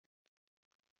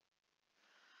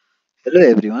Hello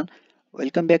everyone,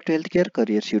 welcome back to health care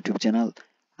careers YouTube channel.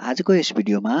 आजको यस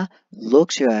भिडियोमा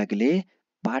लोकसेवा आयोगले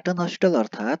Patan hospital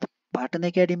अर्थात् Patan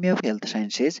academy of health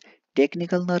sciences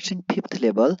technical nursing 5th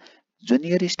level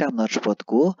junior staff nurse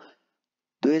पदको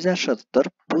 2077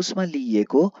 पुसमा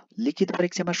लिइएको लिखित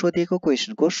परीक्षामा सोधिएको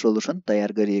क्वेसनको सोलुसन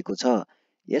तयार गरिएको छ।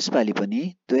 यसपालि पनि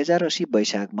 2080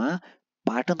 वैशाखमा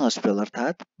पाटन हस्पिटल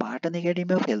अर्थात् Patan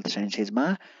academy of health साइन्सेसमा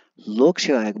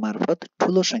Lok Sewa आयोग मार्फत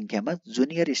ठूलो संख्यामा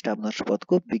जुनियर स्टाफ नर्स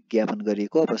पदको विज्ञापन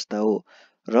गरिएको अवस्था हो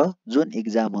र जुन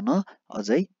इक्जाम हुन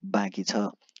अझै बाँकी छ।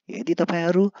 यदि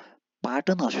तपाईहरू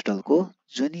पाटन हस्पिटलको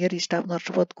जुनियर स्टाफ नर्स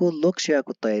पदको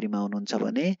लोकसेवाको तयारीमा हुनुहुन्छ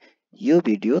भने यो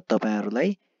भिडियो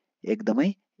तपाईहरूलाई एकदमै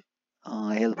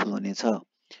हेल्पफुल हुनेछ।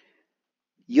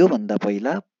 योभन्दा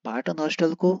पहिला पाटन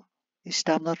हस्पिटलको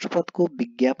स्टाफ नर्स पदको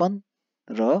विज्ञापन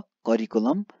र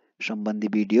करिकुलम सम्बन्धी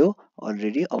भिडियो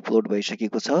अलरेडी अपलोड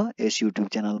भइसकेको छ। यस युट्युब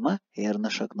च्यानलमा हेर्न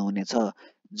सक्नुहुनेछ,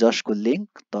 जसको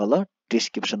लिङ्क तल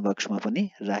डिस्क्रिप्सन बक्समा पनि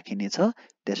राखिनेछ।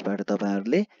 त्यसबाट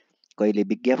तपाईहरूले कहिले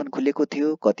विज्ञापन खुलेको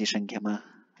थियो, कति संख्यामा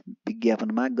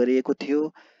विज्ञापन माग गरिएको थियो,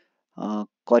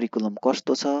 करिकुलम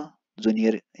कस्तो छ,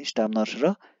 जुनियर स्टाफ नर्स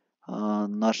र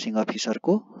नर्सिङ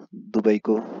अफिसरको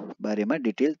दुवैको बारेमा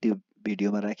डिटेल त्यो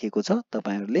भिडियोमा राखिएको छ,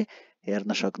 तपाईहरूले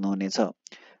हेर्न सक्नुहुनेछ।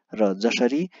 र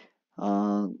जसरी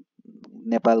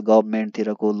नेपाल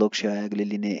गभर्मेन्टतिरको लोकसेवा आयोगले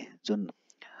लिने जुन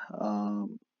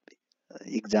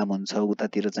इक्जाम हुन्छ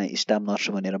उतातिर चाहिँ स्टाफ नर्स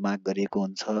भनेर माग गरिएको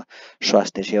हुन्छ,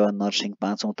 स्वास्थ्य सेवा नर्सिङ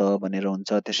 5औं तह भनेर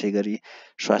हुन्छ, त्यसै गरी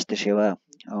स्वास्थ्य सेवा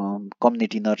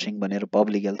कम्युनिटी नर्सिङ भनेर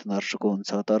पब्लिक हेल्थ नर्सको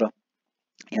हुन्छ। तर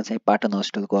यहाँ चाहिँ पाटन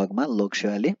हस्पिटलको हकमा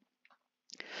लोकसेवाले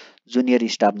जुनियर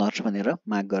स्टाफ नर्स भनेर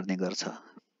माग गर्ने गर्छ।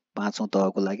 5औं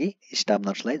तहको लागि स्टाफ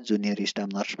नर्सलाई जुनियर स्टाफ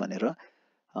नर्स भनेर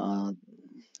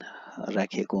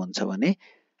राखिएको हुन्छ भने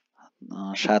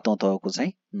 7औं तहको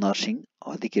चाहिँ नर्सिङ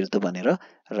अधिकृत भनेर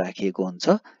राखिएको हुन्छ।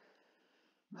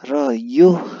 र यो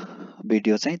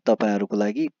भिडियो चाहिँ तपाईहरूको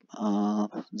लागि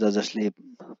जसले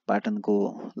पाटनको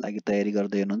लागि तयारी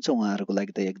गर्दै हुनुहुन्छ उहाँहरूको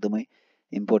लागि त एकदमै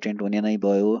इम्पोर्टेन्ट हुने नै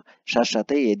भयो।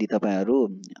 साथसाथै यदि तपाईहरू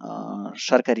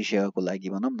सरकारी सेवाको लागि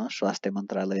भनौँ न स्वास्थ्य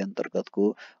मन्त्रालय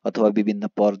अन्तर्गतको अथवा विभिन्न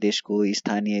प्रदेशको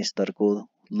स्थानीय स्तरको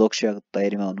लोकसेवा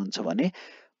तयारीमा हुनुहुन्छ भने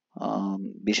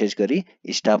विशेष गरी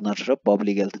स्टाफ नर्स र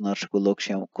पब्लिक हेल्थ नर्सको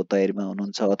लोकसेवाको तयारीमा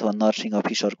हुनुहुन्छ अथवा नर्सिङ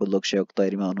अफिसरको लोकसेवाको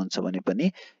तयारीमा हुनुहुन्छ भने पनि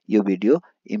यो भिडियो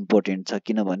इम्पोर्टेन्ट छ।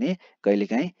 किनभने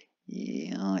कहिलेकाहीँ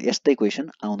यस्तै क्वेसन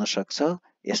आउन सक्छ,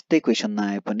 यस्तै क्वेसन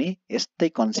नआए पनि यस्तै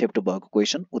कन्सेप्ट भएको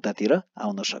क्वेसन उतातिर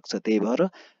आउन सक्छ। त्यही भएर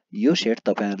यो सेट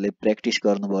तपाईहरूले प्र्याक्टिस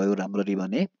गर्नुभयो राम्ररी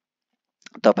भने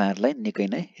तपाईहरूलाई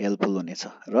निकै नै हेल्पफुल हुनेछ।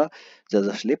 र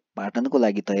जसले पाटनको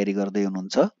लागि तयारी गर्दै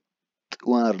हुनुहुन्छ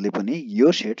उहाँहरूले पनि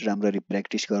यो सेट राम्ररी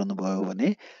प्र्याक्टिस गर्नुभयो भने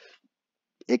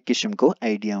एक किसिमको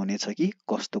आइडिया हुनेछ कि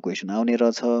कस्तो क्वेसन आउने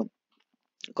रहेछ,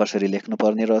 कसरी लेख्नु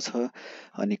पर्ने रहेछ,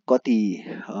 अनि कति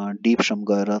डिपसम्म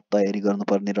गएर तयारी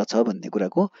गर्नुपर्ने रहेछ भन्ने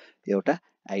कुराको एउटा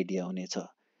आइडिया हुनेछ।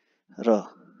 र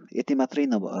यति मात्रै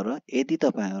नभएर यदि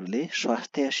तपाईहरूले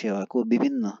स्वास्थ्य सेवाको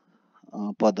विभिन्न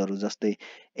पदहरू जस्तै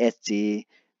एचए,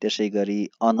 त्यसै गरी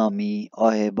अनमी,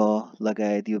 अहेब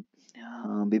लगायत यो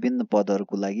विभिन्न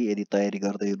पदहरूको लागि यदि तयारी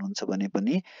गर्दै हुनुहुन्छ भने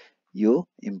पनि यो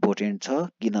इम्पोर्टेन्ट छ।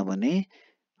 किनभने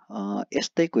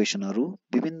यस्तै क्वेसनहरू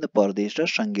विभिन्न प्रदेश र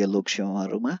सङ्घीय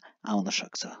लोकसेवाहरूमा आउन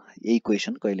सक्छ। यही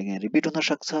क्वेसन कहिलेकाहीँ रिपिट हुन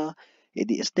सक्छ।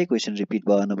 यदि यस्तै क्वेसन रिपिट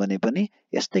भएन भने पनि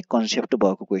यस्तै कन्सेप्ट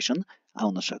भएको क्वेसन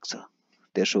आउन सक्छ।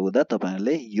 त्यसो हुँदा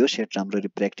तपाईँहरूले यो सेट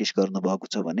राम्ररी प्र्याक्टिस गर्नुभएको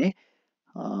छ भने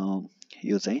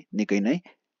यो चाहिँ निकै नै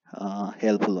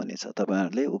हेल्पफुल हुनेछ।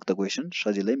 तपाईँहरूले उक्त क्वेसन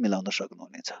सजिलै मिलाउन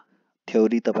सक्नुहुनेछ।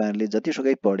 थ्योरी तपाईहरूले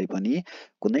जतिसुकै पढे पनि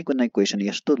कुनै क्वेसन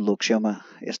यस्तो लोकसेवामा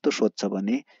यस्तो सोध्छ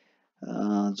भने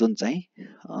जुन चाहिँ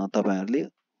तपाईहरूले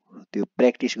त्यो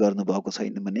प्र्याक्टिस गर्नुभएको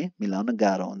छैन भने मिलाउन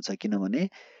गाह्रो हुन्छ। किनभने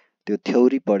त्यो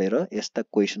थ्योरी पढेर यस्ता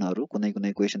क्वेसनहरू कुनै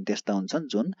क्वेसन त्यस्ता हुन्छन्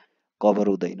जुन कभर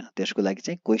हुँदैन। त्यसको लागि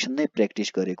चाहिँ क्वेसन नै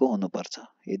प्र्याक्टिस गरेको हुनुपर्छ।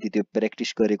 यदि त्यो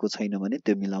प्र्याक्टिस गरेको छैन भने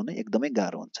त्यो मिलाउन एकदमै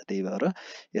गाह्रो हुन्छ। त्यही भएर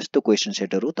यस्तो क्वेसन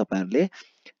सेटहरू तपाईँहरूले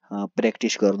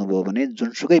प्र्याक्टिस गर्नुभयो भने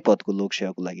जुनसुकै पदको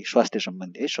लोकसेवाको लागि स्वास्थ्य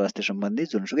सम्बन्धी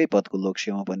जुनसुकै पदको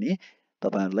लोकसेवा पनि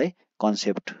तपाईँहरूलाई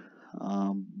कन्सेप्ट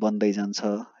बन्दै जान्छ,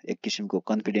 एक किसिमको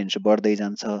कन्फिडेन्स बढ्दै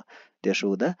जान्छ। त्यसो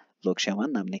हुँदा लोकसेवामा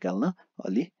नाम निकाल्न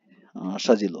अलि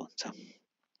सजिलो हुन्छ।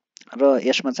 र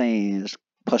यसमा चाहिँ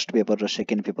फर्स्ट पेपर र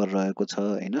सेकेन्ड पेपर रहेको छ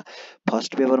हैन।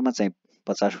 फर्स्ट पेपरमा चाहिँ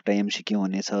 50 वटा एमसिक्यू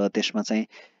हुनेछ। त्यसमा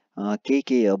चाहिँ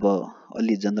के अब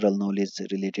अलि जनरल नलेज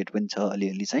रिलेटेड पनि छ,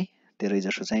 अलिअलि चाहिँ धेरै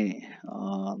जसो चाहिँ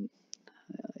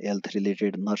हेल्थ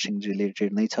रिलेटेड नर्सिङ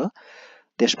रिलेटेड नै छ।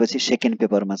 त्यसपछि सेकेन्ड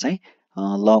पेपरमा चाहिँ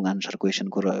लङ आन्सर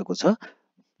क्वेसनको रहेको छ।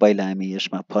 पहिला हामी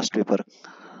यसमा फर्स्ट पेपर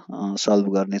सल्भ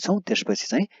गर्नेछौँ, त्यसपछि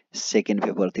चाहिँ सेकेन्ड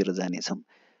पेपरतिर जानेछौँ।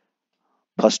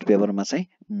 फर्स्ट पेपरमा चाहिँ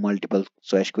मल्टिपल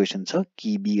चोइस क्वेसन छ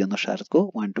कि बी अनुसारको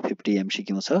 1 to 50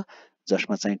 एमसीक्यू छ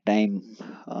जसमा चाहिँ टाइम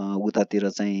उतातिर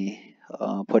चाहिँ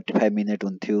 45 मिनट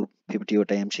हुन्थ्यो 50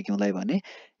 वटा एमसीक्यूलाई भने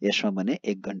यसमा भने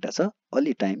 1 घण्टा छ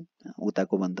अलि टाइम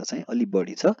उताको भन्दा चाहिँ अलि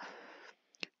बढी छ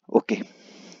ओके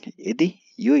यदि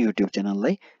यो युट्युब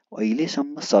च्यानललाई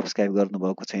अहिलेसम्म सब्स्क्राइब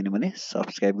गर्नुभएको छैन भने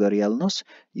सब्स्क्राइब गरिहाल्नुहोस्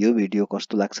यो भिडियो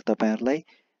कस्तो लाग्छ तपाईहरुलाई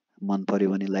मन पर्यो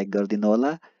भने लाइक गरिदिनु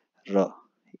होला र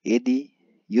यदि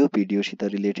यो भिडियोसित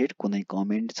रिलेटेड कुनै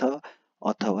कमेन्ट छ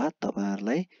अथवा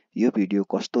तपाईहरुलाई यो भिडियो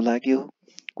कस्तो लाग्यो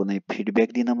कुनै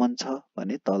फिडब्याक दिन मन छ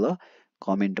भने तल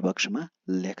कमेन्ट बक्समा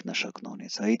लेख्न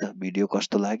सक्नुहुनेछ है त भिडियो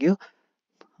कस्तो लाग्यो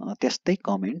त्यस्तै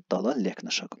कमेन्ट तल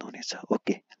लेख्न सक्नुहुनेछ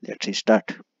okay let's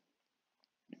start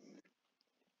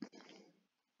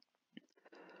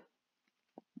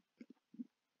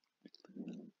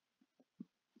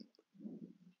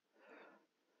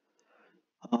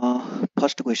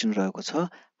first question रहेको छ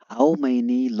how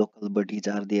many local bodies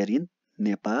are there in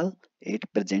Nepal at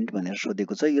present भनेर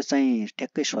सोधेको छ यो चाहिँ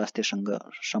ठ्याक्कै स्वास्थ्यसँग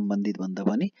सम्बन्धित भन्दा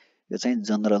पनि यो चाहिँ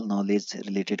जनरल नलेज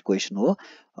रिलेटेड क्वेसन हो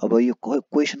अब यो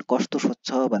क्वेसन कस्तो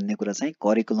सोध्छ भन्ने कुरा चाहिँ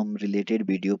करिकुलम रिलेटेड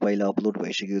भिडियो पहिला अपलोड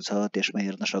भइसकेको छ त्यसमा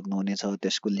हेर्न सक्नुहुनेछ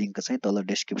त्यसको लिंक चाहिँ तल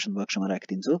डेस्क्रिप्सन बक्समा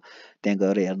राखिदिन्छु त्यहाँ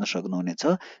गएर हेर्न सक्नुहुनेछ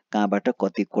कहाँबाट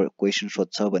कति क्वेसन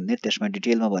सोध्छ भन्ने त्यसमा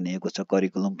डिटेलमा भनिएको छ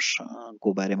करिकुलम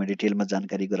को बारेमा डिटेलमा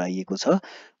जानकारी गराइएको छ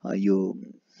यो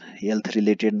हेल्थ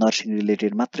रिलेटेड नर्सिङ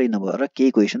रिलेटेड मात्रै नभएर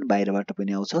केही क्वेसन बाहिरबाट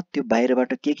पनि आउँछ त्यो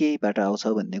बाहिरबाट केबाट आउँछ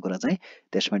भन्ने कुरा चाहिँ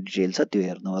त्यसमा डिटेल छ त्यो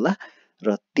हेर्नु होला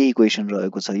र त्यही क्वेसन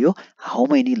रहेको छ यो how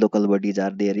many local bodies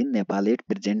are there in Nepal at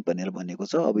present भनेर भनेको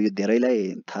छ अब यो धेरैलाई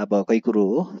थाहा भएकै कुरो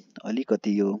हो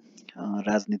अलिकति यो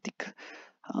राजनीतिक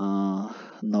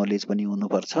नलेज पनि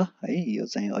हुनुपर्छ है यो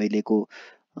चाहिँ अहिलेको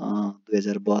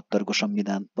 2072 को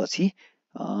संविधान पछि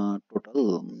टोटल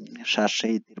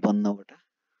 753 वटा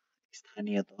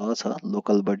स्थानीय तह छ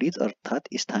लोकल बडिज अर्थात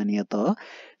स्थानीय तह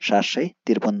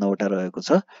 753 वटा रहेको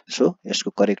छ सो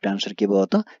यसको करेक्ट आन्सर के भयो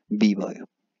त बी भयो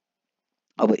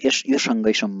अब यो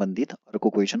सँगै सम्बन्धित अर्को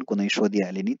क्वेसन कुनै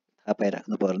सोधिहाले नि थाहा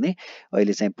पाइराख्नु पर्ने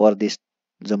अहिले चाहिँ प्रदेश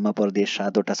जम्मा प्रदेश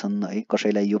 7 वटा छन् है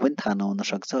कसैलाई यो पनि थाहा नहुन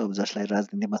सक्छ अब जसलाई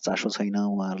राजनीतिमा चासो छैन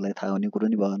उहाँहरुलाई थाहा हुने कुरो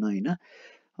नि भएन हैन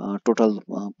टोटल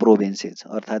प्रोभिन्सेस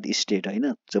अर्थात स्टेट हैन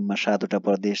जम्मा 7 वटा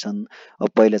प्रदेश छन् अब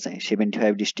पहिला चाहिँ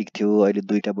 75 डिस्ट्रिक्ट थियो अहिले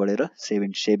दुईटा बढेर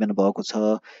 77 भएको छ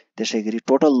त्यसैगरी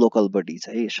टोटल लोकल बडी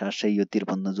चाहिँ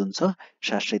 753 जुन छ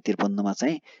 753 मा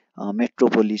चाहिँ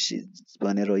मेट्रोपोलिस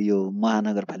भनेर यो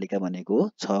महानगरपालिका भनेको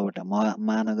 6 वटा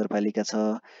महानगरपालिका छ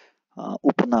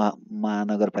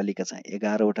उपमहानगरपालिका चाहिँ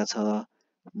 11 वटा छ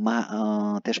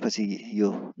त्यसपछि यो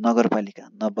नगरपालिका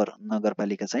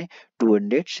नगरपालिका चाहिँ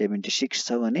 276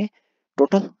 छ भने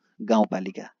टोटल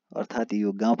गाउँपालिका अर्थात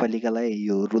यो गाउँपालिकालाई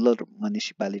यो रुरल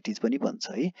म्युनिसिपालिटिज पनि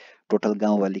भन्छ है टोटल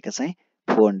गाउँपालिका चाहिँ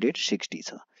 460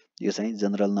 छ यो चाहिँ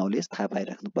जनरल नलेज थाहा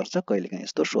पाइराख्नु पर्छ कहिलेकाहीँ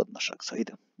यस्तो सोध्न सक्छ है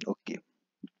त okay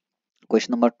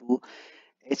question number 2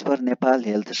 as per Nepal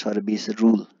health service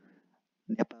rule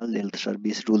Nepal health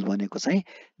service rule भनेको चाहिँ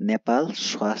नेपाल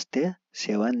स्वास्थ्य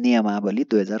सेवा नियमावली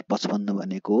 2055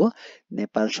 भनेको हो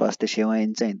नेपाल स्वास्थ्य सेवा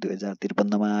ऐन चाहिँ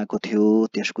 2053 मा आएको थियो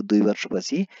त्यसको 2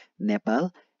 वर्षपछि नेपाल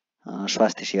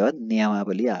स्वास्थ्य सेवा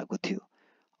नियमावली आएको थियो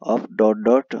अफ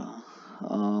डट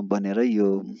भनेर यो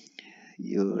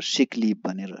सिक लिभ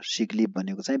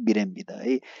भनेको चाहिँ बिरामी बिदा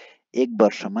है एक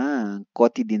वर्षमा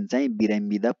कति दिन चाहिँ बिरामी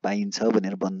बिदा पाइन्छ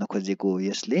भनेर भन्न खोजेको हो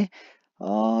यसले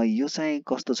यो चाहिँ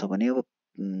कस्तो छ भने अब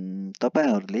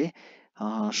तपाईहरुले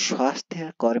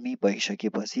स्वास्थ्य कर्मी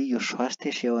भइसकेपछि यो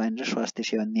स्वास्थ्य सेवा ऐन र स्वास्थ्य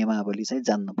सेवा नियमावली चाहिँ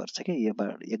जान्नुपर्छ के यो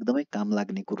एकदमै काम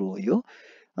लाग्ने कुरो हो यो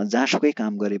जहाँसुकै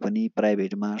काम गरे पनि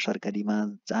प्राइभेटमा सरकारीमा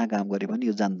जहाँ काम गरे पनि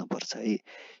यो जान्नुपर्छ है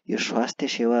यो स्वास्थ्य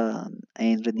सेवा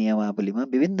ऐन र नियमावलीमा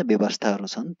विभिन्न व्यवस्थाहरू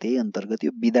छन् त्यही अन्तर्गत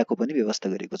यो बिदाको पनि व्यवस्था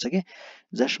गरेको छ के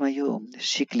जसमा यो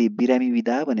सिक लिभ बिरामी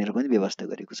बिदा भनेर पनि व्यवस्था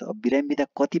गरेको छ अब बिरामी बिदा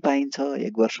कति पाइन्छ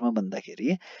एक वर्षमा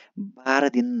भन्दाखेरि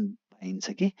 12 दिन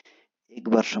पाइन्छ कि एक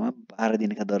वर्षमा 12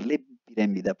 दिनका दरले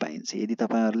बिरामी बिदा पाइन्छ यदि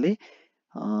तपाईहरुले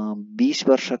 20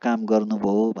 वर्ष काम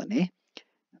गर्नुभयो भने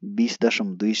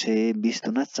 20.200 20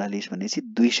 दुना 40 भनेपछि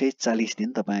 240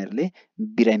 दिन तपाईहरुले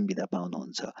बिरामी बिदा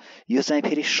पाउनुहुन्छ यो चाहिँ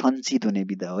फेरि सञ्चित हुने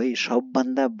बिदा हो है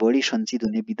सबभन्दा बढी सञ्चित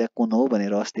हुने बिदा कुन हो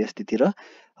भनेर अस्तितिर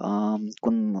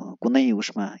कुनै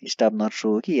उसमा स्टाफ नर्स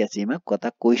हो कि एचएमा कता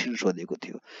क्वेशन सोधेको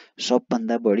थियो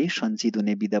सबभन्दा बढी सञ्चित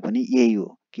हुने बिदा पनि यही हो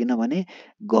किनभने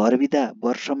घर बिदा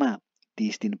वर्षमा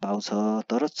 30 दिन पाउँछ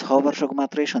तर 6 वर्षको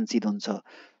मात्रै सञ्चित हुन्छ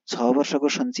 6 वर्षको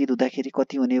सञ्चित हुँदाखेरि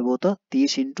कति हुने भयो त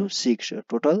 30 × 6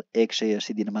 टोटल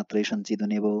 180 दिन मात्रै सञ्चित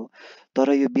हुने भयो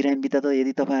तर यो बिरामी बिदा त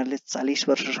यदि तपाईहरुले 40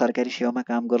 वर्ष सरकारी सेवामा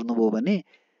काम गर्नुभयो भने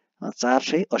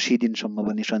 480 दिनसम्म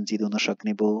पनि सञ्चित हुन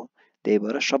सक्ने भयो त्यही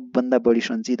भएर सबभन्दा बढी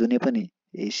सञ्चित हुने पनि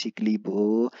यही सिक लिभ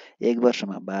हो। 1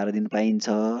 वर्षमा 12 दिन पाइन्छ,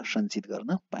 सञ्चित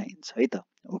गर्न पाइन्छ है त।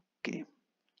 ओके,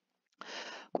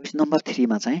 क्वेसन नम्बर 3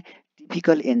 मा चाहिँ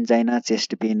typical angina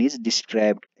chest pain is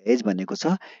described as भनेको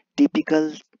छ।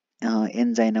 टिपिकल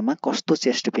एन्जाइनामा कस्तो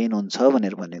चेस्ट पेन हुन्छ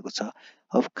भनेर भनेको छ।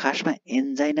 अब खासमा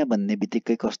एन्जाइना भन्ने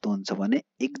बित्तिकै कस्तो हुन्छ भने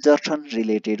एक्जर्सन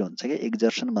रिलेटेड हुन्छ क्या।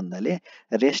 एक्जर्सन भन्नाले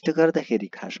रेस्ट गर्दाखेरि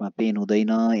खासमा पेन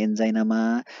हुँदैन एन्जाइनामा।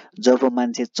 जब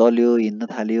मान्छे चल्यो, हिँड्न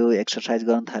थाल्यो, एक्सर्साइज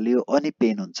गर्न थाल्यो अनि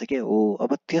पेन हुन्छ क्या हो।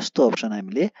 अब त्यस्तो अप्सन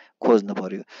हामीले खोज्नु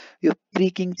पर्यो। यो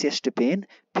प्रिकिङ chest pain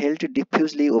felt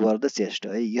डिफ्युजली over the chest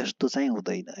है, यस्तो चाहिँ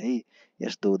हुँदैन है,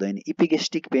 यस्तो हुँदैन।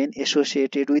 इपिगेस्टिक पेन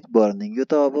एसोसिएटेड विथ बर्निङ, यो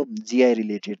त अब जिआई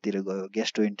रिलेटेडतिर गयो,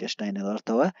 ग्यास्ट्रोइन्टेस्टाइनल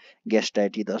अथवा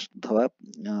ग्यास्ट्राइटिस अथवा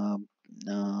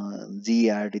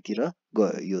जिआरडीतिर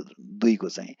गयो यो दुईको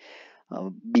चाहिँ।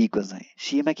 बीको चाहिँ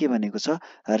सीमा के भनेको छ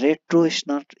retro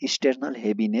स्टेर्नल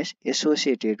heaviness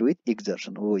associated with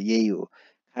exertion हो, यही हो।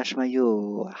 खासमा यो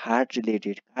heart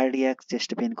related cardiac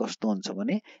chest pain कस्तो हुन्छ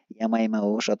भने एमआईमा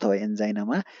होस् अथवा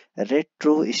एन्जाइनामा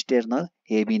रेट्रो स्टेर्नल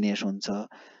हेभिनेस हुन्छ।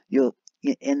 यो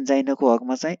एन्जाइनाको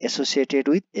हकमा चाहिँ एसोसिएटेड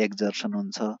विथ एक्जर्सन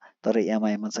हुन्छ, तर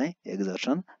एमआईमा चाहिँ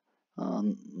एक्जर्सन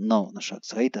नहुन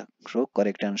सक्छ है त। सो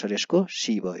करेक्ट आन्सर यसको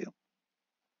सी भयो।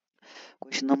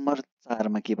 क्वेसन नम्बर 4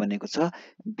 मा के भनेको छ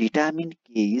भिटामिन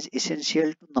के is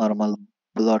essential to normal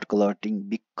blood clotting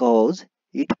because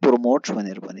it promotes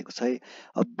भनेर भनेको छ है।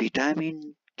 अब भिटामिन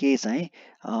के चाहिँ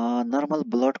नर्मल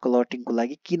ब्लड क्लटिङको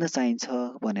लागि किन चाहिन्छ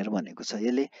भनेर भनेको छ।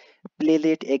 यसले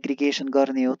प्लेलेट एग्रिगेसन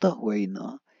गर्ने हो त होइन,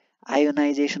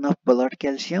 ionisation of blood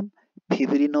calcium,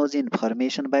 fibrinogen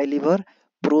formation by liver,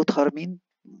 prothrombin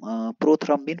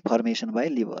formation by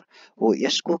liver हो।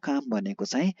 यसको काम भनेको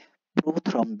चाहिँ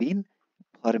प्रोथ्रम्बिन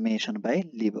फर्मेसन बाई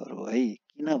लिभर हो है।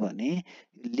 किनभने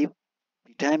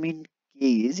भिटामिन के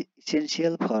is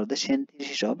essential for the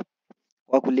synthesis of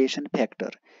कोअगुलेसन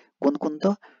factor कुन कुन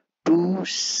त 2,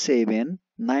 7,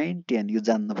 9, 10 यो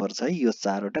जान्नुपर्छ है। यो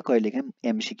चारवटा कहिलेकाहीँ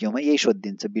एमसिक्यूमा यही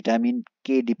सोधिदिन्छ, भिटामिन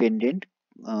के डिपेन्डेन्ट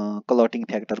क्लटिङ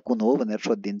फ्याक्टर कुन हो भनेर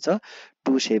सोधिदिन्छ।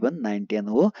 2, 7, 9, 10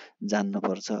 हो,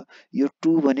 जान्नुपर्छ। यो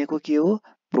 2 भनेको के हो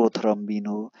प्रोथ्रम्बिन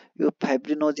हो। यो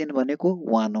फाइब्रिनोजिन भनेको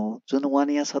 1 हो, जुन 1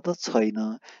 यहाँ छ त छैन।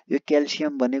 यो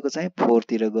क्याल्सियम भनेको चाहिँ 4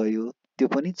 तिर गयो, त्यो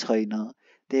पनि छैन।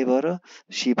 त्यही भएर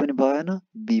सी पनि भएन,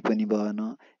 बी पनि भएन,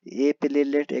 ए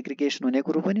प्लेटलेट एग्रिगेसन हुने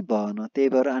कुरो पनि भएन। त्यही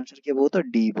भएर आन्सर के भयो त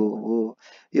डी हो।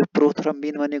 यो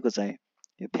प्रोथ्रम्बिन भनेको चाहिँ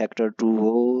यो फ्याक्टर 2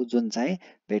 हो, जुन चाहिँ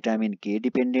भिटामिन के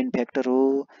डिपेन्डेन्ट फ्याक्टर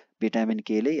हो। भिटामिन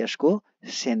के ले यसको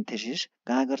सिन्थेसिस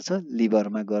कहाँ गर्छ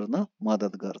लिभरमा गर्न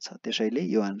मद्दत गर्छ, त्यसैले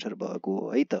यो आन्सर भएको हो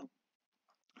है त।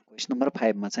 क्वेसन नम्बर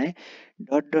 5 मा चाहिँ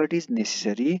dot is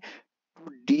necessary to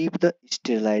deep the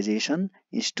sterilisation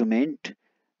instrument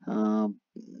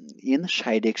in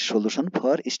साइडेक्स solution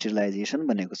for sterilisation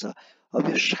भनेको छ। अब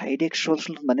यो साइडेक्स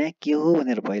सोलुसन भने के हो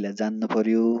भनेर पहिला जान्नु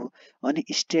पर्यो, अनि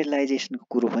स्टेरिलाइजेसनको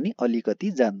कुरो पनि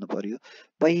अलिकति जान्नु पर्यो।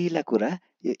 पहिला कुरा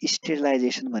यो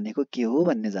स्टेरिलाइजेसन भनेको के हो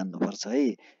भन्ने जान्नुपर्छ है।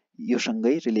 यो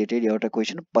सँगै रिलेटेड एउटा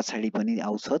क्वेसन पछाडि पनि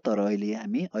आउँछ, तर अहिले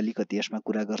हामी अलिकति यसमा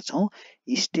कुरा गर्छौं।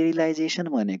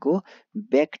 स्टेरिलाइजेसन भनेको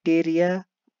ब्याक्टेरिया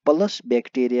प्लस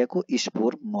ब्याक्टेरियाको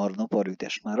स्पोर मर्नु पर्यो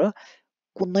त्यसमा, र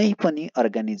कुनै पनि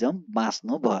अर्गानिजम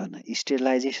बाँच्नु भएन।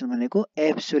 स्टेरिलाइजेसन भनेको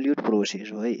एब्सोल्युट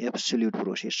प्रोसेस हो है, एब्सोल्युट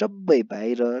प्रोसेस। सबै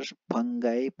भाइरस,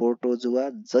 फङ्गाई, प्रोटोजुआ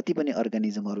जति पनि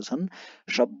अर्गानिजमहरू छन्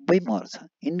सबै मर्छ,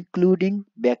 इन्क्लुडिङ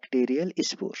ब्याक्टेरियल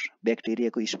स्पोर।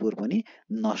 ब्याक्टेरियाको स्पोर पनि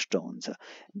नष्ट हुन्छ।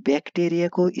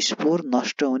 ब्याक्टेरियाको स्पोर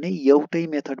नष्ट हुने एउटै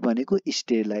मेथड भनेको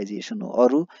स्टेरिलाइजेसन हो।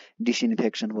 अरू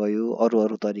डिसइन्फेक्सन भयो,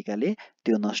 अरू तरिकाले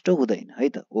त्यो नष्ट हुँदैन है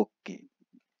त। ओके,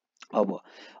 अब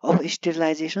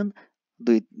स्टेरिलाइजेसन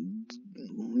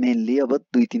मेनली अब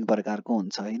 2-3 प्रकारको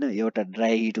हुन्छ होइन। एउटा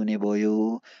ड्राई हिट हुने भयो,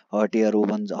 हट एयर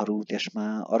ओभनहरू त्यसमा।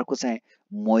 अर्को चाहिँ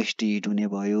मोइस्ट हिट हुने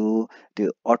भयो, त्यो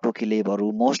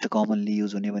अटोक्लेभहरू मोस्ट कमनली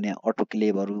युज हुने भने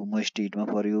अटोक्लेभहरू मोइस्ट हिटमा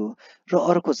पर्यो। र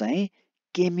अर्को चाहिँ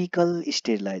केमिकल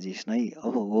स्टेरिलाइजेसन है।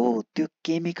 अब हो त्यो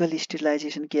केमिकल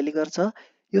स्टेरिलाइजेसन केले गर्छ,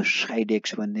 यो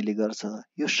साइडेक्स भन्नेले गर्छ।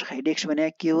 यो साइडेक्स भने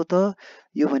के हो त,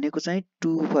 यो भनेको चाहिँ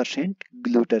 2%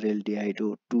 ग्लुटरेल्डिहाइड हो,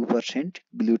 2%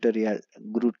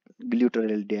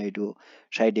 ग्लुटरेल्डिहाइड हो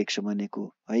साइडेक्स भनेको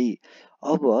है।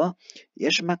 अब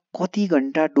यसमा कति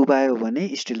घण्टा डुबायो भने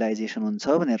स्टेरिलाइजेसन हुन्छ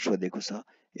भनेर सोधेको छ।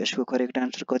 यसको करेक्ट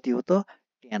आन्सर कति हो त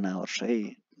 10 आवर्स है।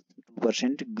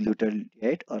 2%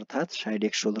 ग्लुटरेल्डिहाइड अर्थात्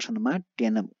साइडेक्स सोलुसनमा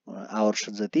 10 आवर्स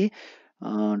जति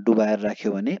डुबाएर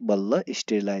राख्यो भने बल्ल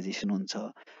स्टेरिलाइजेसन हुन्छ।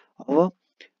 अब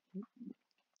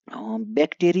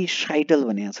ब्याक्टेरिसाइडल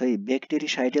भनेको छ है।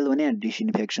 ब्याक्टेरिसाइडल भने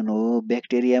डिसइन्फेक्सन हो।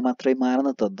 ब्याक्टेरिया मात्रै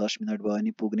मार्न त 10 मिनट भयो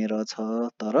भने पुग्ने रहेछ।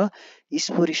 तर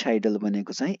स्पोरिसाइडल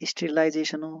भनेको चाहिँ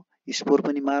स्टेरिलाइजेसन हो। स्पोर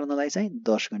पनि मार्नलाई चाहिँ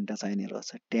 10 घण्टा चाहिने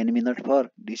रहेछ। 10 minute for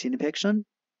disinfection,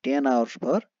 10 hours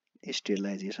for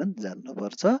sterilisation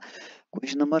जान्नुपर्छ।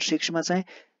 क्वेसन नम्बर 6 मा चाहिँ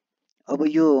अब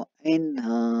यो ऐन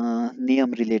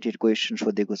नियम रिलेटेड क्वेसन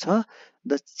सोधेको छ।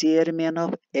 The chairman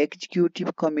of executive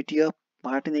committee of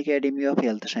Patan academy of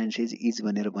health sciences is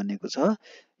भनेर भनेको छ।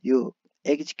 यो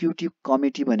एक्जिक्युटिभ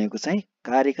कमिटी भनेको चाहिँ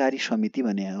कार्यकारी समिति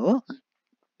भने हो।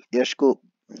 यसको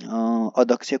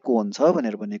अध्यक्ष को हुन्छ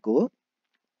भनेर भनेको हो।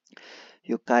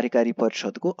 यो कार्यकारी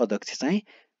परिषदको अध्यक्ष चाहिँ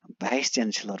भाइस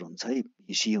च्यान्सलर हुन्छ है,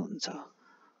 भिसी हुन्छ।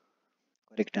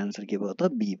 करेक्ट आन्सर के भयो त?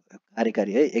 बी भयो,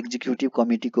 कार्यकारी है। एक्जिक्युटिभ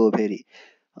कमिटीको फेरि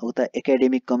उता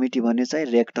एकाडेमिक कमिटी भन्यो चाहिँ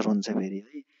रेक्टर हुन्छ फेरि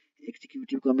है।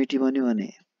 एक्जिक्युटिभ कमिटी भन्यो भने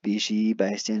भिसी,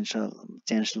 भाइस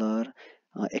च्यान्सलर,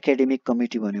 एकाडेमिक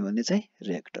कमिटी भन्यो भने चाहिँ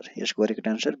रेक्टर। यसको करेक्ट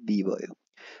आन्सर बी भयो।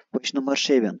 Question number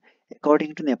 7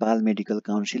 according to Nepal medical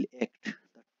council act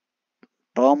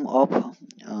term of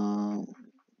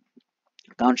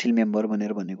council member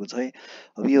भनेर भनेको छ है।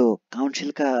 अब यो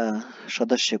काउन्सिलका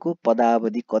सदस्यको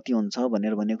पदावधि कति हुन्छ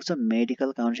भनेर भनेको छ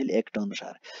मेडिकल काउन्सिल एक्ट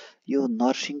अनुसार। यो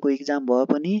नर्सिङको इक्जाम भए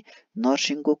पनि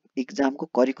नर्सिङको इक्जामको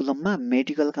करिकुलममा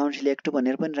मेडिकल काउन्सिल एक्ट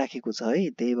भनेर पनि राखेको छ है।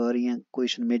 त्यही भएर यहाँ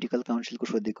क्वेसन मेडिकल काउन्सिलको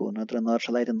सोधेको हो, नत्र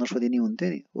नर्सलाई त नसोधिने हुन्थ्यो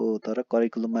नि हो, तर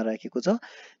करिकुलममा राखेको छ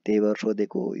त्यही भएर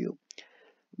सोधेको हो। यो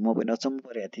म पनि अचम्म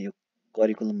परेको थिएँ, यो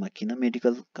करिकुलममा किन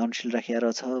मेडिकल काउन्सिल राखिया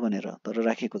रहेछ भनेर, तर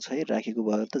राखेको छ है। राखेको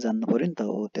भएर त जान्नु पर्यो नि त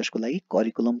हो। त्यसको लागि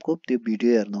करिकुलमको त्यो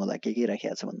भिडियो हेर्नु होला के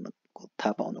राखिया छ भन्नु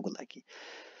थाहा पाउनुको लागि।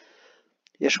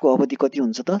 यसको अवधि कति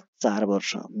हुन्छ त? 4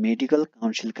 वर्ष। मेडिकल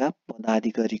काउन्सिलका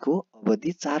पदाधिकारीको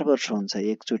अवधि 4 वर्ष हुन्छ।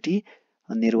 एकचोटि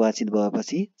निर्वाचित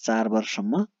भएपछि 4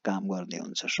 वर्षसम्म काम गर्ने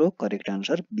हुन्छ। So correct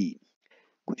answer be.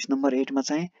 Question number 8 मा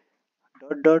चाहिँ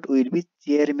dot will be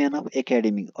chairman of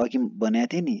academy. अघि भनेको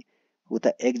थिएँ नि, उता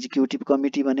एक्जिक्युटिभ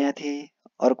कमिटी भनेको थिएँ,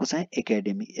 अर्को चाहिँ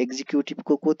एकाडेमी।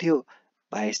 एक्जिक्युटिभको को थियो?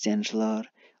 भाइस च्यान्सलर।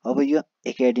 अब यो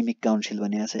एकाडेमिक काउन्सिल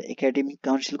भनेको छ। एकाडेमिक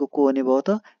काउन्सिलको को हुने भयो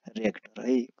त? रेक्टर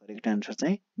है। करेक्ट आन्सर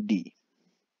चाहिँ D.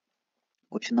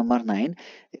 Question number 9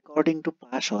 according to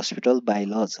pass hospital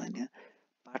बाइलज हैन,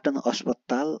 पाटन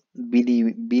अस्पताल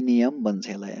विनियम भन्छ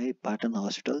यसलाई है। पाटन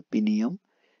हस्पिटल विनियम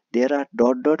there are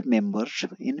dot members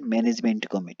in management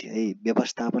committee है।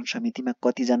 व्यवस्थापन समितिमा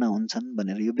कतिजना हुन्छन्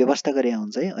भनेर यो व्यवस्था गरेका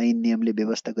हुन्छ है। ऐन नियमले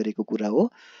व्यवस्था गरेको कुरा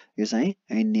हो। यो चाहिँ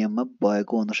ऐन नियममा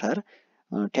भएको अनुसार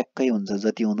ठ्याक्कै हुन्छ,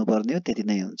 जति हुनुपर्ने हो त्यति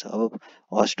नै हुन्छ। अब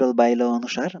हस्पिटल बाइल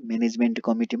अनुसार म्यानेजमेन्ट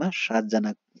कमिटीमा 7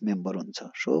 जना मेम्बर हुन्छ।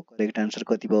 सो करेक्ट आन्सर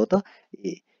कति भयो त?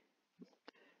 ए।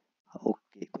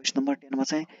 ओके, क्वेसन नम्बर 10 मा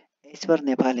चाहिँ as per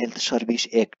Nepal health service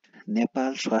act,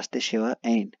 Nepal स्वास्थ्य सेवा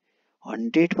ऐन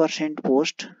 100%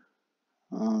 post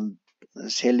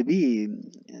sale be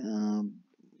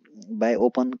by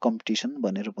open competition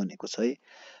भनेर भनेको छ है।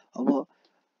 अब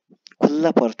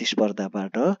खुल्ला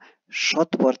प्रतिस्पर्धाबाट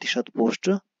 100% पोस्ट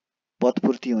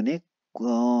पदपूर्ति हुने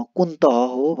कुन तह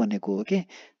हो भनेको हो के।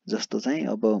 जस्तो चाहिँ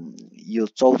अब यो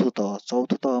चौथो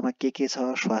तहमा के छ?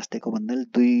 स्वास्थ्यको भन्नाले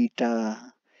दुई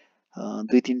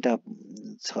तीनटा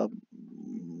छ,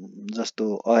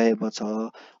 जस्तो अहेब छ,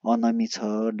 अनमी छ,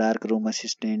 डार्क रुम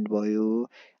असिस्टेन्ट भयो,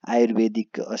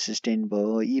 आयुर्वेदिक असिस्टेन्ट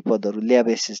भयो, यी पदहरू ल्याब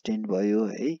एसिस्टेन्ट भयो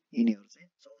है। यिनीहरू चाहिँ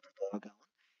चौथो तहका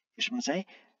हुन्। यसमा चाहिँ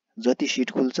जति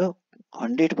सिट खुल्छ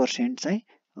 100% चाहिँ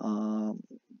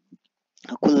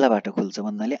खुल्लाबाट खुल्छ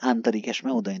भन्नाले आन्तरिक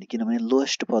यसमा हुँदैन, किनभने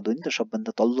लोएस्ट पद हो नि त,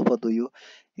 सबभन्दा तल्लो पद हो यो।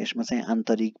 यसमा चाहिँ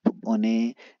आन्तरिक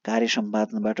हुने, कार्य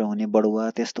सम्पादनबाट हुने बढुवा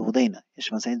त्यस्तो हुँदैन।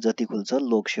 यसमा चाहिँ जति खुल्छ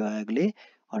लोकसेवा आयोगले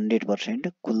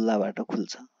 100% खुल्लाबाट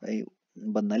खुल्छ है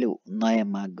भन्नाले नयाँ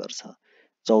माग गर्छ।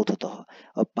 चौथो तह।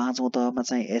 अब 5औं तहमा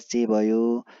चाहिँ एचए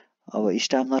भयो। अब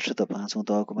स्टाफ नर्स त 5औं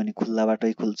तहको पनि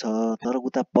खुल्लाबाटै खुल्छ, तर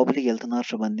उता पब्लिक हेल्थ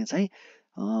नर्स भन्ने चाहिँ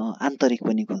आन्तरिक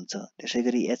पनि खुल्छ। त्यसै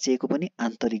गरी एचए को पनि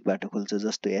आन्तरिकबाट खुल्छ।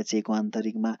 जस्तो एचए को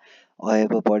आन्तरिकमा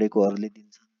अहेब पढेकोहरूले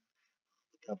दिन्छन्,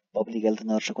 पब्लिक हेल्थ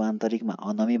नर्सको आन्तरिकमा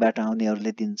अनमीबाट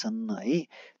आउनेहरूले दिन्छन् है।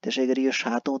 त्यसै गरी यो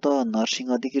 7औं तह नर्सिङ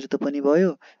अधिकृत पनि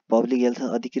भयो, पब्लिक हेल्थ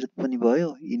अधिकृत पनि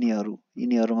भयो।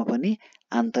 यिनीहरूमा पनि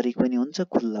आन्तरिक पनि हुन्छ,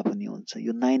 खुल्ला पनि हुन्छ।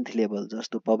 यो 9th लेभल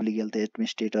जस्तो पब्लिक हेल्थ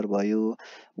एडमिनिस्ट्रेटर भयो,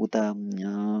 उता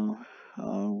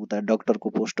डक्टरको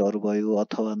पोस्टहरू भयो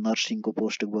अथवा नर्सिङको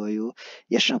पोस्ट भयो,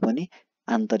 यसमा पनि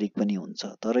आन्तरिक पनि हुन्छ।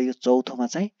 तर यो चौथोमा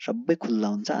चाहिँ सबै खुल्ला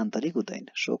हुन्छ, आन्तरिक हुँदैन।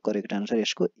 सो करेक्ट आन्सर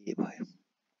यसको ए भयो।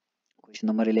 क्वेसन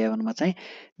नम्बर 11 मा चाहिँ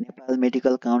Nepal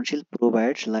medical council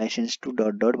provides licence to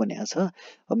dot भनेको छ।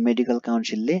 अब मेडिकल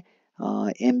काउन्सिलले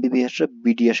एमबिबिएस र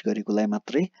बिडिएस गरेकोलाई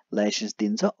मात्रै लाइसेन्स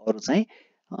दिन्छ, अरू चाहिँ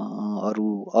अरू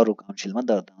अरू काउन्सिलमा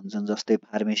दर्ता हुन्छन्। जस्तै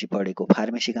फार्मेसी पढेको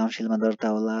फार्मेसी काउन्सिलमा दर्ता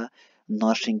होला,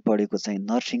 नर्सिङ पढेको चाहिँ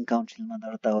नर्सिङ काउन्सिलमा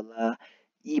दर्ता होला,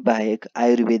 यी बाहेक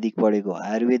आयुर्वेदिक पढेको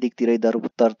आयुर्वेदिकतिरै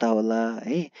दर्ता होला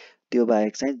है। त्यो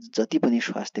बाहेक चाहिँ जति पनि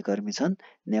स्वास्थ्य कर्मी छन्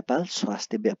नेपाल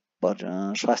स्वास्थ्य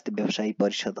व्यवसायी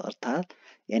परिषद अर्थात्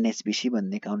एनएचपिसी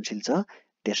भन्ने काउन्सिल छ,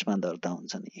 त्यसमा दर्ता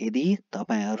हुन्छन्। यदि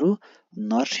तपाईँहरू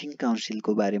नर्सिङ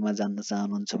काउन्सिलको बारेमा जान्न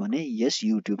चाहनुहुन्छ भने यस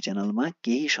युट्युब च्यानलमा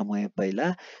केही समय पहिला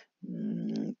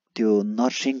त्यो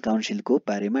नर्सिङ काउन्सिलको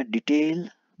बारेमा डिटेल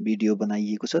भिडियो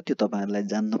बनाइएको छ, त्यो तपाईँहरूलाई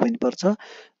जान्नु पनि पर्छ।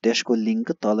 त्यसको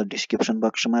लिङ्क तल डिस्क्रिप्सन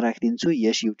बक्समा राखिदिन्छु।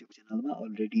 यस युट्युब च्यानलमा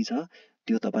अलरेडी छ,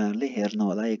 त्यो तपाईँहरूले हेर्नु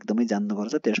होला, एकदमै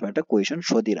जान्नुपर्छ। त्यसबाट क्वेसन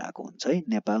सोधिरहेको हुन्छ है,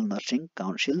 नेपाल नर्सिङ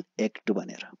काउन्सिल एक्ट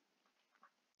भनेर।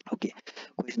 ओके,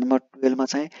 क्वेसन नम्बर 12 मा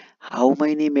चाहिँ how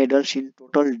many medals in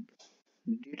total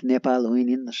did Nepal win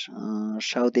in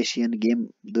south Asian game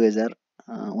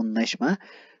 2019 मा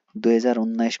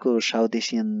 2019 को साउथ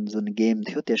एसियन जुन गेम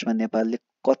थियो त्यसमा नेपालले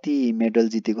कति मेडल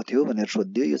जितेको थियो भनेर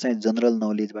सोध्यो। यो चाहिँ जनरल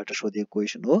नलेजबाट सोधेको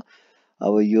क्वेसन हो।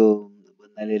 अब यो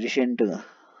भन्नाले रिसेन्ट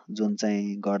जुन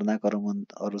चाहिँ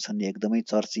घटनाक्रमहरू छन् एकदमै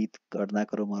चर्चित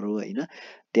घटनाक्रमहरू होइन,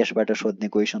 त्यसबाट सोध्ने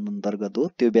क्वेसन अन्तर्गत हो।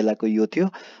 त्यो बेलाको यो थियो।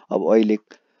 अब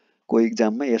अहिलेको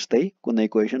इक्जाममा यस्तै कुनै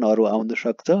क्वेसन अरू आउन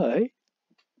सक्छ है।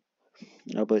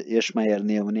 अब यसमा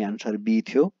हेर्ने हो भने आन्सर बी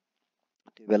थियो।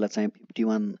 त्यो बेला चाहिँ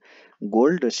 51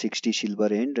 गोल्ड, 60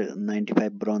 सिल्भर एन्ड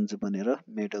 95 ब्रोन्ज भनेर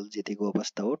मेडल जितेको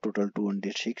अवस्था हो। टोटल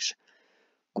 206।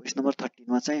 क्वेसन नम्बर 13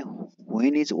 मा चाहिँ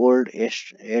when is world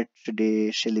AIDS day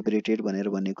celebrated भनेर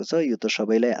भनेको छ। यो त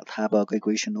सबैलाई थाहा भएकै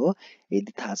क्वेसन हो।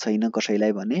 यदि थाहा छैन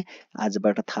कसैलाई भने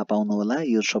आजबाट थाहा पाउनु होला।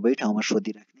 यो सबै ठाउँमा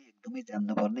सोधिराख्ने एकदमै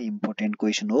जान्नुपर्ने इम्पोर्टेन्ट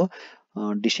क्वेसन हो।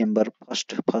 डिसेम्बर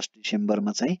 1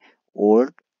 डिसेम्बरमा चाहिँ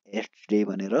वर्ल्ड एड्स डे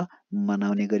भनेर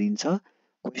मनाउने गरिन्छ।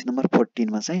 क्वेसन नम्बर 14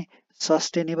 मा चाहिँ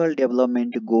sustainable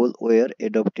development goal where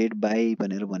adapted by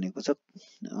भनेर भनेको छ।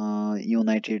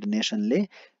 युनाइटेड नेसनले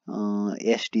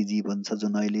एसडिजी भन्छ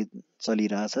जुन अहिले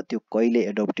चलिरहेछ, त्यो कहिले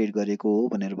एडप्टेड गरेको हो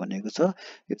भनेर भनेको छ।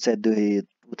 यो चाहिँ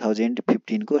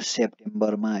 2015 को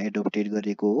सेप्टेम्बरमा एडप्टेड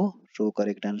गरेको हो। सो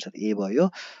करेक्ट आन्सर ए भयो।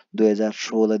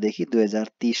 2016 देखि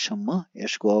 2030 सम्म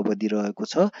यसको अवधि रहेको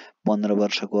छ, 15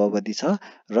 वर्षको अवधि छ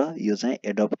र यो चाहिँ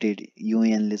एडप्टेड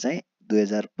युएनले चाहिँ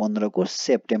 2015 को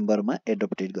सेप्टेम्बरमा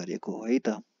एडप्टेड गरेको हो है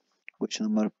त। क्वेसन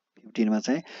नम्बर 15 मा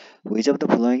चाहिँ which of the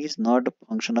following is not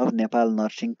function of Nepal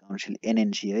nursing council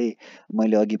NNC है।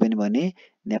 मैले अघि पनि भने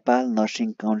Nepal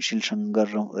nursing काउन्सिलसँग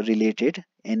related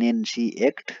NNC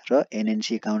act र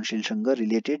एनएनसी काउन्सिलसँग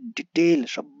रिलेटेड डिटेल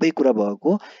सबै कुरा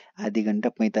भएको आधी घण्टा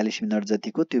 45 मिनट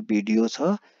जतिको त्यो भिडियो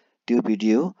छ। त्यो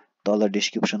भिडियो तल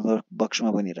डिस्क्रिप्सन बक्समा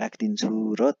पनि राखिदिन्छु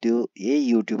र त्यो यही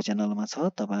युट्युब च्यानलमा छ।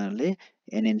 तपाईँहरूले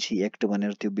एनएनसी एक्ट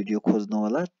भनेर त्यो भिडियो खोज्नु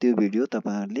होला। त्यो भिडियो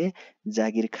तपाईँहरूले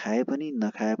जागिर खाए पनि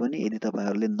नखाए पनि यदि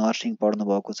तपाईँहरूले नर्सिङ पढ्नु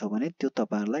भएको छ भने त्यो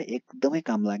तपाईँहरूलाई एकदमै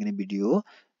काम लाग्ने भिडियो हो,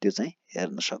 त्यो चाहिँ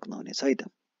हेर्न सक्नुहुनेछ है त।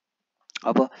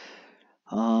 अब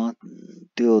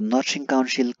त्यो नर्सिङ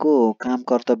काउन्सिलको काम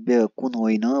कर्तव्य कुन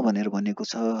होइन भनेर भनेको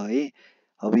छ है।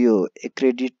 अब यो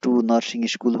एक्रेडिट टु नर्सिङ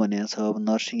स्कुल भनेको छ। अब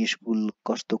नर्सिङ स्कुल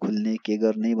कस्तो खुल्ने के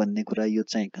गर्ने भन्ने कुरा यो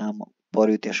चाहिँ काम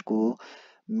पर्यो त्यसको।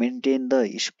 Maintain the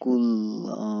school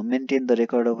maintain the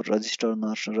record of register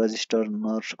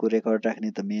नर्सको record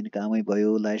राख्ने त मेन कामै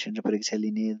भयो। लाइसेन्स परीक्षा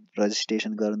लिने,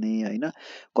 रजिस्ट्रेसन गर्ने होइन।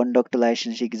 Conduct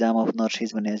licence exam of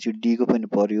nurses भनेपछि यो डीको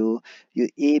पनि पर्यो। यो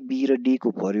ए बी र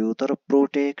डीको पर्यो। तर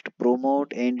protect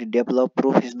promote and develop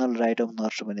professional right of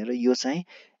nurse भनेर यो चाहिँ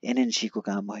एनएनसीको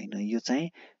काम होइन, यो चाहिँ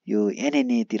यो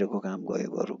एनएनएतिरको काम गयो।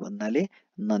 बरु भन्नाले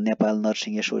नेपाल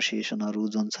नर्सिङ एसोसिएसनहरू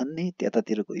जुन छन् नि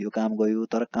त्यतातिरको यो काम गयो।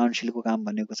 तर काउन्सिलको काम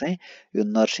भनेको चाहिँ यो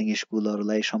नर्सिङ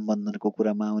स्कुलहरूलाई सम्बन्धनको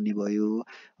कुरामा आउने भयो,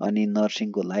 अनि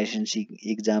नर्सिङको लाइसेन्स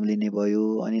इक्जाम लिने भयो,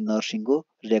 अनि नर्सिङको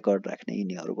रेकर्ड राख्ने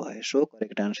यिनीहरू भयो। सो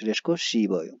करेक्ट आन्सर यसको सी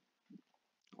भयो।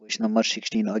 क्वेसन नम्बर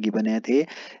 16 अघि भनेको थिएँ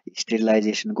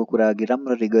स्टेरिलाइजेसनको कुरा अघि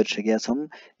राम्ररी गरिसकेका छौँ।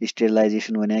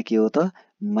 स्टेरिलाइजेसन भने के हो त?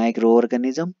 Micro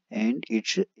organism and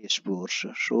it's spores.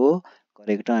 So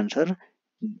correct answer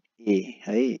ए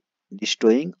है।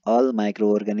 Destroying all micro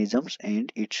organisms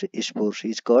and it's spores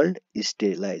is called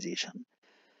sterilisation.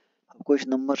 Question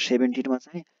number 17 मा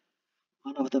चाहिँ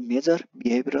one of the major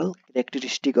behavioural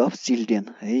characteristic of children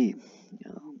है,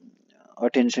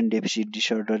 attention deficit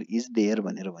disorder is there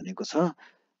भनेर भनेको छ।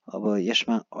 अब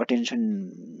यसमा attention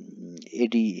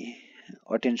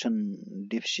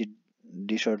deficit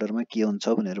डिसअर्डरमा के हुन्छ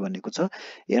भनेर भनेको छ।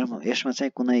 यसमा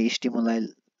चाहिँ कुनै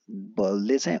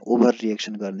स्टिमुलाईले चाहिँ ओभर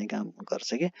रिएक्सन गर्ने काम गर्छ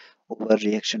के। ओभर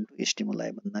रिएक्सन टु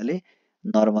स्टिमुलाई भन्नाले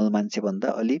नर्मल मान्छेभन्दा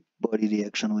अलिक बढी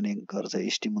रिएक्सन हुने गर्छ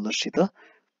स्टिमुलससित।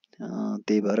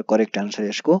 त्यही भएर करेक्ट आन्सर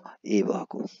यसको ए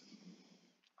भएको।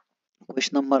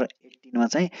 क्वेसन नम्बर 18 मा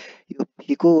चाहिँ यो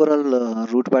फिको ओरल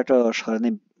रुटबाट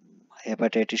सर्ने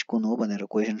हेपाटाइटिस कुन हो भनेर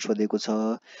क्वेसन सोधेको छ।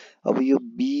 अब यो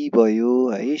बी भयो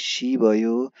है, सी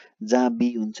भयो, जहाँ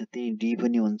बी हुन्छ त्यही डी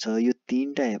पनि हुन्छ। यो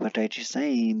तीनटा हेपाटाइटिस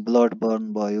चाहिँ ब्लड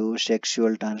बर्न भयो,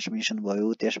 सेक्सुअल ट्रान्समिसन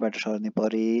भयो, त्यसबाट सर्ने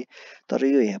परे। तर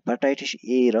यो हेपाटाइटिस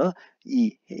ए र ई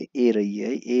है,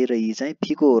 ए र ई चाहिँ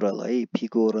फिको ओरल है,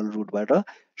 फिको ओरल रुटबाट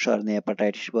सर्ने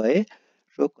हेपाटाइटिस भए।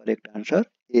 सो करेक्ट आन्सर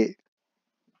ए।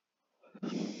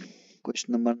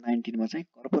 क्वेसन नम्बर 19 मा चाहिँ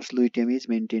कर्पस लुइटियम इज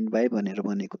मेन्टेन बाई भनेर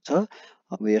भनेको छ।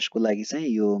 अब यसको लागि चाहिँ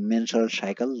यो मेन्सुरल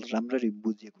साइकल राम्ररी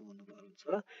बुझेको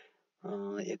हुनुपर्छ।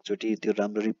 एकचोटि त्यो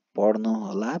राम्ररी पढ्नु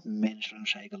होला। मेन्सुरल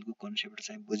साइकलको कन्सेप्ट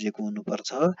चाहिँ बुझेको हुनुपर्छ।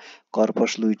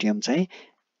 कर्पस लुइटियम चाहिँ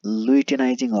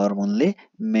लुइटेनाइजिङ हर्मोनले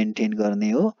मेन्टेन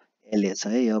गर्ने हो एलएच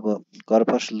है। अब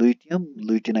कर्पस लुइटियम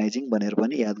लुइटेनाइजिङ भनेर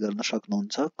पनि याद गर्न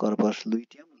सक्नुहुन्छ। Corpus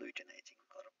लुइटियम लुइटेनाइजिङ,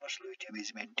 corpus लुइटियम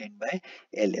is maintain by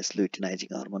LH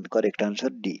लुइटेनाइजिङ hormone. Correct answer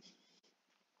D.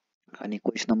 अनि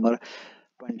क्वेसन नम्बर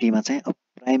 20 मा चाहिँ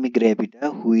prime ग्रेभिटा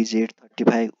who is at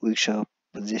 35 weeks of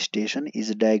जेस्टेसन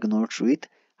is diagnose with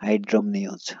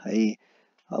हाइड्रमनियोज है।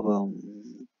 अब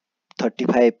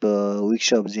 35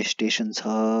 विक्स अफ जेस्टेसन छ,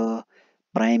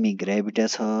 प्राइमी ग्रेभिटा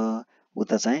छ,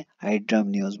 उता चाहिँ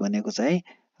हाइड्रमनियोज भनेको चाहिँ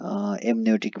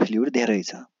एमनियोटिक फ्लुइड धेरै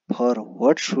छ। For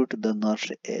what should the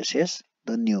nurse assess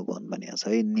the newborn भनेको छ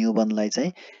है। न्यूबर्नलाई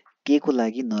चाहिँ के को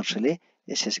लागि नर्सले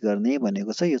एसेस गर्ने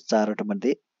भनेको छ। यो चारवटा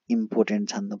मध्ये इम्पोर्टेन्ट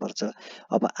छान्नुपर्छ।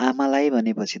 अब आमालाई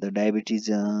भनेपछि त डायबिटिज,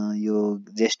 यो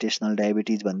जेस्टेसनल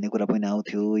डायबिटिज भन्ने कुरा पनि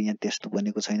आउँथ्यो। यहाँ त्यस्तो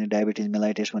भनेको छैन, डायबिटिज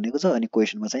मेलाइटिस भनेको छ। अनि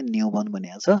क्वेसनमा चाहिँ न्यूबर्न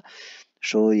भनेको छ।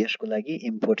 सो यसको लागि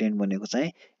इम्पोर्टेन्ट भनेको चाहिँ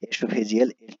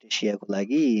एसोफेजियल एल्टेसियाको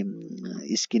लागि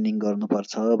स्क्रिनिङ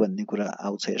गर्नुपर्छ भन्ने कुरा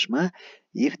आउँछ यसमा।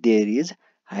 If there is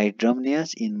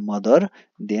हाइड्रमनियस in mother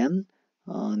then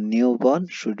newborn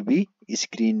should be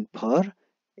screen for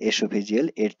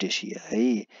oesophageal एल्टेसिया है।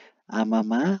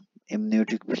 आमामा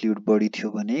एमनियोटिक फ्लुइड बढी थियो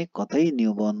भने कतै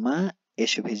न्यूबर्नमा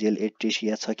एसोफेजियल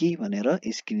एल्टेसिया छ कि भनेर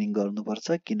स्क्रिनिङ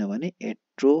गर्नुपर्छ, किनभने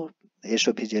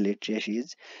oesophageal एल्टेसिया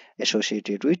is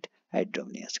associated with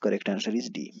हाइड्रमनियस। Correct answer is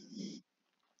D.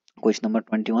 Question number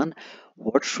 21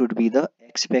 what should be the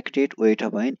expected weight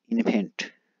of an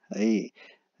infant है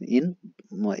in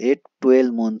at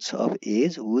 12 months of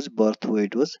as whose birth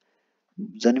weight was.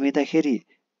 जन्मिँदाखेरि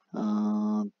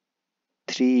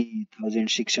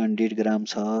 3600 ग्राम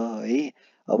छ है।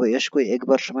 अब यसको 1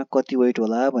 वर्षमा कति वेट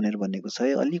होला भनेर भनेको छ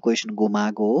है। अलि क्वेसन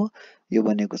घुमाएको हो। यो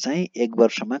भनेको चाहिँ 1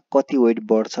 वर्षमा कति वेट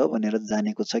बढ्छ भनेर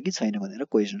जानेको छ कि छैन भनेर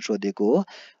क्वेसन सोधेको हो।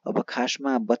 अब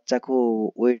खासमा बच्चाको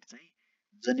वेट चाहिँ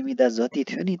जन्मिँदा जति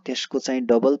थियो नि त्यसको चाहिँ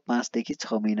डबल 5 देखि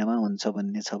 6 महिनामा हुन्छ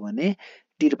भन्ने छ भने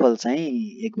ट्रिपल चाहिँ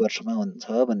 1 वर्षमा हुन्छ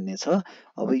भन्ने छ।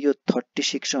 अब यो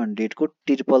 3600 को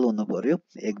ट्रिपल हुनु पर्यो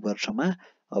 1 वर्षमा।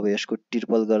 अब यसको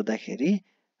ट्रिपल गर्दाखेरि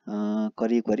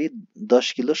करिब करिब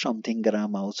 10 किलो समथिङ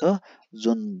ग्राम आउँछ,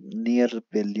 जुन नियर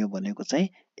भेल्यु भनेको चाहिँ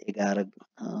 11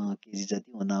 केजी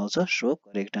जति हुन आउँछ। सो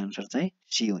करेक्ट आन्सर चाहिँ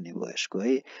सी हुने भयो यसको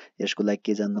है। यसको लागि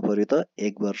के जान्नु पर्यो त,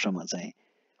 1 वर्षमा चाहिँ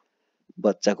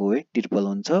बच्चाको वेट ट्रिपल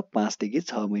हुन्छ, 5 देखि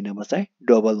 6 महिनामा चाहिँ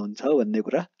डबल हुन्छ भन्ने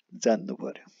कुरा जान्नु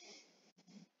पर्यो।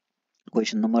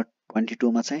 क्वेसन नम्बर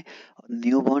 22 मा चाहिँ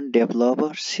newborn develop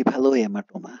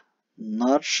सिफालोहेमाटोमा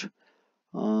nurse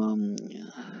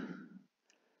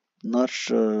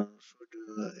should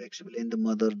explain the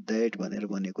mother that भनेर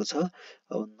भनेको छ।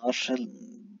 अब नर्स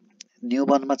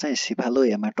न्यूबर्नमा चाहिँ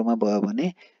सिफालोहेमाटोमा भयो भने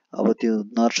अब त्यो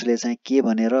नर्सले चाहिँ के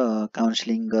भनेर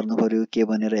काउन्सिलिङ गर्नु पर्यो, के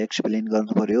भनेर एक्सप्लेन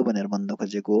गर्नु पर्यो भनेर भन्न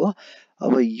खोजेको हो।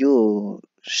 अब यो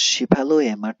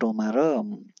सिफालोहेमाटोमा र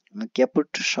क्यापुट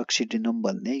सक्सिडिनम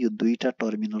भन्ने यो दुईटा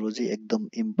टर्मिनोलोजी एकदम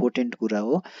इम्पोर्टेन्ट कुरा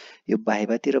हो। यो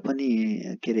भाइभातिर पनि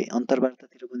के अरे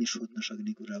अन्तर्वार्तातिर पनि सोध्न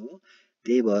सक्ने कुरा हो।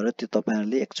 त्यही भएर त्यो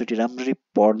तपाईहरुले एकचोटि राम्ररी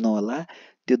पढ्नु होला,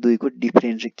 त्यो दुईको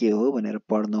डिफरेन्स के हो भनेर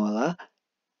पढ्नु होला।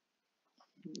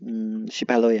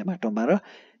 सिफालोहेमाटोमा र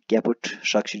क्यापुट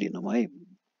सक्सिडिनम है।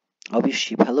 अब यो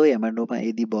सिफालोहेमाटोमा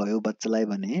यदि भयो बच्चालाई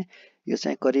भने यो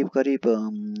चाहिँ करिब करिब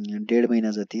 1.5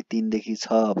 महिना जति 3 देखि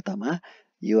 6 हप्तामा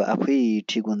यो आफै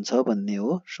ठिक हुन्छ भन्ने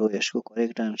हो। सो यसको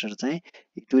करेक्ट आन्सर चाहिँ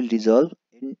it will resolve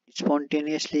in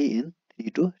spontaneously in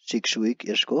 3 to 6 week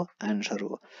यसको आन्सर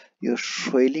हो। यो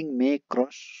स्वेलिङ मे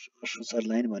क्रस सुचर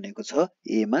लाइन भनेको छ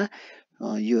एमा।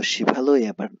 यो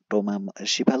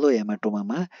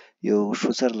सिफालोहेमाटोमामा यो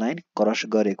सुचर लाइन क्रस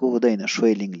गरेको हुँदैन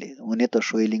स्वेलिङले। हुने त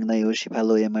स्वेलिङ नै हो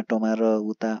सिफालोहेमाटोमा र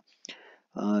उता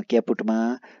क्यापुटमा,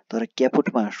 तर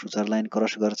क्यापुटमा सुचर लाइन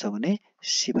क्रस गर्छ भने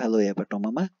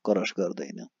सिफालोहेमाटोमामा क्रस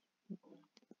गर्दैन।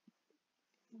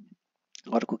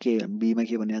 अर्को के बीमा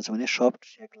के भनेको छ भने soft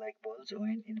shake like balls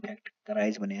when in fact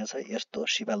cries भनेको छ यस्तो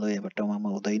सिपालो हेपाटोमामा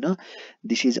हुँदैन।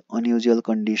 This is unusual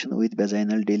condition with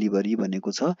vaginal delivery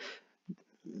भनेको छ।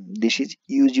 This is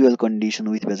usual condition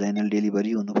with vaginal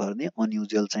delivery हुनुपर्ने,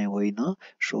 अनयुजुअल चाहिँ होइन।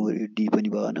 सो डी पनि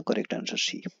भएन, correct answer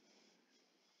C.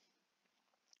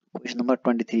 Question number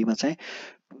 23 मा चाहिँ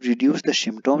reduce the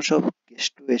symptoms of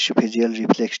गेस्ट्रोएसोफेजियल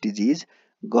reflex disease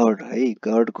गर्ड है,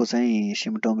 गर्डको चाहिँ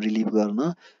सिम्पटम रिलिभ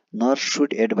गर्न nurse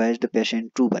should advise the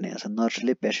patient to भनेको छ।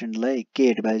 नर्सले पेसेन्टलाई के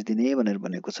एडभाइस दिने भनेर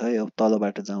भनेको छ है। अब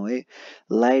तलबाट जाउँ है।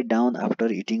 लाई डाउन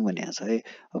आफ्टर इटिङ भनेको छ है।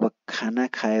 अब खाना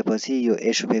खाएपछि यो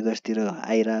एसोफेगसतिर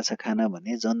आइरहेछ खाना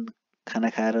भने झन् खाना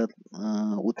खाएर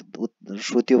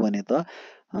सुत्यो भने त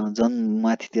झन्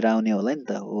माथितिर आउने होला नि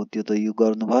त हो, त्यो त यो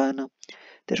गर्नु भएन।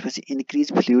 त्यसपछि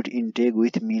increase fluid intake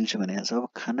with meals भनेको छ। अब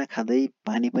खाना खाँदै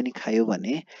पानी पनि खायो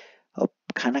भने, अब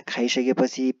खाना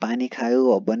खाइसकेपछि पानी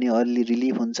खायो भने अलि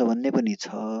रिलिफ हुन्छ भन्ने पनि छ,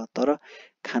 तर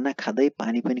खाना खाँदै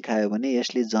पानी पनि खायो भने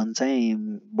यसले झन् चाहिँ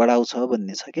बढाउँछ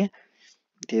भन्ने छ के,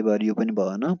 त्यही भएर यो पनि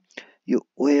भएन। यो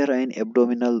वेयर एन्ड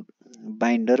एब्डोमिनल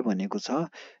बाइन्डर भनेको छ।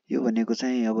 यो भनेको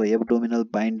चाहिँ अब एब्डोमिनल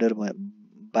बाइन्डर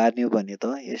बार्ने भने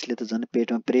त यसले त झन्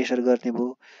पेटमा प्रेसर गर्ने भयो।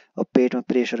 अब पेटमा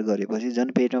प्रेसर गरेपछि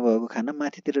झन् पेटमा भएको खाना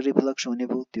माथितिर रिफ्लक्स हुने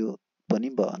भयो, त्यो पनि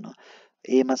भएन।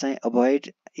 एमा चाहिँ अभोइड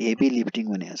हेभी लिफ्टिङ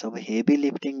भनेको छ। अब हेभी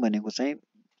लिफ्टिङ भनेको चाहिँ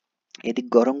यदि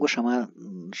गरमको सामान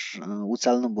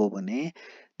उचाल्नु भयो भने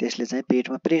त्यसले चाहिँ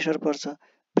पेटमा प्रेसर पर्छ,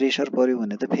 प्रेसर पर्यो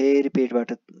भने त फेरि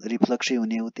पेटबाट रिफ्लक्सै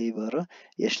हुने हो, त्यही भएर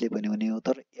यसले पनि हुने हो।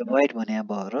 तर एभोइड भने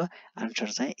भएर आन्सर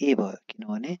चाहिँ ए भयो,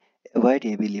 किनभने एभोइड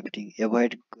हेभी लिफ्टिङ,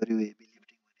 एभोइड गर्यो हेभी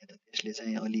लिफ्टिङ भने त त्यसले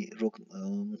चाहिँ अलि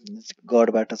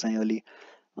गडबाट चाहिँ अलि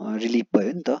रिलिफ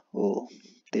भयो नि त हो,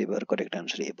 त्यही भएर करेक्ट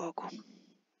आन्सर ए भएको।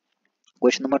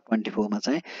 क्वेसन नम्बर 24 मा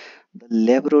चाहिँ the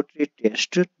laboratory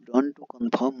test done to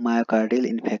confirm myocardial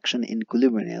infection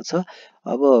include भनेको छ।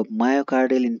 अब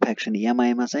मायोकार्डियल इन्फेक्सन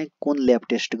एमआईमा चाहिँ कुन ल्याब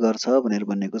टेस्ट गर्छ भनेर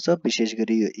भनेको छ। विशेष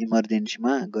गरी यो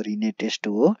इमर्जेन्सीमा गरिने टेस्ट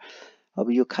हो।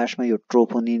 अब यो खासमा यो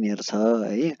ट्रोपोनिन हेर्छ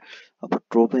है। अब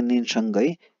ट्रोपोनिनसँगै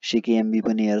सिकेएमबी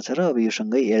पनि हेर्छ र अब यो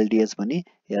सँगै एलडिएच पनि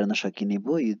हेर्न सकिने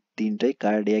भयो। यो तीनटै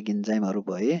कार्डियाक इन्जाइमहरू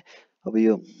भए। अब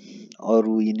यो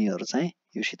अरू यिनीहरू चाहिँ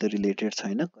योसित रिलेटेड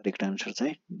छैन, करेक्ट आन्सर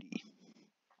चाहिँ डी।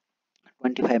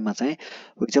 25 मा चाहिँ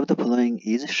which of the following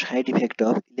is side effect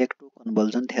of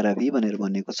इलेक्ट्रोकन्भल्सन therapy भनेर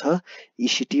भनेको छ।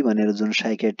 इसिटी भनेर जुन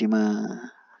साइकेट्रीमा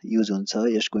युज हुन्छ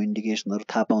यसको इन्डिकेसनहरू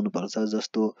थाहा पाउनुपर्छ,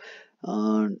 जस्तो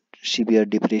सिभियर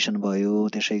डिप्रेसन भयो,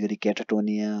 त्यसै गरी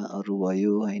क्याटाटोनियाहरू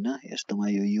भयो होइन, यस्तोमा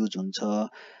यो युज हुन्छ।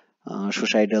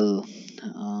 सुसाइडल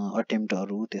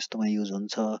अटेम्प्टहरू त्यस्तोमा युज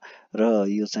हुन्छ। र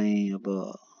यो चाहिँ अब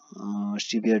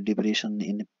सिभियर डिप्रेसन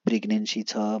इन प्रेग्नेन्सी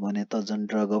छ भने त झन्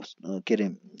ड्रग अफ के अरे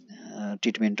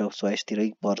ट्रिटमेन्ट अफ चोइसतिरै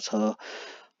पर्छ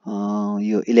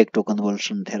यो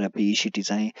इलेक्ट्रोकन्भल्सन थेरापी इसिटी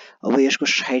चाहिँ। अब यसको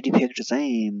साइड इफेक्ट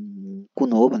चाहिँ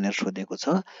कुन हो भनेर सोधेको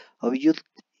छ। अब यो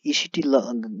इसिटी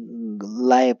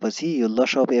लाएपछि यो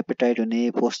लस अफ एपेटाइट हुने,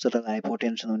 पोस्चरल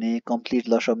हाइपोटेन्सन हुने, कम्प्लिट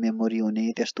लस अफ मेमोरी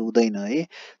हुने त्यस्तो हुँदैन है,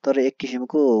 तर एक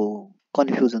किसिमको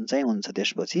कन्फ्युजन चाहिँ हुन्छ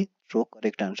त्यसपछि। सो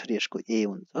करेक्ट आन्सर यसको ए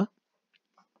हुन्छ।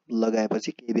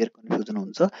 लगाएपछि केही बेर कन्फ्युजन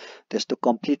हुन्छ, त्यस्तो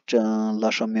कम्प्लिट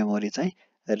लस अफ मेमोरी चाहिँ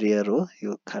रेयर हो,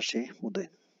 यो खासै हुँदैन।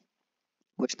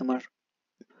 क्वेसन नम्बर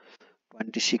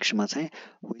 26 मा चाहिँ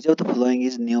which of the following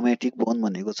is pneumatic bone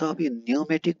भनेको छ। अब यो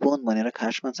न्युमेटिक बोन भनेर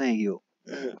खासमा चाहिँ यो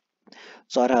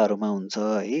चराहरूमा हुन्छ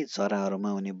है, चराहरूमा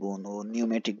हुने बोन हो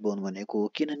न्युमेटिक बोन भनेको।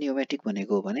 किन न्युमेटिक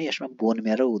भनेको हो भने यसमा बोन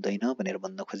मेरो हुँदैन भनेर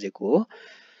भन्न खोजेको हो।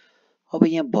 अब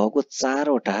यहाँ भएको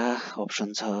 4वटा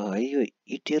अप्सन छ है, यो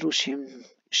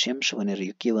इटेरोसेम्स भनेर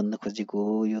यो के भन्न खोजेको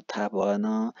हो यो थाहा भएन।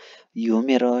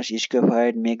 ह्युमेरस,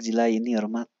 स्क्याफोइड, मेक्जिला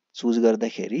यिनीहरूमा चुज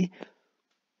गर्दाखेरि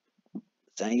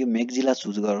चाहिँ यो मेक्जिला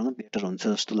चुज गर्नु बेटर हुन्छ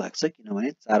जस्तो लाग्छ,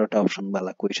 किनभने 4वटा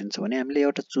अप्सनवाला क्वेसन छ भने हामीले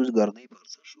एउटा चुज गर्नै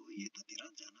पर्छ। सो यतातिर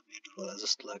जान बेटर होला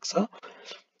जस्तो लाग्छ।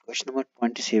 क्वेसन नम्बर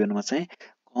 27 मा चाहिँ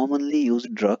commonly use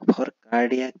drug for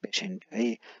cardiac patient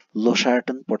है,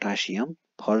 लोसार्टन पोटासियम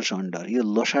फल्स अन्डर। यो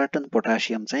लोसार्टन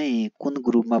पोटासियम चाहिँ कुन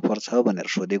ग्रुपमा पर्छ भनेर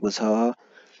सोधेको छ।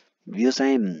 यो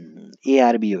चाहिँ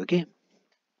एआरबी हो कि,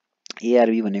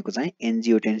 एआरबी भनेको चाहिँ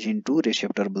एन्जियोटेन्सिन 2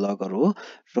 रिसेप्टर ब्लकर हो।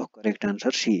 सो करेक्ट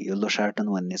आन्सर सी, यो लोसार्टन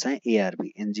भन्ने चाहिँ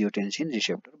एआरबी एन्जियोटेन्सिन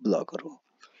रिसेप्टर ब्लकर हो।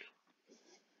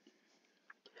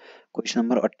 क्वेसन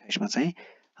नम्बर 28 मा चाहिँ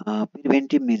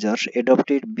preventive measures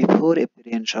adapted before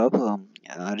appearance of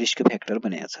risk factor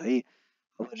भनेको छ है।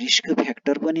 अब रिस्क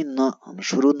फ्याक्टर पनि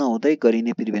सुरु नहुँदै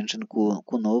गरिने प्रिभेन्सन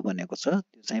कुन हो भनेको छ।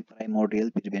 त्यो चाहिँ प्राइमोर्डियल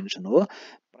प्रिभेन्सन हो।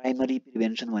 प्राइमरी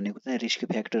प्रिभेन्सन भनेको चाहिँ रिस्क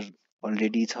फ्याक्टर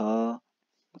अलरेडी छ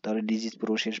तर डिजिज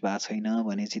प्रोसेस भएको छैन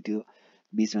भनेपछि त्यो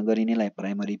बिचमा गरिनेलाई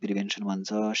प्राइमरी प्रिभेन्सन भन्छ।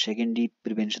 सेकेन्डरी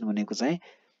प्रिभेन्सन भनेको चाहिँ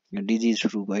डिजिज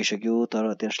सुरु भइसक्यो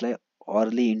तर त्यसलाई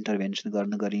अर्ली इन्टरभेन्सन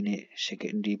गर्न गरिने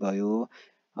सेकेन्डरी भयो।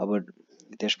 अब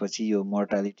त्यसपछि यो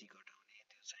मोर्टालिटी घटाउने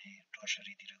त्यो चाहिँ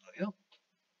टर्सरीतिर गयो।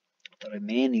 तर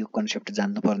मेन यो कन्सेप्ट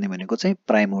जान्नुपर्ने भनेको चाहिँ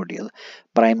प्राइमोर्डियल।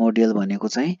 प्राइमोर्डियल भनेको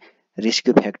चाहिँ रिस्क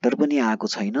फ्याक्टर पनि आएको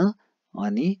छैन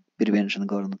अनि प्रिभेन्सन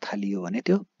गर्न थालियो भने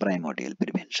त्यो primordial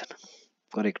prevention.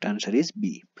 Correct answer is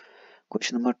be.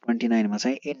 Question number 29 मा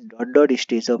चाहिँ in dot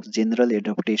stage of general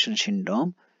adaptation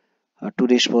syndrome to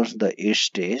response the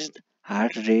stage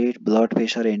heart rate blood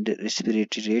pressure and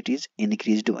respiratory rate is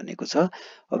इन्क्रिज्ड भनेको छ।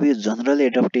 अब यो जनरल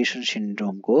एडप्टेसन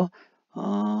सिन्ड्रोमको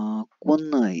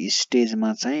कुन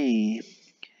स्टेजमा चाहिँ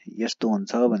यस्तो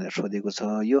हुन्छ भनेर सोधेको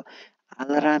छ। यो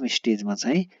अलार्म स्टेजमा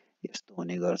चाहिँ यस्तो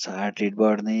हुने गर्छ। हार्ट रेट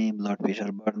बढ्ने ब्लड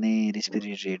प्रेसर बढ्ने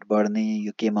रेस्पिरेटरी रेट बढ्ने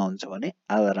यो केमा हुन्छ भने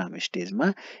अलार्म स्टेजमा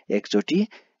एकचोटि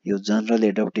यो जनरल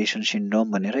एडप्टेसन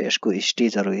सिन्ड्रोम भनेर यसको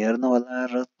स्टेजहरू हेर्नु होला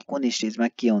र कुन स्टेजमा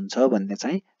के हुन्छ भन्ने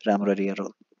चाहिँ राम्ररी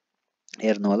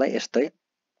हेर्नु होला। यस्तै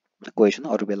क्वेसन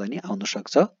अरू बेला नि आउन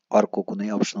सक्छ अर्को कुनै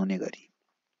अप्सन हुने गरी।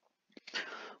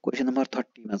 क्वेसन नम्बर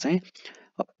 30 मा चाहिँ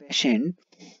पेसेन्ट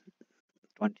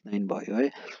 29 भयो है।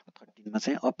 13 मा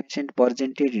चाहिँ a patient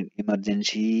presented in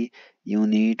emergency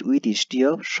unit with history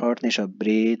of सर्टनेस of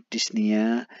breath dyspnoea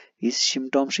his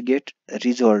symptoms get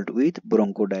resolve with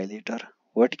ब्रोन्कोडाइलेटर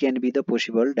what can be the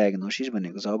possible diagnosis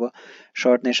भनेको छ। अब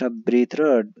सर्टनेस अफ ब्रेथ र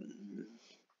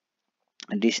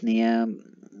डिस्निया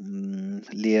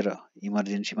लिएर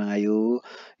इमर्जेन्सीमा आयो,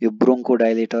 यो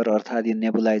ब्रोन्कोडाइलेटर अर्थात् यो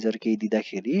नेबुलाइजर केही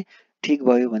दिँदाखेरि ठिक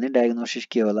भयो भने डायग्नोसिस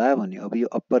के होला भन्यो। अब यो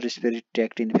अप्पर रेस्पिरेटरी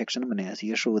ट्र्याक्ट इन्फेक्सन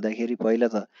भनेपछि यसो हुँदाखेरि पहिला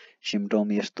त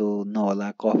सिम्पटम यस्तो नहोला,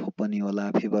 कफ पनि होला,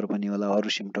 फिभर पनि होला, अरू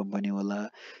सिम्पटम पनि होला।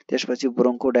 त्यसपछि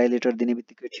ब्रोन्कोडाइलेटर दिने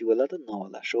बित्तिकै ठिक होला त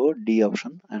नहोला। सो डी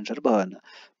अप्सन आन्सर भएन।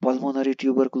 पल्मोनरी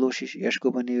ट्युबरकुलोसिस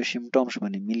यसको पनि यो सिम्पटम्स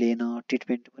पनि मिलेन,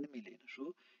 ट्रिटमेन्ट पनि मिलेन।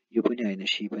 सो यो पनि होइन,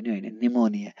 सी पनि होइन।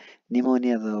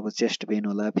 निमोनिया त अब चेस्ट पेन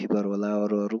होला, फिभर होला,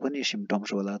 अरू पनि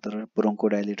सिम्पटम्स होला तर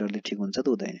ब्रोन्कोडाइलेटरले ठिक हुन्छ त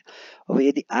हुँदैन। अब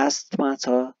यदि आस्थमा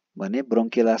छ भने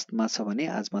ब्रोन्कियल आस्थमा छ भने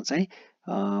आजमा चाहिँ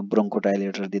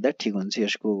ब्रोन्कोडाइलेटर दिँदा ठिक हुन्छ।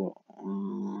 यसको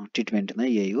ट्रिटमेन्ट नै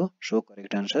यही हो। सो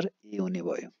करेक्ट आन्सर ए हुने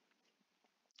भयो।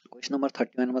 क्वेसन नम्बर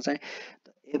 31 मा चाहिँ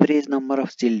average number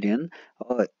of children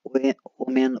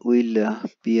women will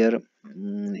beer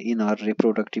in her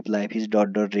reproductive life is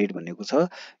dot rate भनेको छ।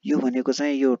 यो भनेको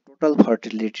चाहिँ यो टोटल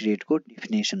फर्टिलिटी रेटको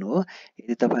डेफिनेसन हो।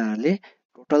 यदि तपाईँहरूले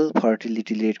टोटल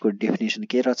फर्टिलिटी रेटको डेफिनेसन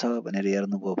के रहेछ भनेर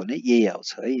हेर्नुभयो भने यही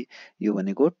आउँछ है। यो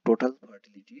भनेको टोटल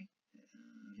फर्टिलिटी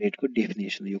रेटको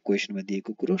डेफिनेसन यो क्वेसनमा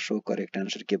दिएको कुरो। सो करेक्ट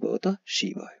आन्सर के भयो त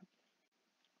सी भयो।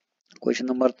 क्वेसन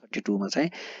नम्बर 32 मा चाहिँ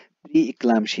pre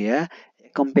इक्लाम्सिया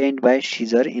एक्कम्पेन्ड by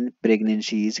Caesar in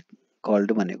pregnancy is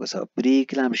called भनेको छ। प्री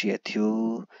इक्लाम्सिया थियो,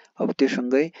 अब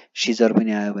त्योसँगै सिजर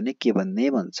पनि आयो भने के भन्ने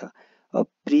भन्छ। अब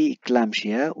pre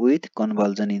इक्लाम्सिया with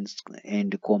कन्भल्जन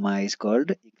and coma is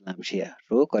called इक्लाम्सिया।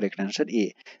 So correct answer A.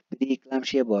 Pre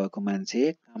इक्लाम्सिया भएको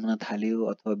मान्छे काम्न थाल्यो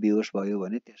अथवा बेहोस भयो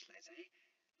भने त्यसलाई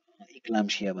चाहिँ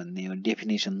इक्लाम्सिया भन्ने हो।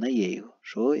 डेफिनेसन नै यही हो।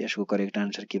 सो यसको करेक्ट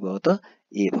आन्सर के भयो त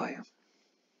ए भयो।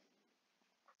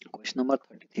 Question number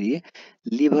 33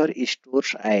 liver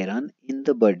stores iron in the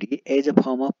body as a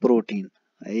form of protein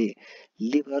है।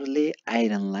 लिभरले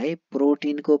आइरनलाई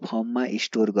प्रोटिनको फर्ममा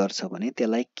स्टोर गर्छ भने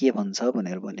त्यसलाई के भन्छ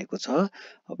भनेर भनेको छ।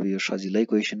 अब यो सजिलै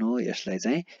क्वेसन हो। यसलाई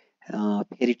चाहिँ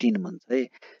फेरिटिन भन्छ है।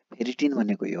 फेरिटिन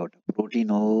भनेको एउटा प्रोटिन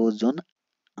हो जुन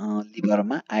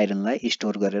लिभरमा आइरनलाई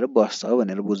स्टोर गरेर बस्छ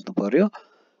भनेर बुझ्नु पर्यो।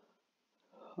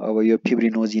 अब यो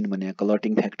फिब्रिनोजिन भनेको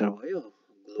क्लटिङ फ्याक्टर भयो।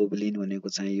 ग्लोबुलिन भनेको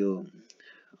चाहिँ यो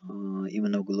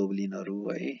इम्युनोग्लोबुलिनहरू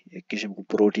है, एक किसिमको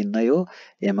प्रोटिन नै हो।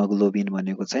 हेमोग्लोबिन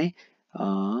भनेको चाहिँ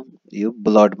यो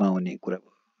ब्लडमा हुने कुरा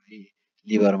भयो है,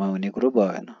 लिभरमा हुने कुरो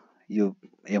भएन। यो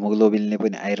हेमोग्लोबिनले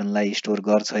पनि आइरनलाई स्टोर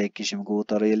गर्छ एक किसिमको,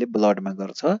 तर यसले ब्लडमा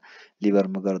गर्छ,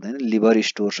 लिभरमा गर्दैन। लिभर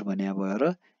स्टोर्स भने भएर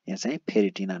यहाँ चाहिँ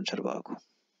फेरिटिन आन्सर भएको।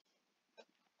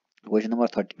 Question number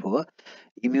 34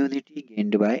 immunity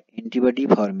gained by antibody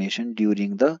formation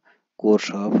during the course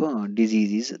of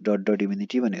disease is dot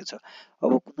immunity भनेको छ।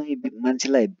 अब कुनै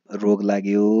मान्छेलाई रोग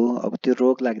लाग्यो, अब त्यो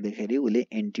रोग लाग्दाखेरि उसले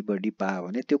एन्टिबडी पायो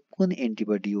भने त्यो कुन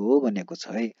एन्टिबडी हो भनेको छ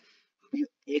है। यो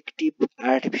एक्टिभ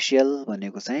आर्टिफिसियल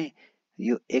भनेको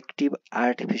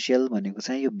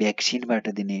चाहिँ यो भ्याक्सिनबाट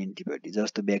दिने एन्टिबडी।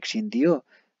 जस्तो भ्याक्सिन दियो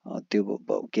त्यो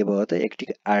के भयो त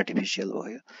एक्टिभ आर्टिफिसियल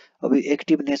भयो। अब यो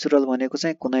एक्टिभ नेचुरल भनेको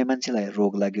चाहिँ कुनै मान्छेलाई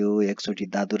रोग लाग्यो, एकचोटि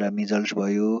दादुरा मिजल्स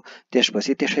भयो,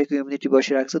 त्यसपछि त्यसैको इम्युनिटी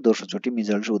बसिरहेको छ, दोस्रोचोटि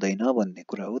मिजल्स हुँदैन भन्ने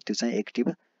कुरा हो। त्यो चाहिँ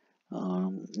एक्टिभ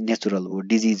नेचुरल हो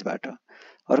डिजिजबाट।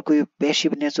 अर्को यो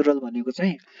पेसिभ नेचुरल भनेको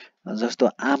चाहिँ जस्तो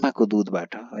आमाको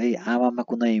दुधबाट है, आमामा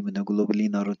कुनै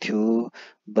इम्युनोग्लोबुलिनहरू थियो,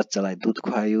 बच्चालाई दुध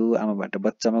खुवायो, आमाबाट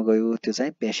बच्चामा गयो, त्यो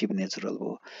चाहिँ पेसिभ नेचुरल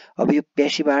हो। अब यो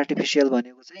पेसिभ आर्टिफिसियल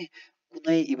भनेको चाहिँ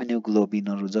कुनै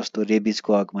इम्युनोग्लोबिनहरू जस्तो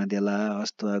रेबिजको हकमा देला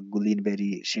अथवा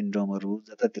गुलिनबेरी सिन्ड्रोमहरू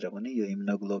जतातिर पनि यो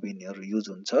इम्युनोग्लोबिनहरू युज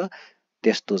हुन्छ,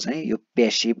 त्यस्तो चाहिँ यो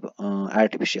पेसिभ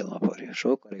आर्टिफिसियलमा पर्यो।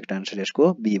 सो करेक्ट आन्सर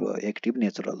यसको बी भयो, एक्टिभ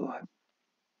नेचुरल हो।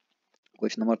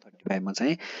 क्वेसन नम्बर 35 मा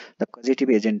चाहिँ द कजेटिभ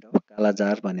एजेन्ट अफ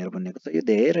कालाजार भनेर भनेको छ। यो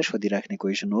धेरै सोधिराख्ने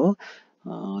क्वेसन हो।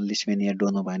 लिस्मेनिया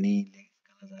डोनोभानीले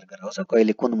कालाजार गराउँछ,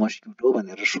 कहिले कुन मस्किटो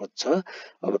भनेर सोध्छ।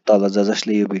 अब तल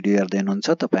जसले यो भिडियो हेर्दै हुनुहुन्छ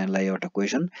तपाईहरुलाई एउटा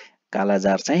क्वेसन,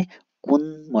 कालाजार चाहिँ कुन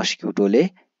मस्किटोले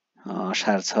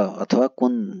सार्छ अथवा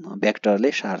कुन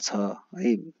भेक्टरले सार्छ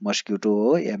है, मस्किटो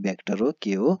हो या भेक्टर हो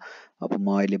के हो? अब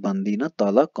म अहिले भन्दिनँ,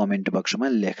 तल कमेन्ट बक्समा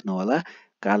लेख्नु होला।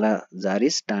 Kala-azar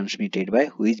is transmitted by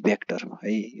which vector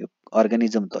है, यो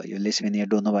अर्गानिजम त यो लिस्मेनिया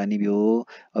डोनोभानी हो,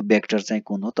 अब भेक्टर चाहिँ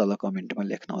कुन हो तल कमेन्टमा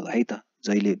लेख्नु होला है त।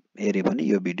 जहिले हेरे पनि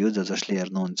यो भिडियो जसले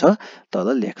हेर्नुहुन्छ तल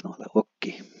लेख्नु होला।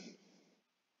 ओके,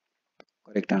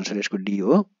 करेक्ट आन्सर यसको डी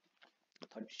हो।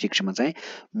 36 मा चाहिँ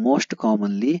most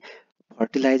commonly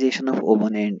fertilisation of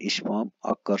oven and sperm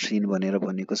occurs in भनेर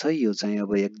भनेको छ। यो चाहिँ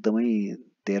अब एकदमै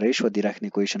धेरै सोधिराख्ने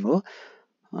क्वेसन हो।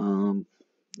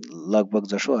 लगभग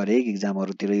जसो हरेक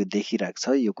इक्जामहरुतिर यो देखिरहेको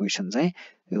छ। यो क्वेसन चाहिँ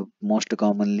यो मोस्ट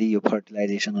कमनली यो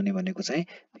फर्टिलाइजेसन हुने भनेको चाहिँ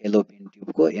फेलोपियन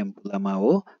ट्युबको एम्पुलामा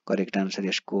हो। करेक्ट आन्सर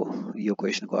यसको यो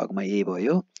क्वेसनको हकमा ए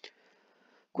भयो।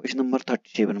 क्वेसन नम्बर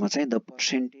 37 मा चाहिँ the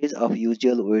percentage of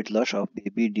usual weight loss of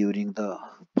baby during the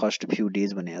first few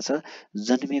days भनेको छ।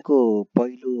 जन्मेको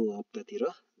पहिलो हप्तातिर,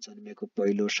 जन्मेको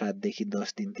पहिलो 7 देखि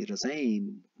 10 दिनतिर चाहिँ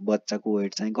बच्चाको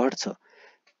वेट चाहिँ घट्छ।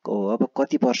 अब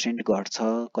कति पर्सेन्ट घट्छ,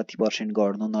 कति पर्सेन्ट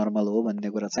घट्नु नर्मल हो भन्ने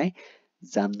कुरा चाहिँ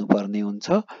जान्नुपर्ने हुन्छ।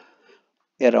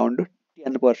 एराउन्ड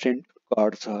 10%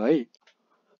 घट्छ है।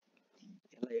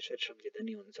 यसलाई यसरी सम्झिँदा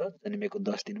नि हुन्छ, जन्मेको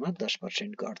 10 दिनमा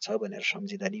 10% घट्छ भनेर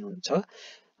सम्झिँदा नि हुन्छ।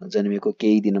 जन्मेको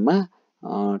केही दिनमा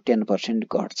 10%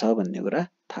 घट्छ भन्ने कुरा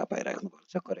थाहा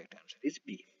पाइराख्नुपर्छ। Correct answer is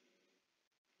be.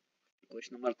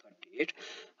 Question number 38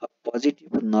 a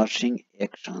positive nursing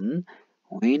action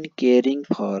when caring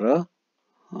for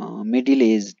a middle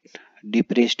age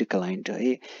depressed client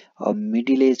है। अब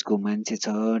मिडल एजको मान्छे छ,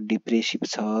 डिप्रेसिभ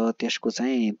छ, त्यसको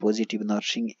चाहिँ पोजिटिभ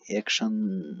नर्सिङ एक्सन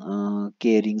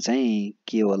केयरिङ चाहिँ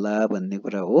के होला भन्ने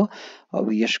कुरा हो।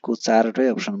 अब यसको चारवटै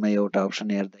अप्सनमा एउटा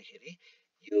अप्सन हेर्दाखेरि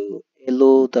यो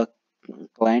yellow the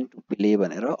client to play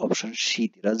भनेर अप्सन सी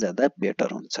तिर जाँदा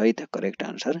बेटर हुन्छ है त। Correct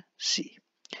answer C.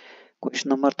 Question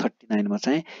number 39 मा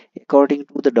चाहिँ according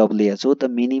to the WHO the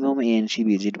minimum ANC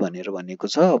visit भनेर भनेको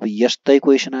छ। अब यस्तै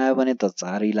क्वेसन आयो भने त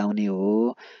 4 लाउने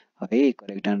हो है।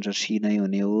 करेक्ट आन्सर सी नै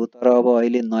हुने हो। तर अब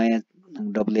अहिले नयाँ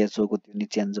WHO को त्यो नि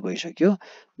चेन्ज भइसक्यो।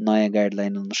 नयाँ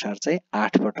गाइडलाइन अनुसार चाहिँ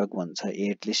 8 पटक भन्छ,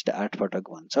 एटलिस्ट 8 पटक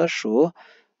भन्छ। सो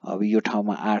अब यो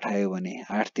ठाउँमा 8 आयो भने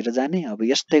 8 तिर जाने। अब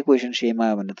यस्तै क्वेसन सेम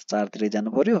आयो भने त 4 तिरै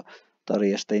जानु पर्यो। तर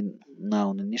यस्तै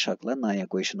नआउनु नि सक्ला, नयाँ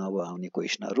क्वेसन अब आउने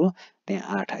क्वेसनहरु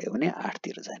त्यहाँ 8 आयो भने 8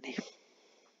 तिर जाने।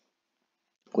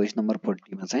 क्वेसन नम्बर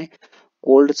 40 मा चाहिँ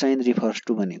कोल्ड चेन रिफर्स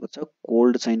टु भनेको छ।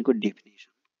 कोल्ड चेनको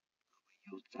डेफिनेसन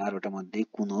यो चारवटा मध्ये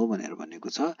कुन हो भनेर भनेको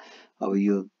छ। अब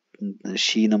यो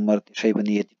सी नम्बर त्यसै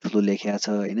पनि यति ठुलो लेख्या छ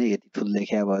हैन, यति ठुलो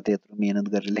लेख्या भए त यत्रो मेहनत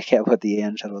गरेर लेख्या भए त यही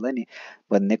आन्सर होला नि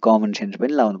भन्ने कमन सेन्स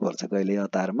पनि लाउनु पर्छ कहिले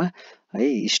हतारमा है।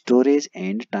 Storage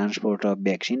and transport of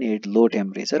vaccine at low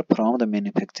temperature from the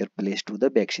manufacture place to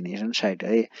the vaccination site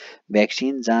है।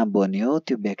 भ्याक्सिन जहाँ बन्यो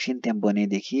त्यो भ्याक्सिन त्यहाँ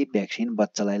बनेदेखि भ्याक्सिन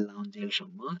बच्चालाई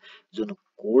लाउन्जेलसम्म जुन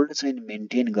कोल्ड चेन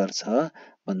मेन्टेन गर्छ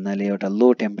भन्नाले एउटा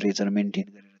लो टेम्परेचर मेन्टेन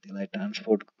गरेर त्यसलाई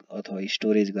ट्रान्सपोर्ट अथवा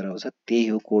स्टोरेज गराउँछ, त्यही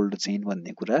हो कोल्ड चेन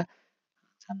भन्ने कुरा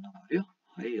जान्नु पर्यो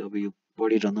है। अब यो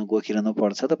पढिरहनु गोखिरहनु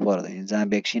पर्छ त पर्दैन। जहाँ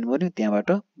भ्याक्सिन बन्यो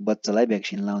त्यहाँबाट बच्चालाई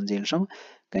भ्याक्सिन लाउन्जेलसम्म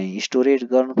कहीँ स्टोरेज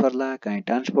गर्नु पर्ला, कहीँ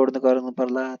ट्रान्सपोर्ट गर्नु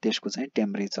पर्ला, त्यसको चाहिँ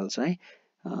टेम्परेचर चाहिँ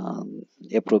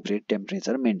एप्रोप्रिएट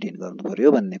टेम्परेचर मेन्टेन गर्नु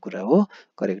पर्यो भन्ने कुरा हो।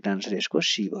 करेक्ट आन्सर यसको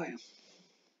सी भयो।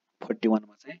 41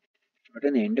 मा चाहिँ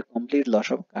sudden and complete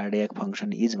loss of cardiac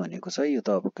function is भनेको छ। यो त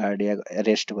अब कार्डियाक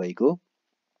एरेस्ट भएको,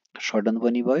 सडन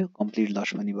पनि भयो, कम्प्लिट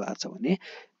लस पनि भएको छ भने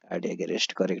cardiac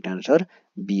arrest. Correct answer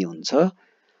be हुन्छ।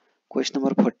 क्वेसन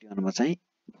नम्बर 41 मा चाहिँ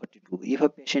 42 if a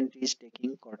patient is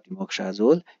taking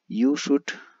कर्टिमोक्साजोल you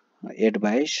should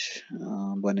advice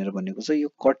भनेर भनेको छ। यो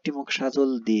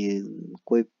कर्टिमोक्साजोल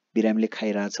कोही बिरामीले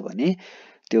खाइरहेछ भने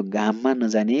त्यो घाममा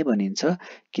नजाने भनिन्छ,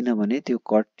 किनभने त्यो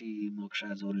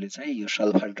कर्टिमोक्साजोलले चाहिँ यो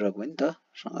सल्फा ड्रग हो नि त,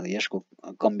 यसको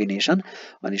कम्बिनेसन,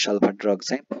 अनि सल्फा ड्रग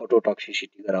चाहिँ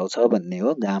फोटोटक्सिसिटी गराउँछ भन्ने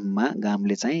हो।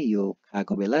 घामले चाहिँ यो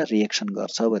खाएको बेला रिएक्सन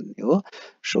गर्छ भन्ने हो।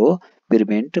 So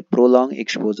prevent prolong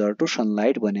exposure to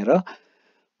sunlight भनेर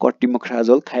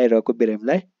कटिमोक्राजोल खाइरहेको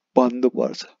बिरामीलाई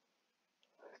भन्नुपर्छ,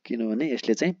 किनभने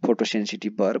यसले चाहिँ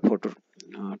फोटोसेन्सिटिभ भएर फोटो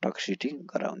टक्सिसिटी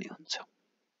गराउने हुन्छ।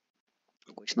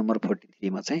 क्वेसन नम्बर 43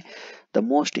 मा चाहिँ the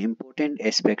most important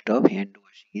aspect of hand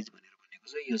washing is भनेर भनेको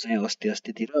छ। यो चाहिँ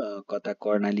अस्तितिर कता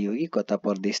कर्णाली हो कि कता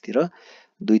परदेशतिर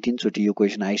 2-3 चोटि यो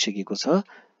क्वेसन आइसकेको छ।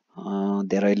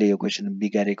 धेरैले यो क्वेसन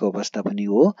बिगारेको अवस्था पनि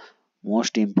हो।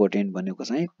 मोस्ट इम्पोर्टेन्ट भनेको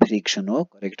चाहिँ फ्रिक्सन हो।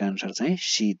 करेक्ट आन्सर चाहिँ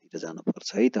सी तिर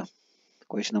जानुपर्छ है त।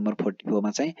 क्वेसन नम्बर 44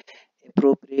 मा चाहिँ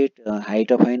appropriate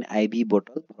height of an Ivy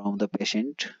bottle from the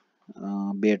patient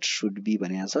bed should be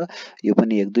भनेको छ। यो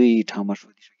पनि 1-2 ठाउँमा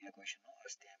सोधिसकेको क्वेसन हो।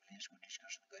 अस्ति हामीले यसको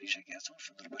डिस्कसन गरिसकेका छौँ।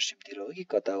 सुदूरपश्चिमतिर हो कि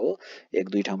कता हो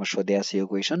 1-2 ठाउँमा सोधिएको छ यो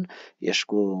क्वेसन।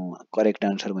 यसको करेक्ट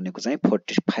आन्सर भनेको चाहिँ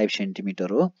 45 सेन्टिमिटर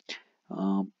हो।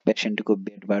 पेसेन्टको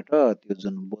बेडबाट त्यो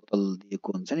जुन बोतल दिएको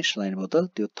हुन्छ नि सलाइन बोतल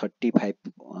त्यो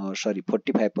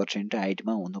 45%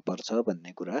 हाइटमा हुनुपर्छ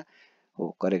भन्ने कुरा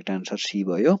हो। करेक्ट आन्सर सी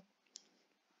भयो।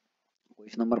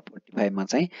 क्वेसन नम्बर 45 मा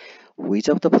चाहिँ which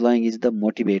of the following is the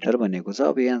motivator भनेको छ।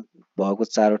 अब यहाँ भएको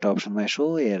 4वटा अप्सनमा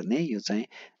यसो हेर्ने, यो चाहिँ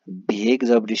भेग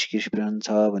जब डिस्क्रिप्सन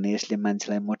छ भने यसले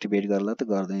मान्छेलाई मोटिभेट गर्ला त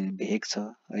गर्दैन, भेग छ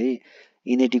है।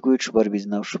 इनएडिक्वेट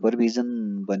सुपरभिजन, अब सुपरभिजन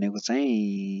भनेको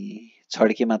चाहिँ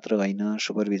छड्के मात्र होइन,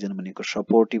 सुपरभिजन भनेको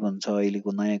सपोर्टिभ हुन्छ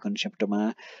अहिलेको नयाँ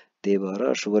कन्सेप्टमा। त्यही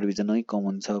भएर सुपरभिजन नै कम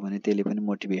हुन्छ भने त्यसले पनि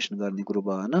मोटिभेसन गर्ने कुरो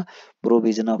भएन।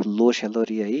 प्रोभिजन अफ लो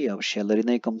स्यालेरी है, अब स्यालेरी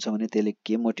नै कम छ भने त्यसले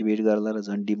के मोटिभेट गर्ला र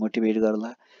झन् डिमोटिभेट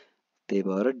गर्ला। त्यही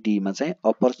भएर डीमा चाहिँ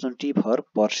अपर्च्युनिटी फर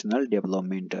पर्सनल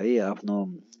डेभलपमेन्ट है, आफ्नो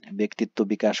व्यक्तित्व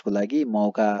विकासको लागि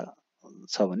मौका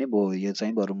छ भने यो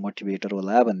चाहिँ बरु मोटिभेटर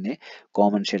होला भन्ने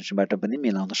कमन सेन्सबाट पनि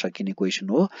मिलाउन सकिने क्वेसन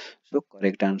हो। सो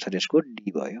करेक्ट आन्सर यसको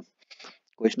डी भयो।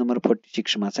 क्वेसन नम्बर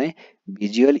 46 मा चाहिँ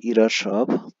visual errors of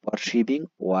perceiving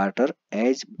water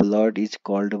as blood is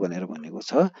called भनेर भनेको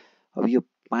छ। अब यो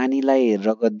पानीलाई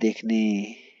रगत देख्ने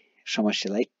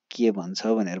समस्यालाई के भन्छ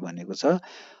भनेर भनेको छ।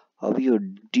 अब यो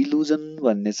डिलुजन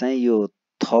भन्ने चाहिँ यो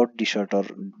थट डिसअर्डर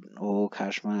हो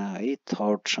खासमा है,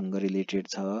 थटसँग रिलेटेड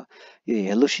छ। यो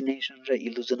हेलुसिनेसन र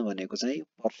इलुजन भनेको चाहिँ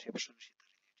पर्सेप्सनसित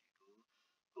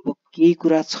रिलेटेड हो। अब केही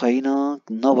कुरा छैन,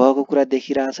 नभएको कुरा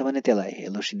देखिरहेछ भने त्यसलाई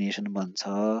हेलुसिनेसन भन्छ।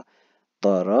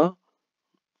 तर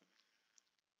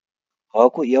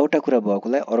भएको एउटा कुरा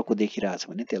भएकोलाई अर्को देखिरहेछ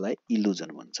भने त्यसलाई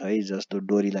इलुजन भन्छ है। जस्तो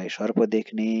डोरीलाई सर्प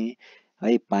देख्ने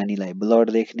है, पानीलाई ब्लड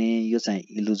देख्ने, यो चाहिँ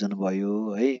इलुजन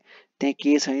भयो है। त्यहाँ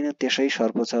के छैन त्यसै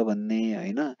सर्प छ भन्ने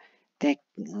होइन,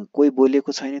 त्यहाँ कोही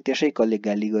बोलेको छैन त्यसै कसले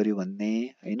गाली गर्यो भन्ने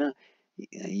होइन,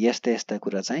 यस्ता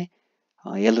कुरा चाहिँ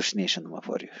हेलुसिनेसनमा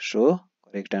पर्यो। सो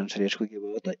करेक्ट आन्सर यसको के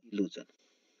भयो त illusion.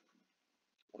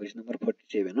 Question number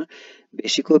 47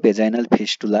 बेसिको vaginal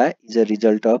fistula is a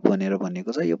result of भनेर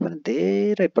भनेको छ। यो पनि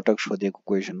धेरै पटक सोधेको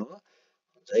क्वेसन हो।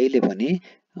 जहिले पनि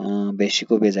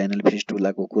बेसिको भेजाइनल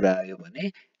फिस्टुलाको कुरा आयो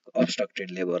भने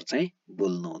अब्स्ट्रक्टेड लेबर चाहिँ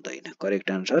बोल्नु हुँदैन।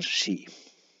 Correct answer C.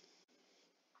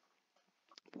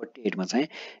 48 मा चाहिँ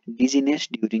डिजिनेस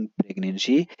during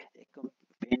pregnancy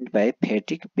एक्कम्पेन्ड by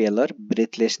फेटिक, पेलर,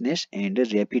 breathlessness and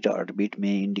rapid heartbeat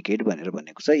may indicate भनेर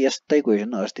भनेको छ। यस्तै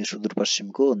क्वेसन अस्ति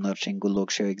सुदूरपश्चिमको नर्सिङको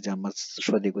लोकसेवा एक्जाममा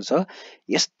सोधेको छ।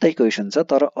 यस्तै क्वेसन छ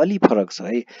तर अलि फरक छ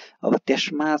है। अब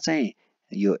त्यसमा चाहिँ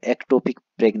यो एक्टोपिक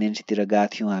प्रेग्नेन्सीतिर गएको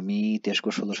थियौँ हामी,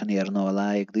 त्यसको सोलुसन हेर्नु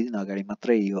होला। 1-2 दिन अगाडि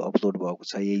मात्रै यो अपलोड भएको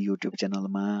छ यही युट्युब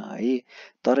च्यानलमा है।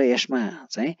 तर यसमा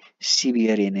चाहिँ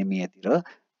सिभियर एनेमियातिर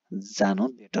जानु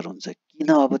बेटर हुन्छ। किन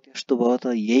अब त्यस्तो भयो त?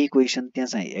 यही क्वेसन त्यहाँ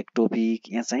चाहिँ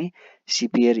एक्टोपिक, यहाँ चाहिँ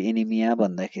सिभियर एनेमिया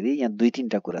भन्दाखेरि यहाँ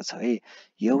 2-3टा कुरा छ है।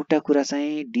 एउटा कुरा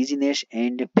चाहिँ डिजिनेस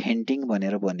एन्ड फेन्टिङ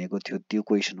भनेर भनेको थियो त्यो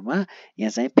क्वेसनमा,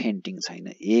 यहाँ चाहिँ फेन्टिङ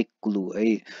छैन, एक क्लु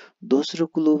है। दोस्रो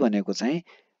क्लु भनेको चाहिँ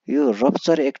यो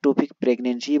रप्चर एक्टोपिक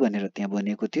प्रेग्नेन्सी भनेर त्यहाँ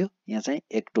बनेको थियो, यहाँ चाहिँ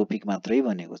एक्टोपिक मात्रै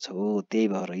भनेको छ हो। त्यही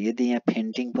भएर यदि यहाँ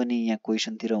फेन्टिङ पनि यहाँ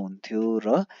क्वेसनतिर हुन्थ्यो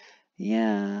र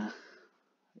यहाँ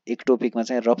एक्टोपिकमा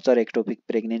चाहिँ रप्चर एक्टोपिक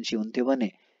प्रेग्नेन्सी हुन्थ्यो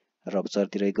भने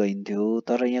रप्चरतिरै गइन्थ्यो।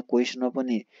 तर यहाँ क्वेसनमा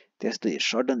पनि त्यस्तो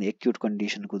सडन एक्युट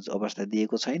कन्डिसनको अवस्था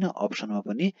दिएको छैन, अप्सनमा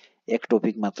पनि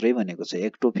एक्टोपिक मात्रै भनेको छ।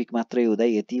 एक्टोपिक मात्रै हुँदा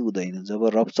यति हुँदैन, जब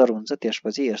रप्चर हुन्छ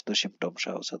त्यसपछि यस्तो सिम्पटम्स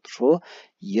आउँछ। सो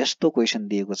यस्तो क्वेसन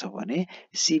दिएको छ भने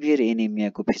सिभियर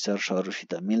एनिमियाको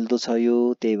फिचर्सहरूसित मिल्दो छ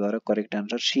यो। त्यही भएर करेक्ट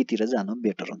आन्सर सीतिर जानु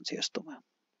बेटर हुन्छ यस्तोमा।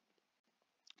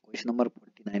 क्वेसन नम्बर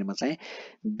 49 मा चाहिँ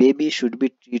baby should be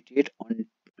treated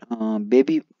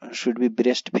baby should be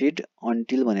breast feed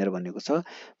until भनेर भनेको छ।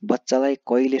 बच्चालाई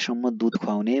कहिलेसम्म दुध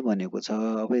खुवाउने भनेको छ।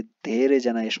 अब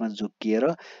धेरैजना यसमा झुक्किएर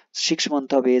 6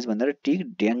 मन्थ अफ एज भनेर टिक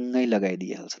ड्याङ्गै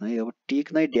लगाइदिइहाल्छन् है। अब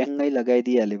टिक नै ड्याङ्गै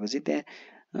लगाइदिइहालेपछि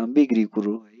त्यहाँ बिग्री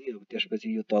कुरो है। अब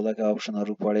त्यसपछि यो तलका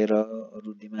अप्सनहरू पढेर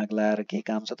अरू दिमाग लाएर केही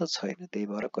काम छ त छैन। त्यही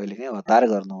भएर कहिलेकाहीँ हतार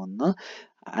गर्नुहुन्न,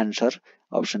 आन्सर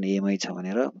अप्सन एमै छ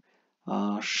भनेर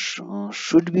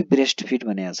सुड बी ब्रेस्ट फिड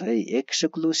भनेको छ है,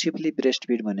 एक्सक्लुसिभली ब्रेस्ट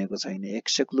फिड भनेको छैन।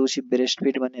 एक्सक्लुसिभ ब्रेस्ट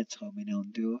फिड भने 6 महिना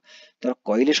हुन्थ्यो, तर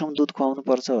कहिलेसम्म दुध खुवाउनु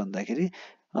पर्छ भन्दाखेरि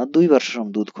 2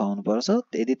 वर्षसम्म दुध खुवाउनु पर्छ,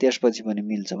 यदि त्यसपछि पनि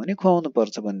मिल्छ भने खुवाउनु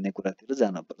पर्छ भन्ने कुरातिर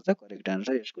जानुपर्छ। करेक्ट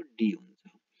आन्सर यसको डी हुन्छ।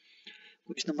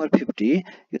 क्वेसन नम्बर 50,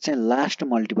 यो चाहिँ लास्ट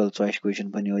मल्टिपल चोइस क्वेसन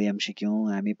पनि हो, एमसिक्यू।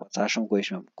 हामी 50औं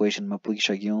क्वेसनमा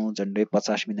पुगिसक्यौँ, झन्डै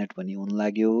 50 मिनट पनि हुन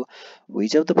लाग्यो।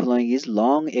 Which of the following is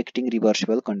long acting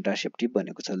reversible contraceptive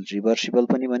भनेको छ। रिभर्सिबल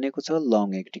पनि भनेको छ,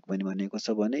 लङ एक्टिङ पनि भनेको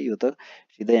छ भने यो त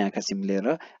सिधै आँखा सिम्लेर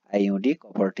आइयुडी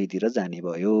कपर्टीतिर जाने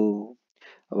भयो।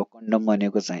 अब कन्डम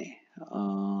भनेको चाहिँ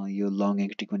यो लङ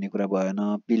एक्टिङ भन्ने कुरा भएन,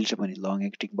 पिल्स पनि लङ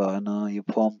एक्टिङ भएन, यो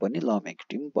फर्म पनि लङ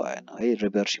एक्टिङ भएन है।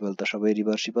 रिभर्सिबल त सबै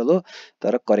रिभर्सिबल हो,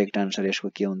 तर करेक्ट आन्सर यसको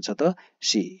के हुन्छ त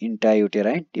सी,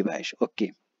 इन्ट्रायुटेराइन डिभाइस। ओके,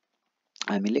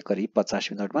 हामीले करिब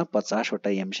 50 मिनटमा 50 वटा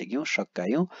एमसिक्यू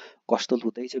सकायौँ। कस्तो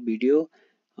हुँदैछ भिडियो,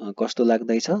 कस्तो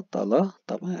लाग्दैछ, तल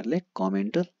तपाईहरुले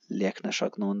कमेन्ट लेख्न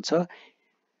सक्नुहुन्छ।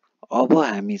 अब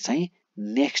हामी चाहिँ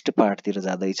नेक्स्ट पार्टतिर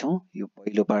जाँदैछौँ। यो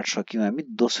पहिलो पार्ट सक्यौँ हामी,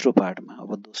 दोस्रो पार्टमा।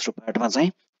 अब दोस्रो पार्टमा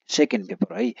चाहिँ सेकेन्ड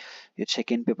पेपर है। यो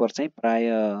सेकेन्ड पेपर चाहिँ प्राय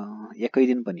एकै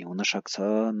दिन पनि हुनसक्छ,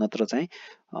 नत्र चाहिँ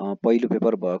पहिलो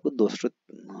पेपर भएको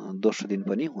दोस्रो दिन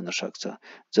पनि हुनसक्छ।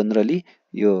 जनरली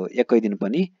यो एकै दिन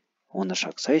पनि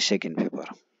हुनसक्छ है सेकेन्ड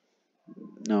पेपर।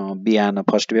 बिहान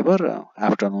फर्स्ट पेपर,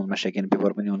 आफ्टरनुनमा सेकेन्ड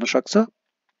पेपर पनि हुनसक्छ।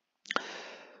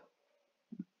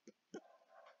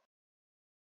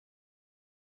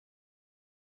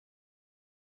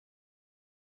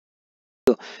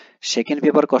 सेकेन्ड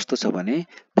पेपर कस्तो छ भने,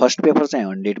 फर्स्ट पेपर चाहिँ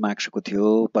 100 मार्क्सको थियो,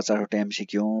 50 वटा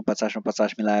एमसिक्यू, 50 मा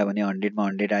 50 मिलायो भने 100 मा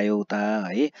 100 आयो उता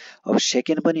है। अब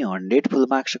सेकेन्ड पनि 100 फुल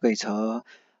मार्क्सकै छ।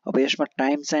 अब यसमा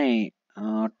टाइम चाहिँ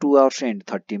 2 आवर्स एन्ड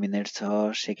 30 मिनट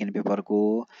छ सेकेन्ड पेपरको।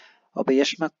 अब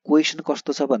यसमा क्वेसन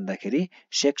कस्तो छ भन्दाखेरि,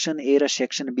 सेक्सन ए र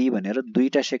सेक्सन बी भनेर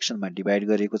दुईटा सेक्सनमा डिभाइड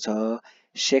गरेको छ।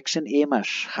 सेक्सन ए मा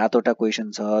 7 वटा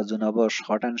क्वेसन छ, जुन अब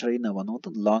सर्ट आन्सरै नभनौँ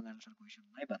त लङ आन्सर क्वेसन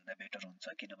नै भन्दा बेटर हुन्छ,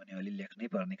 किनभने अलि लेख्नै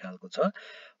पर्ने खालको छ।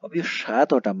 अब यो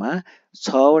 7 वटामा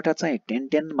 6 वटा चाहिँ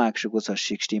 10 मार्क्सको छ,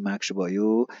 60 मार्क्स भयो।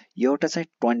 एउटा चाहिँ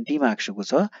 20 मार्क्सको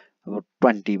छ, अब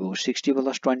 20 भयो। 60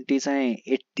 प्लस 20 चाहिँ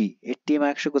 80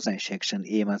 मार्क्सको चाहिँ सेक्सन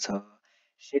ए मा छ।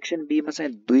 सेक्सन बी मा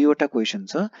चाहिँ 2 वटा क्वेसन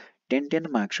छ, 10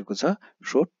 मार्क्सको छ,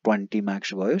 सो 20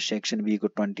 मार्क्स भयो। सेक्सन बी को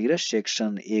 20 र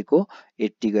सेक्सन ए को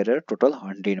 80 गरेर टोटल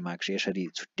 100 मार्क्स यसरी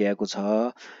छुट्याएको छ।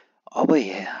 अब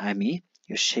हामी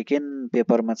यो सेकेन्ड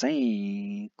पेपरमा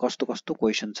चाहिँ कस्तो कस्तो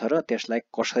क्वेसन छ र त्यसलाई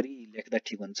कसरी लेख्दा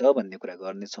ठिक हुन्छ भन्ने कुरा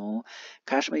गर्नेछौँ।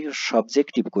 खासमा यो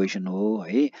सब्जेक्टिभ क्वेसन हो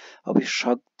है। अब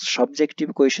यो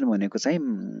सब्जेक्टिभ क्वेसन भनेको चाहिँ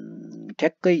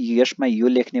ठ्याक्कै यसमा यो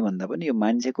लेख्ने भन्दा पनि यो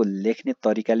मान्छेको लेख्ने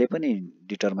तरिकाले पनि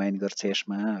डिटरमाइन गर्छ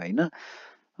यसमा हैन।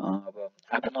 अब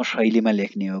आफ्नो शैलीमा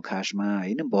लेख्ने हो खासमा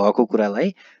हैन, भएको कुरालाई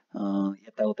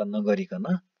यताउता नगरिकन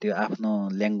त्यो आफ्नो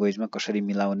ल्याङ्ग्वेजमा कसरी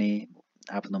मिलाउने,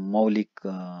 आफ्नो मौलिक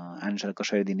आन्सर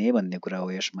कसरी दिने भन्ने कुरा हो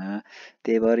यसमा।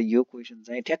 त्यही भएर यो क्वेसन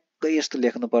चाहिँ ठ्याक्कै यस्तो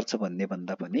लेख्नुपर्छ भन्ने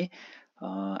भन्दा पनि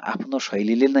आफ्नो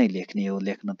शैलीले नै लेख्ने हो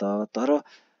लेख्न त, तर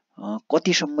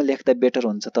कतिसम्म लेख्दा बेटर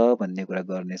हुन्छ त भन्ने कुरा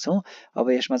गर्नेछौँ। अब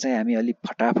यसमा चाहिँ हामी अलि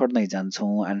फटाफट नै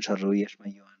जान्छौँ आन्सरहरू। यसमा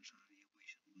यो आन्सर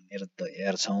भनेर त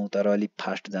हेर्छौँ, तर अलिक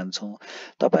फास्ट जान्छौँ।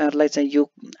 तपाईहरुलाई चाहिँ यो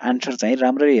आन्सर चाहिँ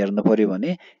राम्ररी हेर्नु पर्यो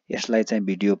भने यसलाई चाहिँ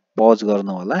भिडियो पज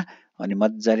गर्नु होला, अनि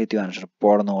मजाले त्यो आन्सर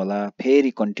पढ्नु होला,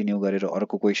 फेरि कन्टिन्यू गरेर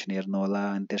अर्को क्वेसन हेर्नु होला,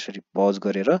 अनि त्यसरी पज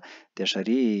गरेर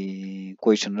त्यसरी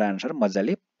क्वेसन र आन्सर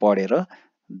मजाले पढेर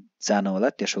जानु होला।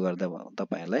 त्यसो गर्दा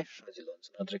तपाईहरुलाई सजिलो हुन्छ,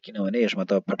 नत्र किनभने यसमा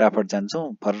त फटाफट जान्छौँ,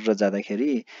 फर्र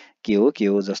जाँदाखेरि के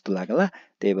हो जस्तो लाग्ला।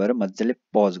 त्यही भएर मजाले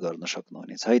पज गर्न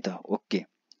सक्नुहुनेछ है त। Okay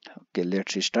okay,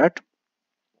 let's start.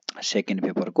 Second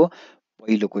पेपरको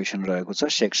पहिलो क्वेसन रहेको छ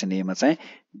सेक्सन ए मा चाहिँ,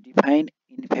 define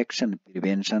infection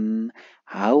prevention,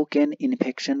 how can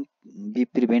infection be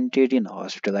prevented in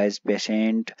hospitalise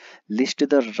patient, list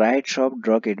the rights of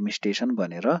drug administration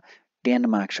भनेर 10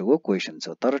 मार्क्सको क्वेसन छ।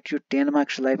 तर त्यो 10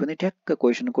 मार्क्सलाई पनि ठ्याक्क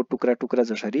क्वेसनको टुक्रा टुक्रा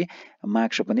जसरी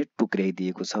मार्क्स पनि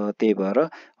टुक्र्याइदिएको छ। त्यही भएर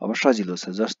अब सजिलो छ।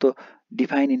 जस्तो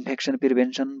डिफाइन इन्फेक्सन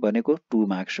प्रिभेन्सन भनेको 2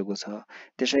 मार्क्सको छ।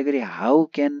 त्यसै गरी how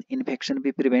can infection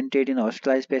be prevented in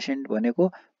hospitalise patient भनेको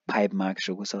 5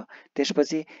 मार्क्सको छ।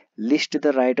 त्यसपछि list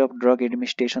the right of drug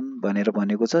administration भनेर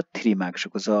भनेको छ 3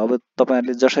 मार्क्सको छ। अब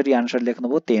तपाईहरुले जसरी आन्सर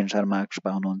लेख्नुभयो त्यही अनुसार मार्क्स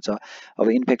पाउनुहुन्छ।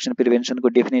 अब इन्फेक्सन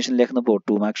प्रिभेन्सनको डेफिनेसन लेख्नुभयो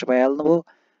 2 मार्क्स पाइहाल्नुभयो।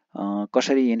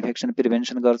 कसरी इन्फेक्सन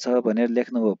प्रिभेन्सन गर्छ भनेर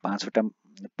लेख्नुभयो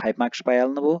 5 मार्क्स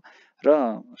पाइहाल्नुभयो, र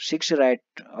 6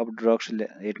 राइट अफ ड्रग्स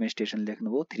एडमिनिस्ट्रेसन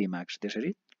लेख्नुभयो 3 मार्क्स,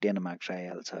 त्यसरी 10 मार्क्स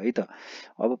आइहाल्छ है त।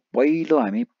 अब पहिलो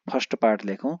हामी फर्स्ट पार्ट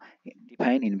लेखौँ,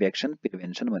 डिफाइन इन्फेक्सन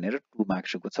प्रिभेन्सन भनेर 2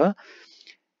 मार्क्सको छ।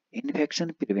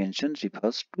 Infection prevention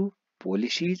refers to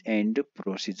policies and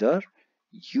procedure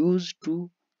used to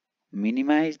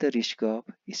minimize the risk of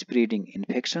spreading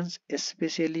infections,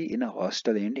 especially in a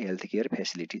hostel and healthcare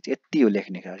facilities. यति हो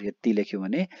लेख्ने खास, यति लेख्यो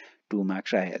भने 2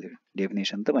 मार्क्स आइहाल्यो।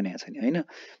 डेफिनेसन त भनेको छ नि हैन,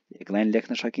 एक लाइन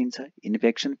लेख्न सकिन्छ।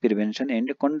 इन्फेक्सन प्रिभेन्सन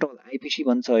एन्ड कन्ट्रोल आइपिसी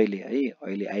बन्छ अहिले है,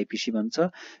 अहिले आइपिसी बन्छ।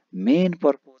 Main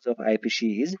purpose of आइपिसी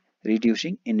is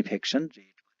reducing infection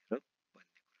rate भनेर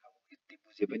भन्ने कुरा हो। यति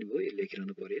बुझे पनि भयो, यो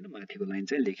लेखिरहनु पर्दैन, माथिको लाइन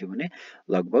चाहिँ लेख्यो भने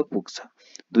लगभग पुग्छ।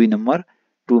 2 नम्बर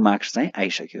 2 मार्क्स चाहिँ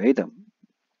आइसक्यो है त।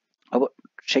 अब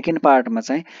सेकेन्ड पार्टमा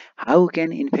चाहिँ how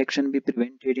can infection be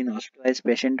prevented in hospitalise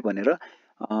patient भनेर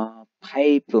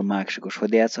 5 मार्क्सको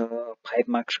सोधेको छ। 5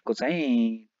 मार्क्सको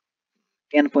चाहिँ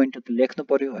 10 पोइन्ट त लेख्नु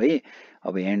पर्यो है।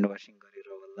 अब ह्यान्ड वासिङ गरेर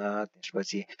होला,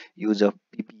 त्यसपछि use of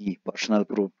PP personal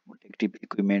protective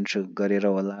equipments गरेर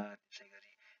होला,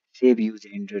 त्यसैगरी save use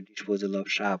and disposal of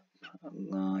sharp,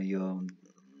 यो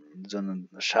जुन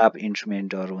सार्प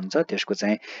इन्स्ट्रुमेन्टहरू हुन्छ त्यसको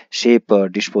चाहिँ सेफ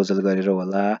डिस्पोजल गरेर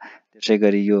होला।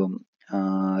 त्यसैगरी यो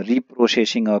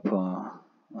रिप्रोसेसिङ of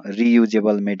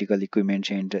reusable medical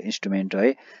equipments and instrument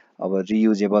है। अब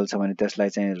रियुजेबल छ भने त्यसलाई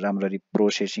चाहिँ राम्ररी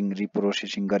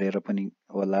रिप्रोसेसिङ गरेर पनि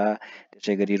होला।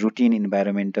 त्यसैगरी रुटिन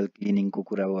इन्भाइरोमेन्टल क्लिनिङको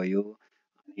कुरा भयो।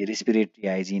 रेस्पिरेटरी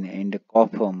हाइजिन एन्ड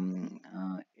कफ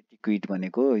एटिक्युट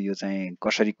भनेको यो चाहिँ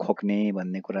कसरी खोक्ने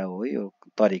भन्ने कुरा हो, यो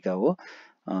तरिका हो।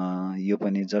 यो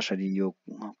पनि जसरी यो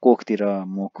कोखतिर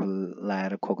मुख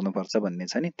लाएर खोक्नुपर्छ भन्ने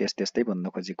छ नि, त्यस्तै भन्न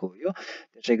खोजेको हो यो।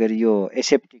 त्यसैगरी यो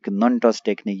aseptic non touch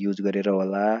technique use गरेर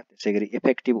होला। त्यसैगरी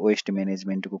इफेक्टिभ वेस्ट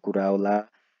म्यानेजमेन्टको कुरा होला।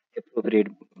 एप्रोप्रिएट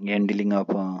ह्यान्डलिङ अफ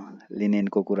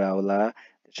लिनेनको कुरा होला।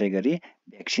 त्यसैगरी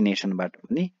भ्याक्सिनेसनबाट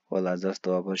पनि होला, जस्तो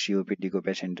अब सिओपिडीको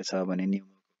पेसेन्ट छ भने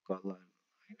न्युमोकल हैन,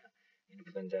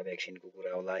 इन्फ्लुएन्जा भ्याक्सिनको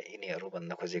कुरा होला, यिनीहरू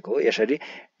भन्न खोजेको हो। यसरी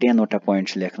 10 वटा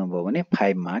पोइन्ट्स लेख्नुभयो भने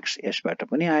 5 मार्क्स यसबाट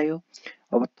पनि आयो।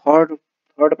 अब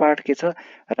थर्ड पार्ट के छ,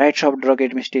 राइट्स अफ ड्रग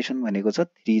एडमिनिस्ट्रेसन भनेको छ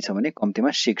 3 छ भने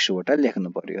कम्तीमा 6 वटा लेख्नु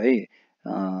पर्यो है।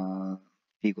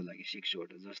 3 को लागि 6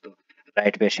 वटा, जस्तो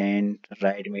right patient,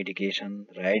 right medication,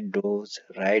 right dose,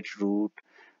 right route,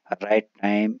 right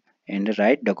time and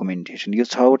right documentation, यो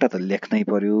 6 वटा त लेख्नै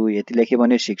पर्यो। यति लेख्यो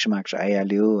भने 6 मार्क्स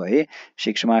आइहाल्यो है।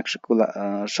 6 मार्क्सको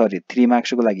 3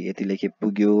 मार्क्सको लागि यति लेखे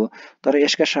पुग्यो। तर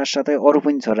यसका साथसाथै अरू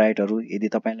पनि छ राइटहरू, यदि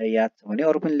तपाईँलाई याद छ भने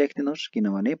अरू पनि लेखिदिनुहोस्,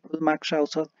 किनभने फुल मार्क्स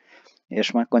आउँछ।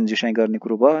 यसमा कन्जुसाइ गर्ने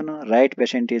कुरो भएन। Right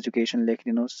patient education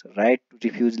लेखिदिनुहोस्, right to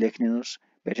refuse लेखिदिनुहोस्,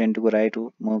 पेसेन्टको right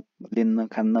हो म लिन्न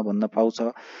खान्न भन्न पाउँछ।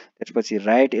 त्यसपछि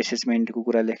राइट एसेसमेन्टको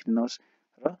कुरा लेखिदिनुहोस्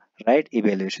र राइट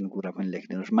इभ्यालुएसनको कुरा पनि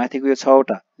लेखिदिनुहोस्। माथिको यो 6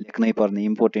 वटा लेख्नै पर्ने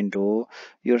इम्पोर्टेन्ट हो।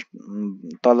 यो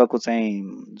तलको चाहिँ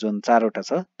जुन 4 वटा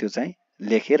छ त्यो चाहिँ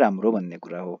लेखे राम्रो भन्ने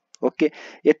कुरा हो। ओके,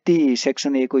 यति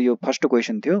सेक्सन ए को यो फर्स्ट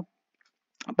क्वेसन थियो।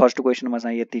 फर्स्ट क्वेसनमा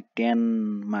चाहिँ यति 10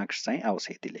 मार्क्स चाहिँ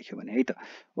आउँछ यति लेख्यो भने है त।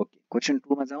 ओके, क्वेसन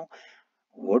 2 मा जाउँ।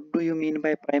 What do you mean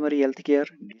by primary health care,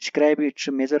 describe it's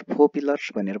major 4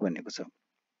 pillars भनेर भनेको छ।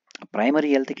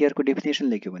 प्राइमरी हेल्थ केयरको डेफिनेसन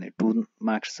लेख्यो भने 2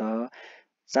 मार्क्स छ।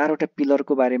 4 वटा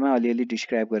पिलरको बारेमा अलिअलि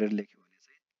डिस्क्राइब गरेर लेख्यो भने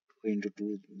चाहिँ 2 into 2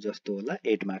 जस्तो होला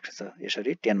 8 मार्क्स छ।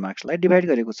 यसरी 10 मार्क्सलाई डिभाइड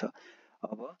गरेको छ।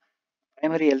 अब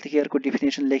primary health केयरको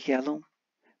definition लेखिहालौँ।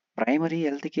 Primary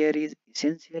health care is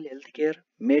essential health care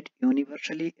made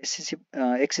universally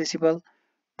accessible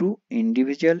to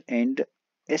individual and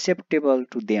acceptable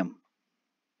to them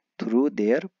through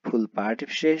their full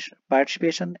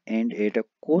participation and at a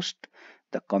cost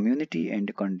the community and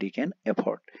country can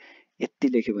afford. यति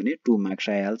लेख्यो भने 2 marks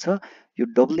आइहाल्छ। यो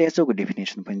WHO को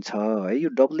definition पनि छ है। यो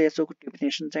WHO को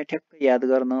डेफिनेसन चाहिँ ठ्याक्क याद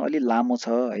गर्न अलि लामो छ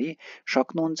है।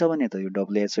 सक्नुहुन्छ भने त यो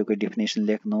WHO को डेफिनेसन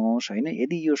लेख्नुहोस् हैन।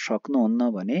 यदि यो सक्नुहुन्न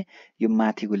भने यो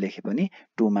माथिको लेखे पनि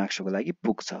 2 मार्क्सको लागि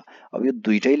पुग्छ। अब यो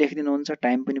दुईटै लेखिदिनुहुन्छ,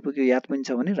 टाइम पनि पुग्यो, याद पनि छ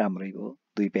भने राम्रै हो।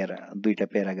 दुईटा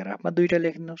प्याराग्राफमा दुईटा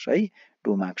लेखिदिनुहोस् है,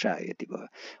 2 मार्क्स आयो यति भयो।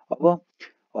 अब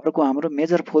अर्को हाम्रो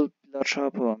मेजर 4 पिलर्स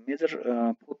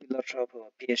अफ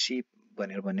PSC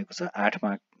भनेर भनेको छ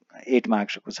 8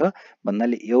 मार्क्सको छ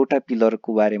भन्नाले एउटा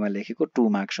पिलरको बारेमा लेखेको 2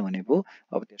 मार्क्स हुने भयो।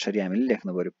 अब त्यसरी हामीले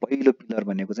लेख्नु पर्यो। पहिलो पिलर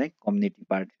भनेको चाहिँ कम्युनिटी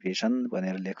पार्टिसिपेसन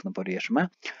भनेर लेख्नु पर्यो। यसमा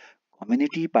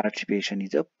community participation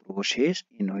is a process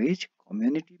in which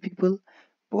community people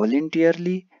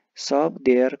voluntarily serve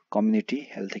their community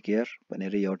health care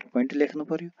भनेर एउटा पोइन्ट लेख्नु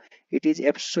पर्यो। It is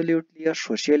absolutely a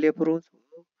social approach.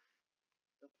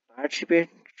 Participate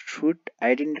should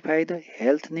identify the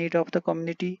health need of the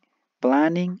community,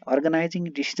 planning, organizing,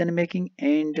 decision making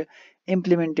and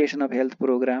implementation of health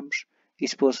programs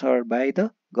sponsored by the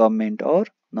government or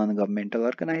non-governmental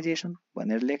organization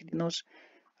भनेर लेखिदिनुहोस्।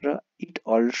 र it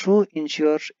also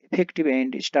ensures effective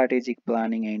and strategic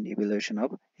planning and evaluation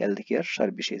of healthcare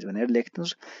services भनेर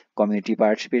लेखिदिनुहोस्। Community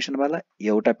participation वाला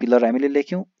एउटा pillar हामीले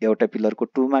लेख्यौं, एउटा पिलरको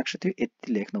 2 marks थियो,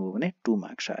 यति लेख्नुभयो भने 2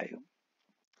 मार्क्स आयो।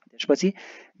 त्यसपछि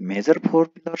मेजर 4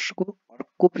 पिलर्सको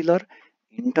अर्को पिलर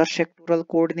इन्टरसेक्टोरल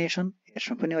कोअर्डिनेसन,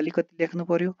 यसमा पनि अलिकति लेख्नु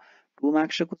पर्यो, 2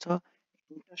 मार्क्सको छ।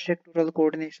 Intersectoral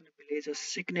coordination plays a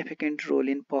significant role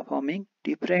in performing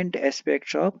different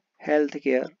aspects of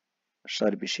healthcare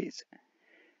services.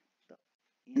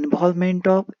 The involvement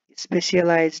of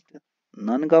specialized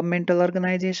non-governmental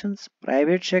organizations,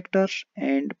 private sectors,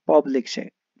 and public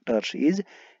sectors is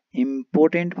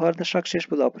important for the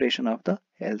successful operation of the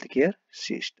healthcare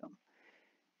system.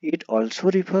 It also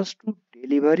refers to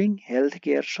delivering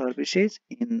healthcare services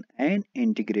in an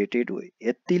integrated way.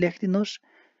 यति लेखिदिनुहोस्।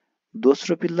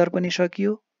 दोस्रो pillar पनि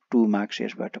सकियो, 2 marks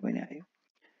यसबाट पनि आयो।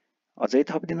 अझै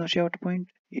थपिदिनुहोस् एउटा point.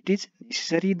 It is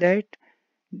necessary that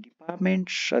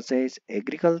departments such as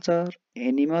agriculture,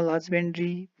 animal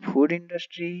husbandry, food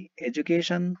industry,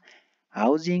 education,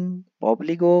 housing,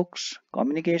 public works,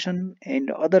 communication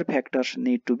and other factors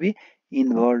need to be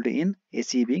involve in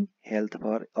achieving health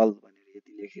for all भनेर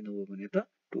यति लेखिनुभयो भने त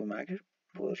 2 marks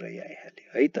पुरै आइहाल्यो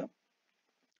है त।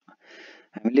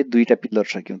 हामीले दुईटा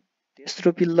पिल्लर सक्यौं।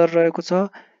 तेस्रो पिल्लर रहेको छ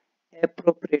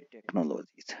एप्रोप्रिएट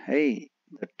टेक्नोलोजिज है।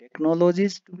 The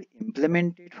technologies to be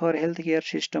implemented for health care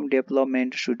system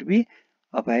development should be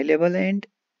available and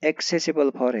accessible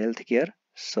for health care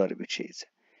services.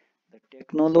 The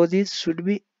technologies should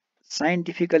be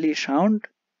scientifically sound,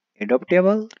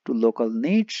 एडप्टेबल to local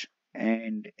needs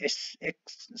and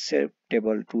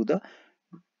acceptable to the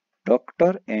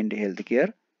doctor and health care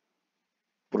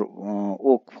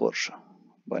workforce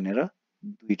भनेर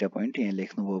दुईटा point यहाँ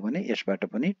लेख्नुभयो भने यसबाट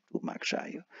पनि 2 marks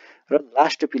आयो। र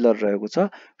last pillar रहेको छ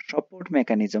support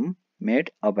mechanism made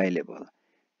available.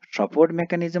 Support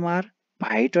mechanism are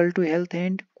vital to health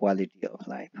and quality of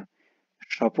life.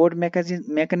 Support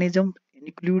mechanism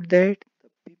include that the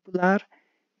people are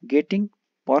getting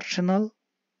personal,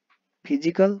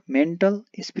 physical, mental,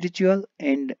 spiritual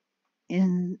and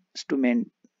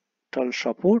instrumental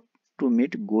support to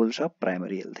meet goals of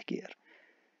primary health care.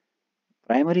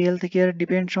 Primary health care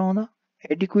depends on the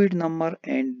adequate number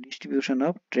and distribution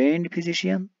of trained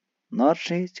physicians,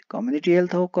 nurses, community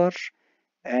health workers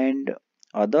and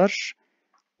others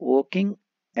working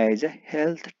as a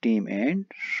health team and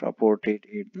supported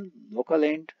at the local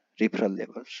and referral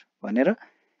levels भनेर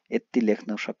यति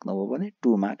लेख्न सक्नुभयो भने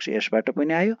 2 marks यसबाट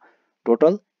पनि आयो।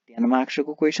 Total 10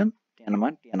 मार्क्सको question 10 मा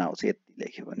 10 आउँछ यति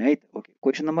लेख्यो भने है। ओके,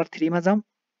 क्वेशन नम्बर 3 मा जाउँ।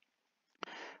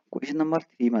 क्वेशन नम्बर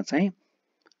 3 मा चाहिँ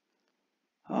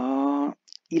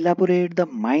elaborate the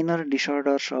minor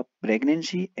disorders of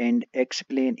pregnancy and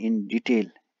explain in detail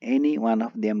any one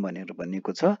of them भनेर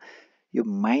भनेको छ। यो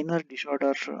माइनर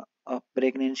डिसअर्डर्स अफ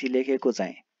प्रेग्नेन्सी लेखेको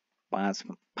चाहिँ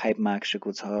 5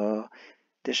 मार्क्सको छ।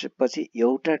 त्यसपछि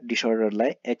एउटा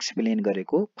डिसअर्डरलाई एक्सप्लेन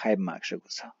गरेको 5 मार्क्सको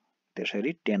छ।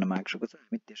 त्यसरी 10 मार्क्सको छ।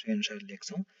 हामी त्यसै अनुसार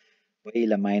लेख्छौं।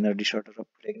 पहिला माइनर डिसअर्डर अफ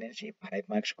प्रेग्नेन्सी 5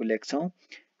 मार्क्सको लेख्छौं।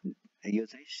 यो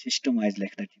चाहिँ सिस्टम वाइज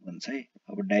लेख्दा के हुन्छ है।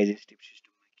 अब डाइजेस्टिभ सिस्टममा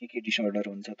के डिसअर्डर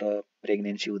हुन्छ त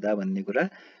प्रेग्नेन्सी हुँदा भन्ने कुरा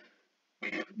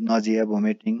नजिया,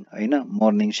 भोमिटिङ हैन,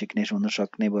 मर्निङ सिकनेस हुन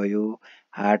सक्ने भयो,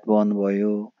 हार्ट बर्न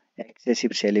भयो,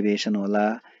 एक्सेसिभ सेलिब्रेसन होला,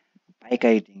 पाइका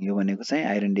इटिङ। यो भनेको चाहिँ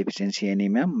आइरन डेफिसिएन्सी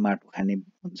एनिमिया, माटो खाने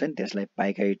हुन्छ नि त्यसलाई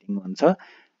पाइका इटिङ भन्छ।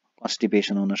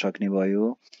 कन्स्टिपेसन हुन सक्ने भयो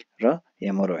र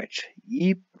हेमोरोइड्स।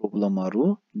 यी प्रब्लमहरु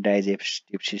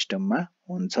डाइजेस्टिभ सिस्टममा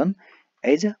हुन्छन्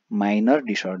as a minor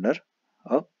disorder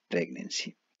of pregnancy.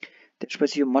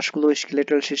 त्यसपछि यो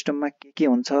मस्कुलोस्केलेटल सिस्टममा के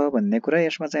हुन्छ भन्ने कुरा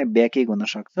यसमा चाहिँ ब्याकेक हुन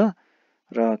सक्छ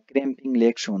र क्र्याम्पिङ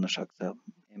लेग्स हुन सक्छ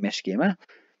एमएसके मा।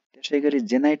 त्यसैगरी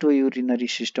जेनाइटो युरिनरी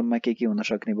सिस्टममा के हुन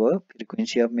सक्ने भयो,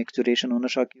 फ्रिक्वेन्सी अफ मेक्चुरेसन हुन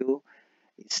सक्यो,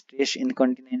 स्ट्रेस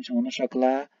इन्कन्टिनेन्स हुन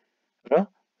सक्ला र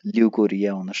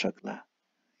ल्युकोरिया हुन सक्ला।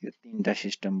 यो तीनटा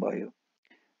सिस्टम भयो।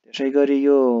 त्यसैगरी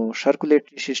यो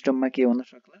सर्कुलेटरी सिस्टममा के हुन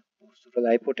सक्ला, पोस्चुरल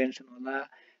हाइपोटेन्सन होला,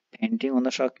 फेन्टिङ हुन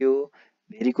सक्यो,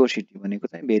 भेरिकोसिटी भनेको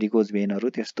चाहिँ भेरिकोज भेनहरु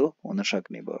त्यस्तो हुन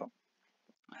सक्ने भयो।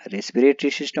 रेस्पिरेटरी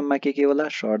सिस्टममा के होला,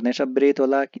 सर्टनेस अफ ब्रेथ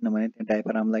होला किनभने त्यो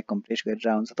डायफ्रामलाई कम्प्रेस गरेर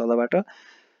आउँछ तलबाट।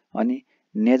 अनि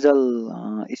नेजल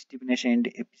स्टिफनेस एन्ड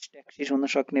एपिस्ट्याक्सिस हुन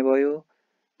सक्ने भयो।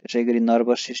 त्यसैगरी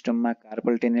नर्भस सिस्टममा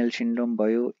कार्पल टनल सिन्ड्रोम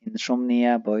भयो,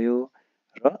 इन्सोम्निया भयो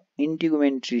र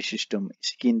इन्टिगुमेन्ट्री सिस्टम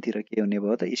स्किनतिर के हुने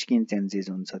भयो त स्किन चेन्जेस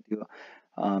हुन्छ। त्यो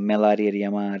मेलार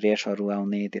एरियामा रेसहरु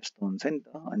आउने त्यस्तो हुन्छ नि त।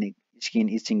 अनि स्किन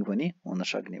इचिङ पनि हुन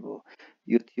सक्ने भयो।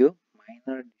 यो थियो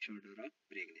माइनर डिसअर्डर अफ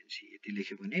प्रेग्नेन्सी। यति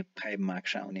लेख्यो भने 5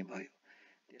 मार्क्स आउने भयो।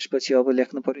 त्यसपछि अब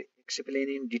लेख्नु पर्यो explain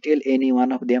in detail any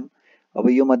one of them. अब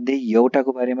यो मध्ये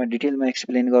एउटाको बारेमा डिटेलमा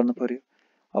एक्सप्लेन गर्नु पर्यो।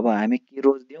 अब हामी के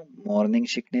रोज दियौं, मर्निङ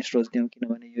सिकनेस रोज दियौं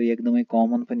किनभने यो एकदमै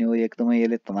कमन पनि हो, एकदमै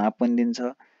यसले तनाव पनि दिन्छ,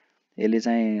 यसले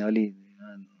चाहिँ अलि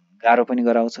गाह्रो पनि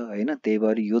गराउँछ हैन। त्यही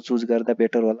भएर यो चुज गर्दा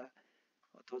बेटर होला।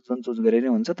 जुन चुज गरेर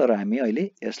हुन्छ, तर हामी अहिले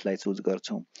यसलाई चुज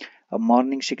गर्छौँ। अब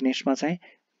मर्निङ सिकनेसमा चाहिँ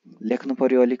लेख्नु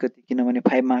पर्यो अलिकति, किनभने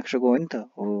 5 मार्क्सको हो नि त।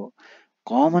 हो,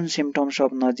 common symptoms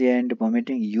of nausea and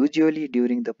vomiting usually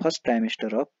during the first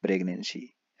trimester of pregnancy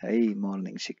है।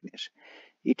 Morning sickness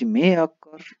it may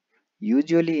occur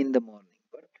usually in the morning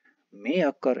but may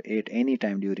occur at any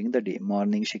time during the day.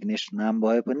 Morning sickness नाम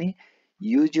भए पनि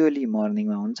usually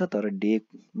मर्निङमा हुन्छ, तर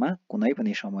डेमा कुनै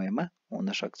पनि समयमा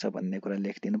हुन सक्छ भन्ने कुरा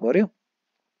लेखिदिनु पर्यो।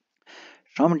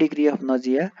 Some degree of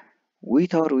nausea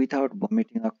with or without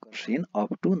vomiting occurs in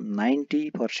up to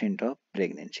 90% of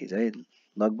pregnancies है।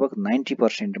 लगभग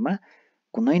 90% मा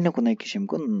कुनै न कुनै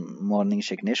किसिमको मर्निङ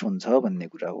सिकनेस हुन्छ भन्ने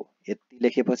कुरा हो। यति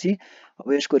लेखेपछि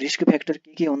अब यसको रिस्क फ्याक्टर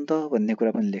के हुन् त भन्ने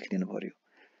कुरा पनि लेखिदिनु पर्यो।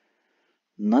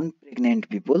 Non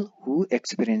pregnant people who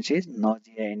experiences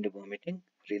nausea and vomiting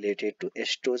related to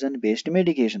oestrogen based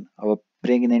medication. अब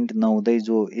प्रेग्नेन्ट नहुँदै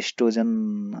जो एस्ट्रोजन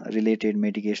रिलेटेड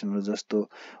मेडिकेसनहरू जस्तो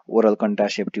ओरल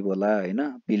कन्ट्रासेप्टिभ होला होइन,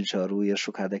 पिल्सहरू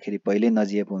यसो खाँदाखेरि पहिल्यै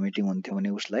नजिया भोमिटिङ हुन्थ्यो भने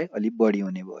उसलाई अलिक बढी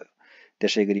हुने भयो।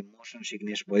 त्यसै गरी मोसन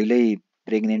सिकनेस पहिल्यै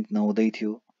प्रेग्नेन्ट नहुँदै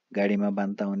थियो, गाडीमा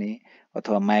बान्ता हुने,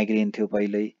 अथवा माइग्रेन थियो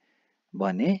पहिल्यै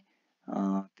भने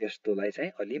त्यस्तोलाई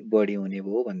चाहिँ अलिक बढी हुने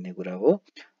भयो भन्ने कुरा हो।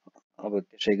 अब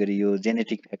त्यसै गरी यो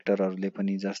जेनेटिक फ्याक्टरहरूले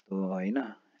पनि, जस्तो होइन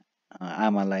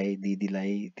आमालाई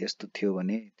दिदीलाई त्यस्तो थियो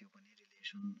भने त्यो पनि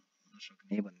रिलेसन हुन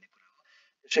सक्ने भन्ने कुरा हो।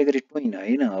 त्यसै गरी ट्विन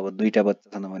होइन, अब दुईटा बच्चा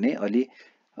छन् भने अलि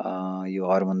यो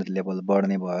हर्मोन लेभल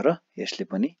बढ्ने भएर यसले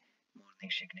पनि मर्निङ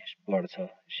सिकनेस बढ्छ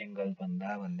सिङ्गल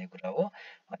भन्दा भन्ने कुरा हो।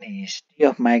 अनि हिस्ट्री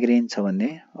अफ माइग्रेन छ भने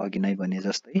अघि नै भने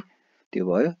जस्तै त्यो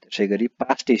भयो। त्यसै गरी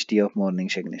past history of morning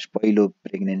sickness पहिलो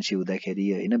प्रेग्नेन्सी हुँदाखेरि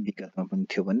होइन विगतमा पनि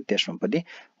थियो भने त्यसमा पनि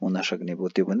हुन सक्ने भयो,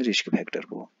 त्यो पनि रिस्क फ्याक्टर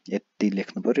हो। यति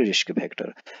लेख्नु पर्यो रिस्क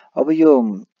फ्याक्टर। अब यो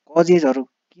कजेजहरू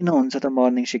किन हुन्छ त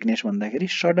मर्निङ सिकनेस भन्दाखेरि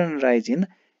sudden rise in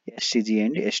एससिजी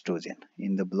and estrogen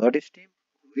in the blood stream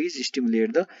which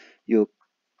stimulate the यो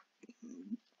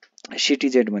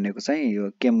सिटिजेड भनेको चाहिँ यो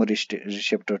केमो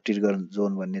रिसेप्टर ट्रिगर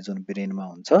जोन भन्ने जुन ब्रेनमा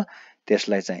हुन्छ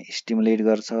त्यसलाई चाहिँ स्टिमुलेट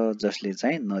गर्छ, जसले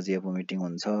चाहिँ नजिया भोमिटिङ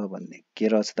हुन्छ भन्ने के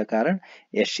रहेछ त कारण?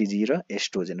 एससिजी र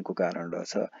एस्ट्रोजेनको कारण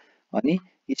रहेछ। अनि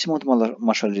स्मुथ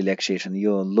मसल रिल्याक्सेसन,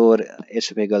 यो लोवर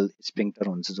एसोफेगल स्फिङ्क्टर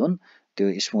हुन्छ जुन त्यो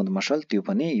स्मुथ मसल, त्यो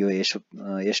पनि यो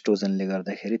एस्ट्रोजनले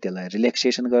गर्दाखेरि त्यसलाई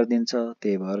रिल्याक्सेसन गरिदिन्छ,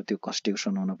 त्यही भएर त्यो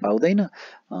कन्स्टिक्सन हुन पाउँदैन।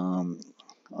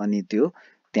 अनि त्यो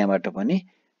त्यहाँबाट पनि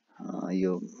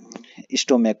यो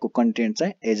स्टोमेकको कन्टेन्ट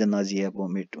चाहिँ एज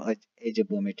ए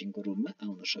भोमिटिङको रूपमा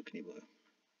आउन सक्ने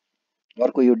भयो।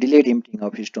 अर्को यो डिलेड इम्प्टिङ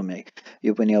अफ स्टोमेक,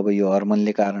 यो पनि अब यो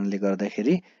हर्मोनले कारणले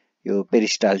गर्दाखेरि यो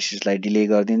पेरिस्टाल्सिसलाई डिले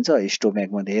गरिदिन्छ।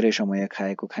 स्टोमेकमा धेरै समय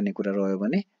खाएको खानेकुरा रह्यो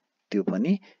भने त्यो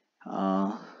पनि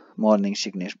मर्निङ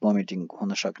सिकनेस भोमिटिङ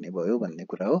हुन सक्ने भयो भन्ने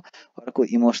कुरा हो। अर्को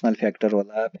इमोसनल फ्याक्टर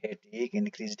होला, फेटिग,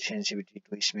 इन्क्रिज सेन्सिटिभिटी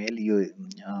टु स्मेल, यो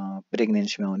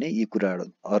प्रेग्नेन्सीमा हुने यी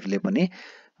कुराहरूले पनि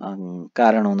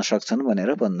कारण हुन सक्छन्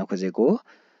भनेर भन्न खोजेको हो।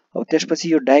 अब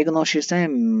त्यसपछि यो डायग्नोसिस चाहिँ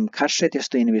खासै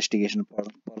त्यस्तो इन्भेस्टिगेसन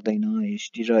पर्दैन,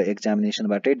 हिस्ट्री र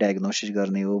एक्जामिनेसनबाटै डायग्नोसिस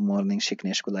गर्ने हो मर्निङ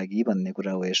सिकनेसको लागि भन्ने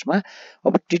कुरा हो यसमा।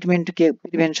 अब ट्रिटमेन्ट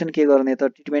प्रिभेन्सन के गर्ने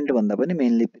त? ट्रिटमेन्ट भन्दा पनि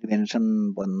मेनली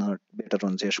प्रिभेन्सन भन्न बेटर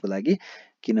हुन्छ यसको लागि,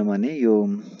 किनभने यो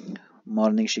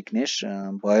मर्निङ सिकनेस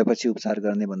भएपछि उपचार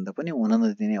गर्ने भन्दा पनि हुन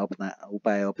नदिने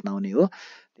उपाय अपनाउने हो।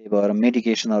 त्यही भएर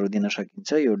मेडिकेसनहरू दिन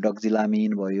सकिन्छ। यो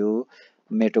डक्जिलामिन भयो,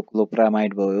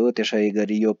 मेटोक्लोप्रामाइड भयो, त्यसै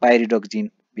गरी यो पाइरिडक्जिन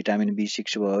भिटामिन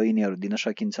B6 भयो, यिनीहरू दिन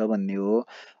सकिन्छ भन्ने हो।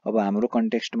 अब हाम्रो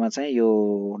कन्टेक्स्टमा चाहिँ यो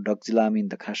डक्जिलामिन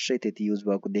त खासै त्यति युज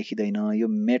भएको देखिँदैन, यो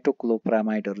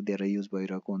मेटोक्लोप्रामाइडहरू धेरै युज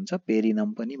भइरहेको हुन्छ,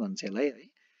 पेरिनम पनि भन्छ यसलाई है,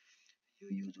 यो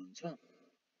युज हुन्छ।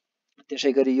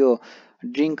 त्यसै गरी यो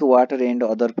drink water and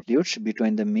other fluids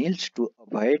between the meals to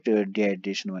avoid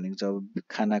dehydration भनेको छ। अब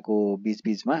खानाको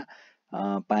बिचबिचमा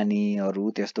पानीहरू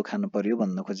त्यस्तो खानु पर्यो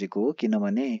भन्न खोजेको हो,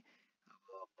 किनभने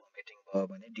भोमिटिङ भयो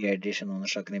भने डिहाइड्रेसन हुन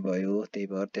सक्ने भयो। त्यही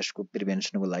भएर त्यसको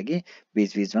प्रिभेन्सनको लागि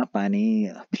बिचबिचमा पानी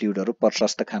फ्लुइडहरू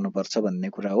प्रशस्त खानुपर्छ भन्ने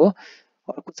कुरा हो।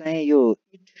 अर्को चाहिँ यो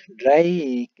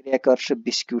ड्राई क्र्याकर्स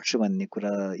बिस्कुट्स भन्ने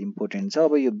कुरा इम्पोर्टेन्ट छ।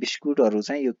 अब यो बिस्कुटहरू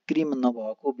चाहिँ यो क्रिम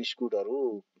नभएको बिस्कुटहरू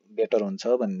बेटर हुन्छ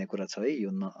भन्ने कुरा छ है यो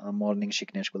मर्निङ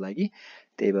सिकनेसको लागि।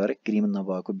 त्यही भएर क्रिम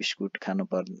नभएको बिस्कुट खान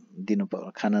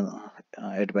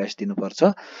एडभाइस दिनुपर्छ।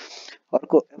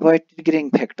 अर्को एभोइड ट्रिगरिङ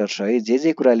फ्याक्टर्स है,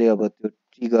 जे कुराले अब त्यो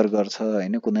ट्रिगर गर्छ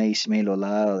होइन, कुनै स्मेल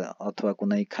होला अथवा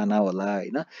कुनै खाना होला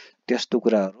होइन, त्यस्तो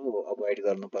कुराहरू अभोइड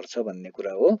गर्नुपर्छ भन्ने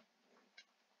कुरा हो।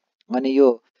 अनि यो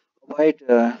अभोइड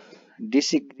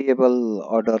डिसएग्रिएबल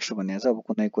अर्डर्स भन्ने छ, अब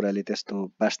कुनै कुराले त्यस्तो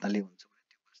बास्नाले हुन्छ भने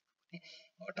त्यो बास्ना पनि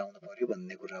हटाउनु पर्यो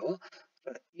भन्ने कुरा हो।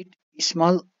 र इट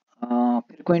स्मल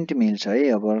फ्रिक्वेन्ट मिल्स है,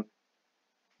 अब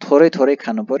थोरै थोरै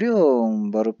खानु पर्यो,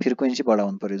 बरु फ्रिक्वेन्सी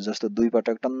बढाउनु पर्यो। जस्तो 2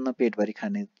 पटक टन्न पेटभरि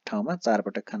खाने ठाउँमा 4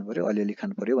 पटक खानु पर्यो, अलिअलि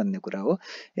खानु पर्यो भन्ने कुरा हो।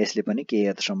 यसले पनि केही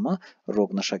हदसम्म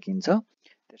रोक्न सकिन्छ।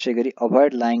 त्यसै गरी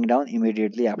avoid lying down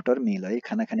immediately after मिल है,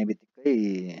 खाना खाने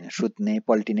बित्तिकै सुत्ने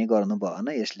पल्टिने गर्नु भएन,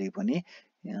 यसले पनि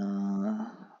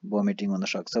भोमिटिङ हुन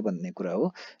सक्छ भन्ने कुरा हो।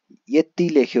 यति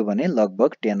लेख्यो भने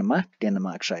लगभग 10 मा 10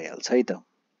 मार्क्स आइहाल्छ है त।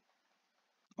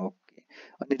 ओके,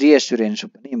 अनि रिएस्युरेन्स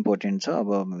पनि इम्पोर्टेन्ट छ।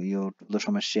 अब यो ठुलो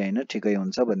समस्या होइन, ठिकै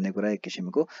हुन्छ भन्ने कुरा एक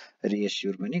किसिमको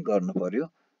रिएस्युर पनि गर्नु पर्यो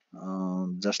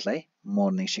जसलाई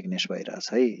मर्निङ सिकनेस भइरहेछ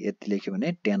है। यति लेख्यो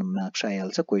भने 10 मार्क्स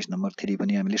आइहाल्छ। क्वेसन नम्बर 3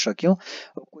 पनि हामीले सक्यौँ।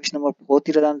 अब क्वेसन नम्बर 4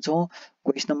 तिर जान्छौँ।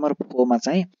 क्वेसन नम्बर 4 मा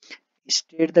चाहिँ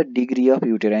state the degree of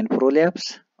uterine prolapse,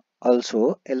 also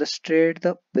illustrate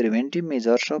the preventive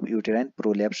measures of uterine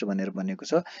prolapse भनेर भनेको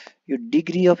छ। यो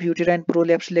डिग्री अफ युटेराइन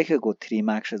प्रोल्याप्स लेखेको 3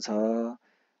 मार्क्स छ,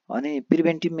 अनि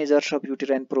preventive measures of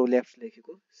uterine prolapse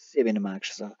लेखेको 7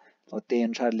 मार्क्स छ। अब त्यही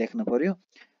अनुसार लेख्न पर्यो।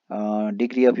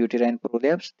 डिग्री अफ युटेराइन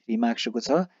प्रोल्याप्स 3 मार्क्सको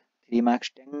छ, 3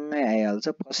 मार्क्स ट्याङ्गै आइहाल्छ।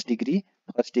 फर्स्ट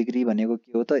डिग्री भनेको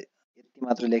के हो त, यति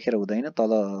मात्र लेखेर हुँदैन,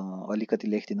 तल अलिकति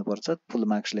लेखिदिनुपर्छ फुल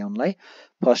marks ल्याउनलाई।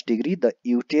 First degree, the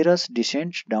uterus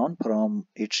डिसेन्ड्स down from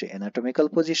it's anatomical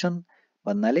position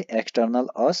भन्नाले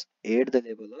external us at the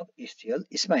level of इस्टियल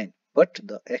spine, but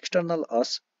the external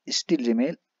us still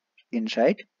remain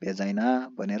inside भेजाइना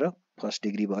भनेर फर्स्ट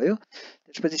डिग्री भयो।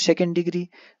 त्यसपछि second degree,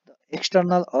 the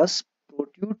external us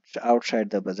प्रोट्रुड्स outside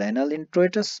the vaginal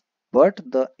introitus but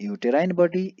the uterine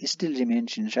body still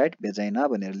remains inside vagina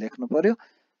भनेर लेख्नु पर्यो।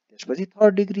 त्यसपछि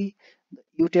third degree,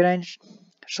 the uterine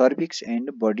cervix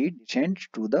and body descends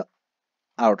to the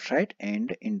outside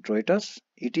and introitus.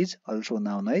 It is also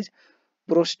known as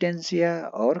प्रोस्टेन्सिया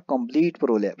or complete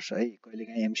prolapse है।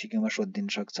 कहिलेकाहीँ एमसिक्यूमा सोधिदिन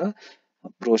सक्छ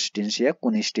प्रोस्टेन्सिया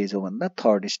कुन stage हो भन्दा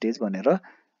थर्ड स्टेज भनेर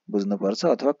बुझ्नुपर्छ,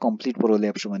 अथवा कम्प्लिट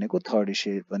प्रोल्याप्स भनेको थर्ड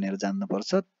स्टेज भनेर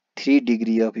जान्नुपर्छ। 3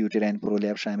 डिग्री अफ युटेराइन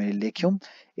प्रोल्याप्स हामीले लेख्यौँ,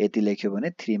 यति लेख्यो भने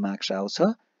 3 मार्क्स आउँछ।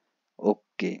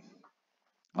 ओके,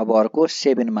 अब अर्को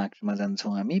 7 मार्क्समा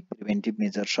जान्छौँ हामी। Preventive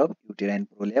measures of uterine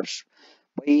prolapse.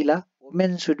 पहिला,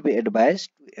 women should be advise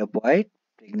to avoid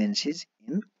प्रेग्नेन्सिज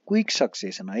in quick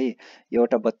succession है।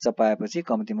 एउटा बच्चा पाएपछि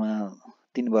कम्तीमा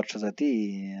 3 वर्ष जति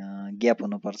ग्याप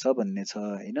हुनुपर्छ भन्ने छ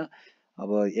होइन। अब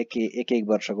एक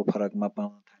वर्षको फरकमा पाउन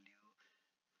थाल्यो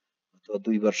अथवा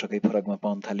 2 वर्षकै फरकमा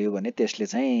पाउन थाल्यो भने त्यसले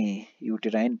चाहिँ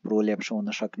युटेराइन प्रोल्याप्स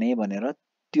हुन सक्ने भनेर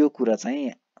त्यो कुरा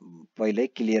चाहिँ पहिल्यै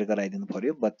क्लियर गराइदिनु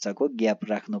पर्यो। बच्चाको ग्याप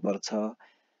राख्नुपर्छ,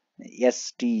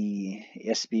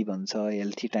 एसटी भन्छ,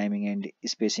 healthy timing and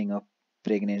spacing of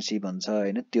pregnancy भन्छ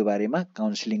होइन। त्यो बारेमा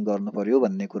काउन्सिलिङ गर्नु पर्यो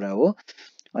भन्ने कुरा हो।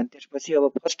 अनि त्यसपछि अब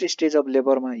फर्स्ट स्टेज अफ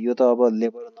लेबरमा, यो त अब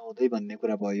लेबर नहुँदै भन्ने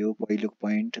कुरा भयो पहिलो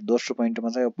पोइन्ट। दोस्रो पोइन्टमा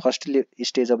चाहिँ फर्स्ट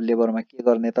स्टेज अफ लेबरमा के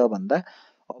गर्ने त भन्दा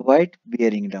अभोइड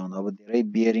बियरिङ डाउन। अब धेरै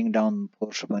बियरिङ डाउन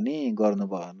फोर्स पनि गर्नु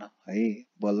भएन है।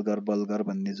 बल्गर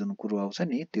भन्ने जुन कुरो आउँछ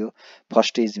नि त्यो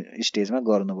फर्स्ट स्टेजमा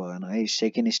गर्नु भएन है।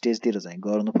 सेकेन्ड स्टेजतिर चाहिँ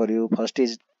गर्नु पर्यो। फर्स्ट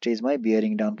स्टेजमै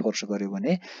बियरिङ डाउन फोर्स गर्यो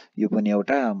भने यो पनि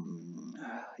एउटा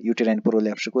युटेराइन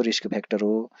प्रोल्याप्सको रिस्क फ्याक्टर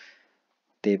हो,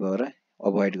 त्यही भएर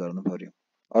अभोइड गर्नु पर्यो।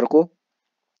 अर्को,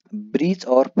 bridge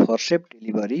or फर्सेप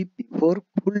delivery before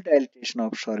full डाइलेटेसन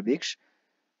of cervix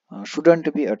shouldn't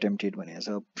be attempted भनेको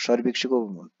छ। सर्भिक्सको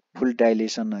फुल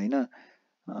डाइलेसन होइन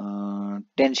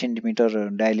 10 सेन्टिमिटर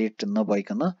डाइलेट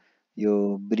नभइकन यो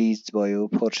ब्रिज भयो,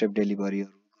 फोर्सेप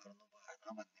डेलिभरीहरू गर्नु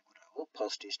भएन भन्ने कुरा हो।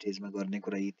 फर्स्ट स्टेजमा गर्ने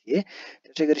कुरा यी थिए।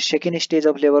 त्यसै गरी सेकेन्ड स्टेज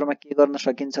अफ लेबरमा के गर्न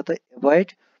सकिन्छ त,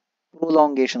 एभोइड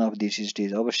प्रोलङ्गेसन अफ दिस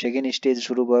स्टेज। अब सेकेन्ड स्टेज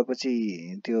सुरु भएपछि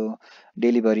त्यो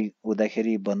डेलिभरी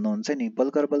हुँदाखेरि भन्नुहुन्छ नि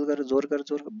बल्गर जोर कर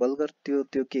बल्गर,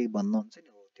 त्यो के भन्नुहुन्छ नि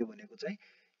हो, त्यो भनेको चाहिँ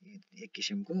एक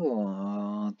किसिमको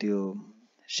त्यो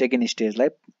सेकेन्ड स्टेजलाई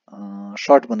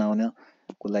सर्ट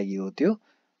बनाउनको लागि हो त्यो।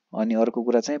 अनि अर्को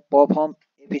कुरा चाहिँ perform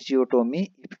episiotomy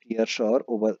if tears or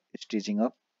over stitching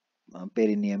of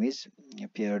perineum is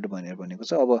फेयर्ड भनेर भनेको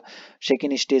छ। अब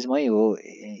सेकेन्ड स्टेजमै हो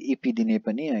इपी दिने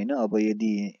पनि होइन। अब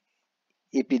यदि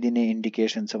इपी दिने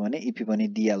इन्डिकेसन छ भने इपी पनि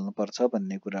दिइहाल्नुपर्छ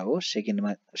भन्ने कुरा हो।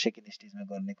 सेकेन्ड स्टेजमा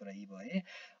गर्ने कुरा यी भए।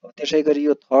 अब त्यसै गरी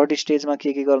यो थर्ड स्टेजमा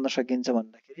के गर्न सकिन्छ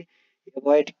भन्दाखेरि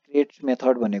एभोइड क्रेट्स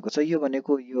मेथड भनेको छ। यो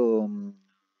भनेको यो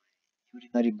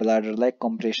युरिनरी ब्लाडरलाई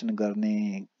कम्प्रेसन गर्ने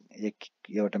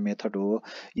एउटा मेथड हो।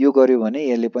 यो गर्यो भने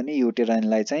यसले पनि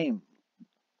युटेराइनलाई चाहिँ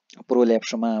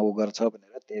प्रोल्याप्समा गर्छ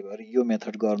भनेर, त्यही भएर यो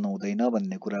मेथड गर्नु हुँदैन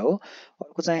भन्ने कुरा हो।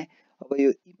 अर्को चाहिँ अब यो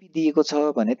इपी दिएको छ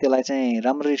भने त्यसलाई चाहिँ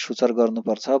राम्ररी सुचर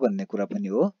गर्नुपर्छ भन्ने कुरा पनि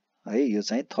हो है। यो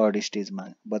चाहिँ थर्ड स्टेजमा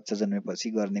बच्चा जन्मेपछि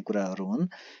गर्ने कुराहरू हुन्।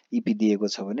 इपी दिएको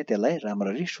छ भने त्यसलाई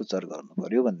राम्ररी सुचर गर्नु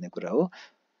पर्यो भन्ने कुरा हो।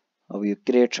 अब यो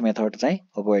क्रेट्स मेथड चाहिँ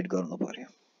अभोइड गर्नु पर्यो।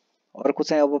 अर्को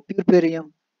चाहिँ अब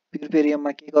प्युर्पेरियम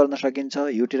प्युरपेरियममा के गर्न सकिन्छ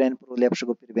युटेराइन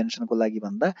प्रोल्याप्सको प्रिभेन्सनको लागि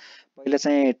भन्दा पहिला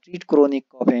चाहिँ ट्रिट क्रोनिक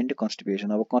कफ एन्ड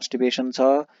कन्स्टिपेसन। अब कन्स्टिपेसन छ,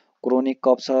 क्रोनिक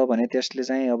कफ छ भने त्यसले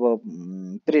चाहिँ अब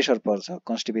प्रेसर पर्छ,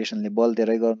 कन्स्टिपेसनले बल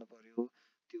धेरै गर्नु पर्यो,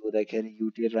 त्यो हुँदाखेरि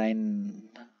युटेराइन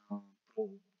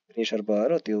प्रेसर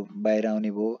भएर त्यो बाहिर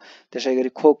आउने भयो। त्यसै गरी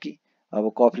खोकी,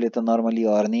 अब कफले त नर्मली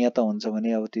हर्निया त हुन्छ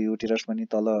भने अब त्यो युटेरस पनि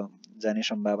तल जाने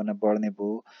सम्भावना बढ्ने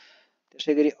भयो।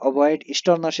 त्यसै गरी avoid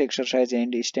Stearns exercise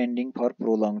and standing for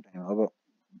prolong time. अब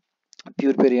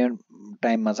प्युर पिरियड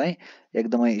टाइममा चाहिँ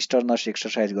एकदमै स्टर्नस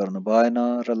एक्सर्साइज गर्नु भएन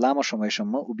र लामो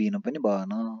समयसम्म उभिनु पनि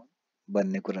भएन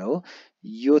भन्ने कुरा हो।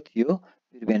 यो थियो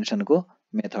प्रिभेन्सनको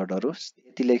मेथडहरू।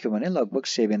 यति लेख्यो भने लगभग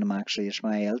 7 मार्क्स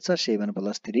यसमा आइहाल्छ। 7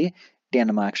 + 3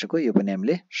 10 मार्क्सको यो पनि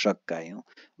हामीले सकायौँ।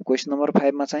 क्वेसन नम्बर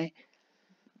 5 मा चाहिँ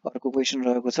अर्को क्वेसन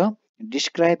रहेको छ,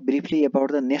 describe briefly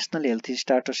about the national health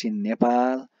status in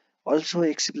Nepal, also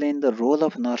explain the role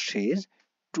of nurses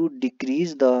to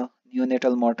decrease the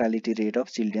neonatal mortality rate of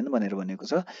children भनेर भनेको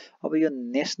छ। अब यो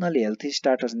नेसनल हेल्थ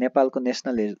स्टाटस, नेपालको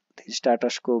नेसनल हेल्थ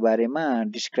स्टाटसको बारेमा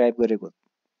डिस्क्राइब गरेको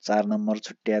 4 नम्बर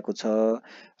छुट्याएको छ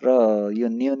र यो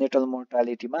न्युनेटल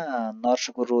मोर्टालिटीमा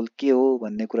नर्सको रोल के हो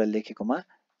भन्ने कुरा लेखेकोमा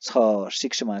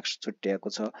 6 मार्क्स छुट्याएको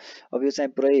छ। अब यो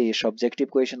चाहिँ पुरै सब्जेक्टिभ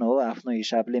क्वेसन हो, आफ्नो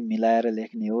हिसाबले मिलाएर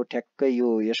लेख्ने हो। ठ्याक्कै यो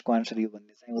यसको आन्सर यो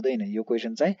भन्ने चाहिँ हुँदैन। यो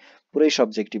क्वेसन चाहिँ पुरै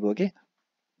सब्जेक्टिभ हो के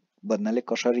भन्नाले,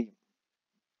 कसरी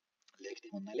लेख्ने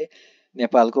भन्नाले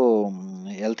नेपालको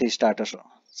हेल्थ स्टाटस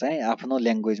चाहिँ आफ्नो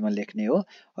ल्याङ्ग्वेजमा लेख्ने हो।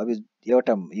 अब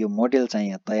एउटा यो मोडेल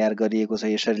चाहिँ तयार गरिएको छ,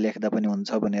 यसरी लेख्दा पनि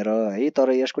हुन्छ भनेर है,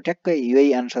 तर यसको ठ्याक्कै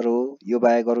यही आन्सर हो, यो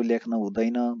बाहेक अरू लेख्न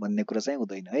हुँदैन भन्ने कुरा चाहिँ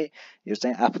हुँदैन है। यो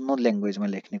चाहिँ आफ्नो ल्याङ्ग्वेजमा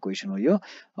लेख्ने क्वेसन हो यो।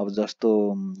 अब जस्तो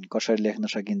कसरी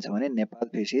लेख्न सकिन्छ भने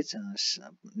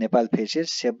Nepal faces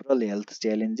several health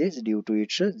challenges due to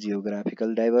it's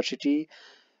geographical diversity,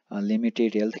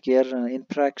 limited health care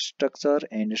infrastructure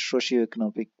and socio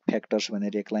economic factors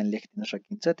भनेर एक लाइन लेखिदिन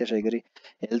सकिन्छ। त्यसै गरी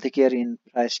हेल्थ केयर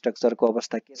इन्फ्रास्ट्रक्चरको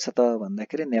अवस्था के छ त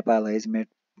भन्दाखेरि Nepal has made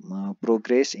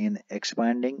progress in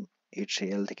expanding it's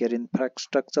health care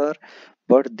infrastructure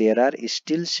but there are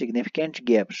still significant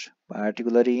gaps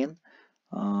particularly in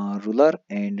rural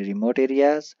and remote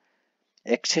areas.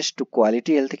 Access to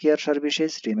quality healthcare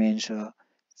services remains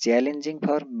challenging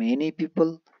for many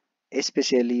people,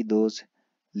 especially those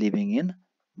living in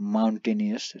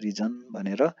mountainous region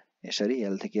भनेर यसरी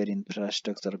health care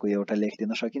इन्फ्रास्ट्रक्चरको एउटा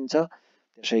लेखिदिन सकिन्छ।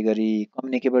 त्यसै गरी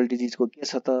communicable डिजिजको के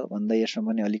छ त भन्दा यसमा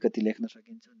पनि अलिकति लेख्न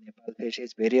सकिन्छ। Nepal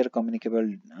faces various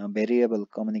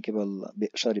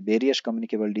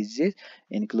communicable diseases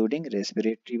including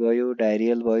respiratory भयो,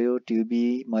 डायरियल भयो, TB,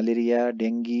 malaria,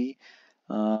 dengue,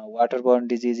 waterborne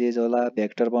diseases होला,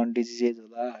 भेक्टरबोर्न डिजिजेज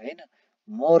होला हैन,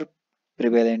 more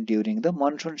prevalent during the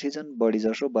monsoon season, बढी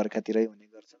जसो बर्खातिरै हुने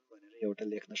गर्छन् भनेर एउटा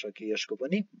लेख्न सकियो यसको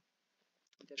पनि।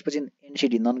 त्यसपछि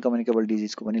एनसिडी नन कम्युनिकेबल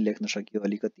डिजिजको पनि लेख्न सकियो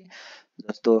अलिकति,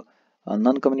 जस्तो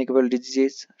non communicable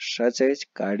diseases such as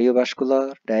cardiovascular,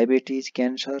 diabetes,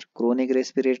 cancer, chronic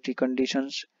respiratory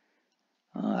conditions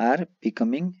are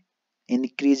becoming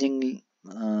increasingly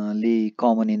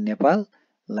common in Nepal.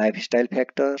 Lifestyle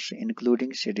factors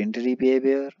including sedentary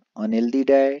behavior, unhealthy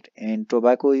diet and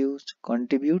tobacco use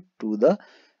contribute to the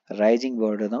rising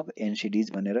burden of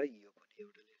NCDs भनेर यो पनि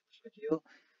एउटा लेख्न सकियो।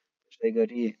 त्यसै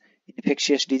गरी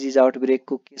infectious disease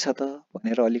आउटब्रेकको के छ त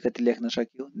भनेर अलिकति लेख्न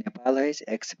सकियो। Nepal has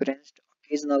experienced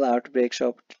occasional outbreaks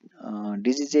of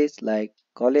diseases like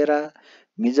cholera,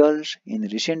 measles in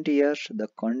recent years. The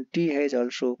country has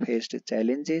also faced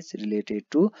challenges related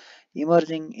to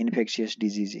emerging infectious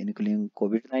disease including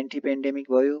COVID-19 pandemic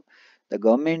भयो। The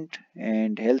government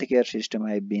and healthcare system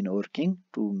have been working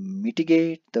to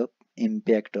mitigate the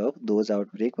impact of those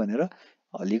outbreak भनेर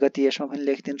अलिकति यसमा पनि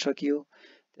लेखिदिन सकियो।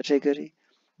 त्यसै गरी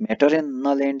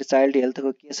maternal and child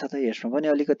हेल्थको के छ त यसमा पनि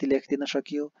अलिकति लेखिदिन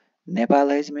सकियो।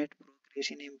 Nepal has made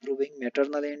progress in improving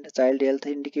maternal and child health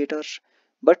indicators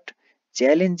but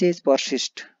challenges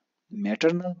persist.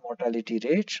 Maternal mortality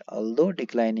rates, although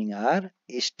declining, are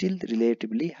still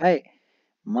relatively high.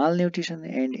 Malnutrition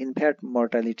and infant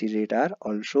mortality rate are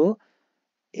also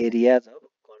areas of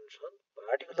concern,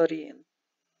 particularly in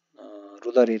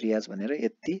rural areas भनेर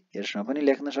यति यसमा पनि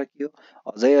लेख्न सकियो।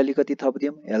 अझै अलिकति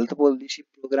थपिदियौँ। Health policy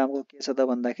प्रोग्रामको के छ त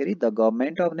भन्दाखेरि the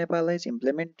government of Nepal has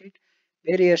implemented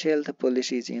various health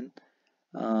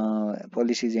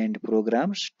policies and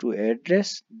programs to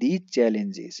address these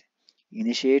challenges.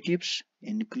 Initiatives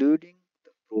including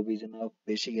the provision of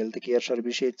basic health care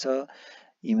services छ,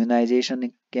 immunization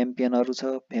campaignहरु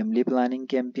छ, family planning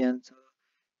campaign छ,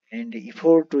 and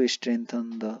effort to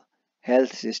strengthen the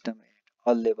health system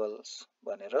at all levels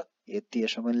भनेर यति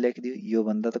यसमा पनि लेखिदियो। यो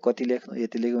भन्दा त कति लेख्नु,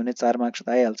 यति लेख्यो भने 4 मार्क्स त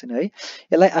आइहाल्छ नि है।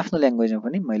 यसलाई आफ्नो ल्याङ्ग्वेजमा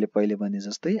पनि मैले पहिले भने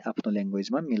जस्तै आफ्नो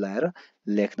ल्याङ्ग्वेजमा मिलाएर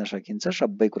लेख्न सकिन्छ,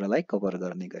 सबै कुरालाई कभर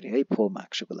गर्ने गरी है 4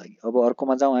 मार्क्सको लागि। अब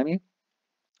अर्कोमा जाउँ हामी।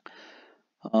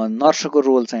 नर्सको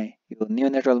रोल चाहिँ यो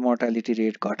न्युनेटल मोर्टालिटी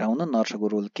रेट घटाउन नर्सको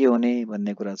रोल के हुने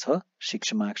भन्ने कुरा छ,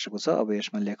 6 मार्क्सको छ। अब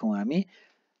यसमा लेखौँ हामी।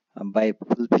 By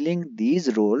fulfilling these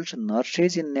roles,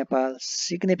 nurses in Nepal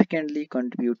significantly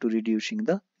contribute to reducing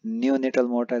the neonatal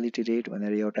mortality rate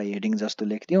भनेर एउटा हेडिङ जस्तो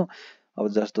लेख्दियौँ। अब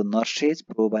जस्तो nurses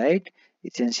provide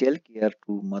essential care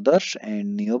to mothers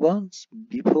and newborns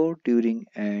before, during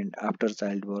and after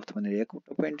childbirth भनेर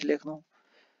एउटा पोइन्ट लेख्नु।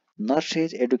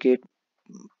 Nurses educate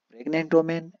pregnant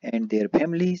women and their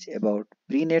families about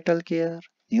prenatal care,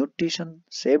 nutrition,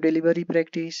 safe delivery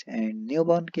practice and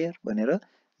newborn care भनेर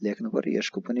लेख्नु पर्यो।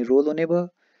 यसको पनि role हुने भयो।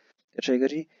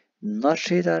 त्यसैगरी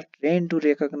nurses are trained to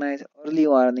recognize early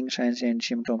warning signs and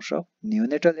symptoms of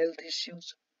neonatal health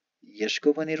issues,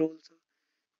 यसको पनि रोल छ।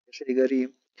 त्यसैगरी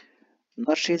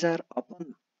nurses are often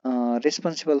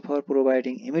responsible for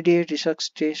providing immediate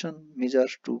resuscitation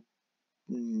measures to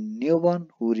newborn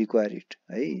who require it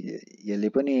है।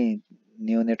 यसले पनि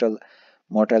neonatal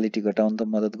mortality घटाउन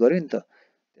त मद्दत गर्यो नि त।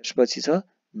 त्यसपछि छ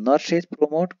nurses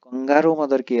promote kangaroo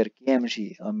mother care KMC,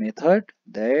 a method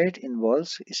that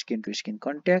involves skin to skin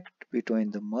contact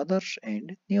between the mothers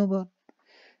and newborn.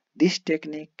 This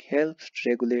technique helps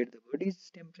regulate the body's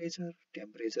temperature,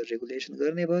 temperature regulation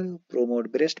गर्ने भयो,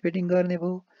 promote breastfeeding गर्ने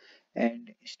भयो,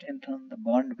 and strengthen the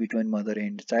bond between mother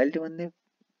and child भन्ने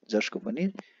जसको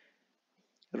पनि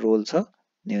role छ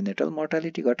neonatal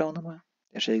mortality घटाउनमा।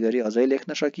 त्यसैगरी अझै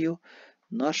लेख्न सकियो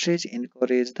nurses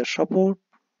encourage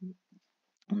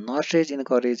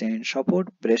and support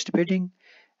breastfeeding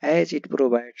as it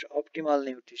provides optimal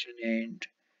nutrition and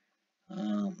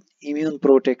immune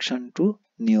protection to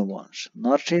newborns.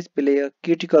 Nurses play a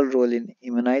critical role in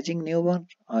immunizing newborns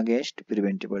against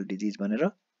preventable disease भनेर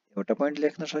एउटा पोइन्ट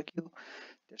लेख्न सकियो।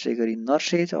 त्यसैगरी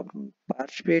nurses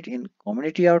participate in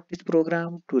community outreach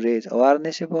program to raise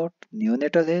awareness about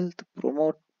neonatal health,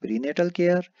 promote prenatal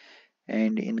care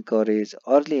and encourage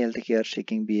early health care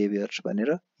seeking behaviors भनेर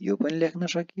यो पनि लेख्न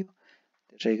सकियो।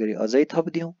 त्यसैगरी अझै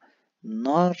थप्दियौँ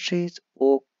nurses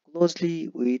work closely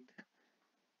with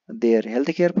their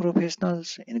healthcare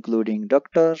professionals including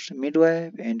doctors,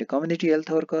 midwife and community health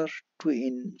workers to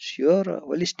ensure a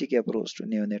holistic approach to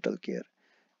neonatal care.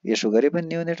 यसो गरे पनि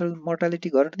neonatal mortality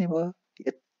घट्ने भयो।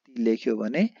 यति लेख्यो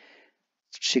भने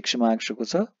 6 मार्क्सको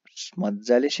छ,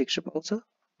 मजाले 6 पाउँछ,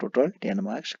 टोटल 10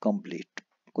 मार्क्स कम्प्लिट।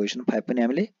 क्वेसन 5 पनि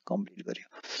हामीले कम्प्लिट गर्यो।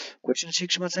 क्वेसन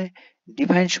 6 मा चाहिँ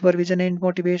define supervision and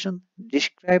motivation,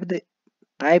 describe the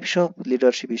types of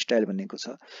leadership style भनेको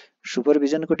छ।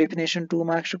 सुपरभिजनको डेफिनेसन 2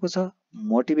 मार्क्सको छ,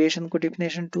 मोटिभेसनको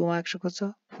डेफिनेसन 2 मार्क्सको छ,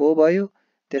 4 भयो।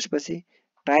 त्यसपछि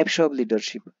टाइप्स अफ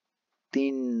लिडरशिप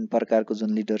 3 प्रकारको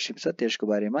जुन लिडरशिप छ त्यसको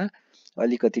बारेमा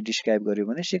अलिकति डिस्क्राइब गर्यो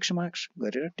भने 6 मार्क्स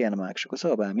गरेर 10 मार्क्सको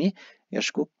छ। अब हामी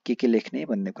यसको के लेख्ने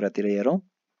भन्ने कुरातिर हेरौँ।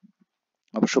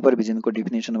 अब सुपरभिजनको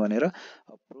डेफिनेसन भनेर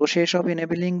process of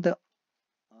enabling the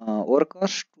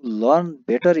workers to learn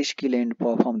better skill and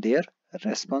perform there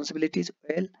responsibilities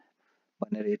well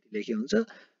भनेर यति लेखे हुन्छ।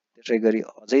 त्यसैगरी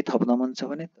अझै थप्न मन छ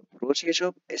भने process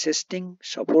of एसिस्टिङ,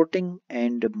 supporting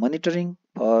and monitoring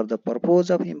for the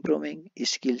purpose of improving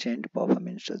skills and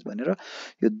performances भनेर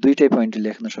यो दुईटै पोइन्ट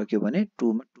लेख्न सक्यो भने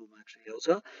 2 मा 2 मार्क्स आउँछ।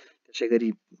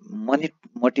 त्यसैगरी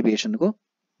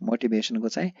मोटिभेसनको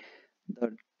चाहिँ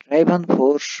the ड्राइभन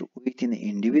force within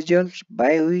individuals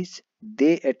by which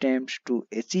they attempt to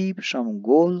achieve some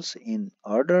goals in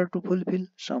order to fulfill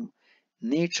some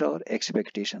needs or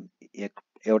expectation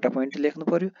एउटा पोइन्ट लेख्नु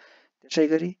पर्यो।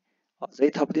 त्यसैगरी अझै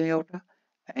थप्दियौँ एउटा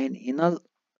an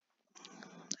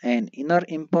inner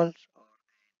impulse or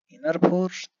inner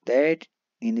force that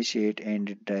initiates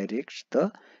and directs the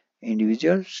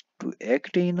individuals to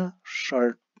act in a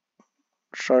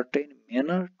certain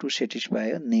manner to satisfy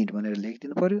a need भनेर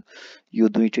लेखिदिनु पर्यो। यो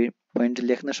दुईटै पोइन्ट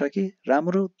लेख्न सके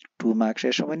राम्रो, 2 मार्क्स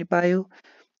यसो पनि पायो।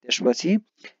 त्यसपछि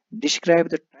describe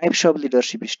the types of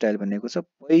leadership style भनेको छ।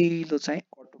 पहिलो चाहिँ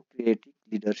अटोक्रेटिक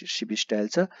लिडरशिप स्टाइल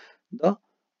छ। The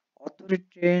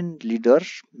authoritarian leaders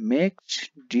makes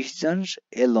decisions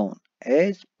Elon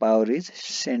as power is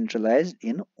centralised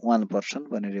in one person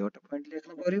भनेर एउटा पोइन्ट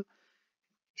लेख्नु पर्यो।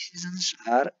 Decisions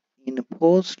are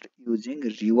enforced using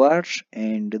rewards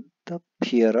and the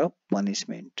fear of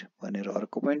punishment भनेर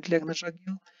अर्को पोइन्ट लेख्न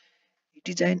सक्यो। It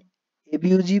is an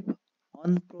एब्युजिभ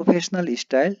unprofessional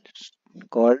style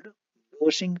called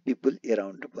बोसिङ people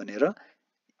around भनेर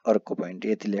अर्को पोइन्ट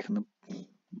यति लेख्नु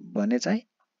भने चाहिँ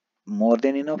मोर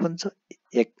देन इनफ हुन्छ।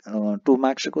 एक 2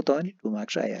 मार्क्सको त अनि 2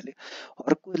 मार्क्स आइहाल्यो।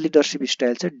 अर्को लिडरशिप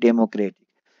स्टाइल चाहिँ democratic.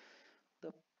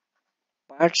 The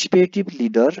participative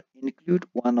leader include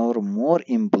one or more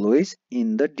employees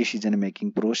in the decision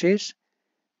making process.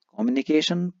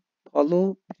 Communication follow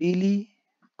freely.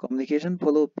 Communication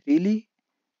follow freely.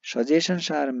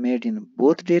 Suggestions are made in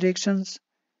both directions.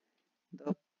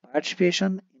 The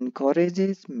participation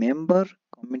encourages member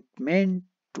commitment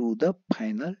to the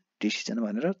final decision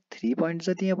भनेर 3 point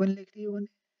जति यहाँ पनि लेखिदियो भने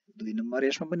 2 number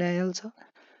यसमा पनि आइहाल्छ।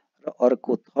 र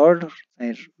अर्को थर्ड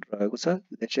चाहिँ रहेको छ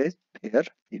फेयर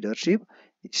लिडरशिप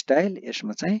स्टाइल।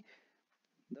 यसमा चाहिँ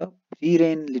the free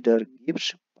rein leader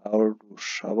gives power to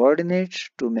सबअर्डिनेट्स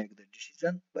to make the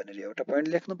decision भनेर एउटा पोइन्ट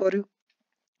लेख्नु पर्यो।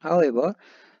 However,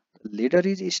 the leader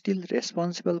is still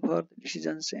responsible for the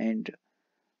decisions and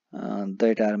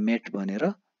that are made भनेर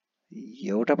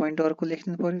एउटा पोइन्ट अर्को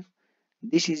लेख्नु पर्यो।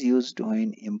 This is used when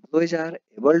employees are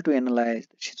able to analyze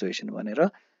the situation भनेर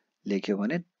लेख्यो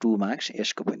भने 2 मार्क्स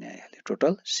यसको पनि आइहाल्यो।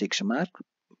 Total 6 marks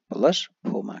plus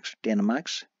 4 marks 10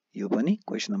 marks यो पनि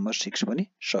क्वेशन नम्बर 6 पनि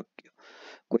सक्यो।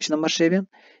 Question number 7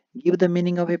 give the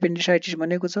meaning of appendicitis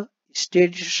भनेको छ।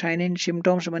 स्टेट साइन एन्ड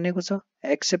सिम्पटम्स भनेको छ।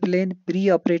 Explain pre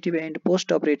operative and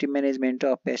post operative management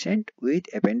of patient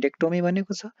with एपेन्डेक्टोमी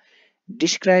भनेको छ।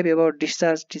 Describe about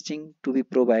discharge teaching to be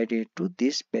provided to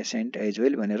this patient as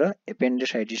well भनेर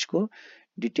एपेन्डिसाइटिसको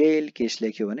detail case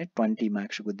लेख्यो भने 20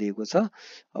 मार्क्सको दिएको छ।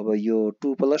 अब यो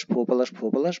 2 + 4 +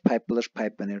 4 + 5 +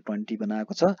 5 भनेर 20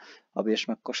 बनाएको छ। अब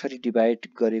यसमा कसरी डिभाइड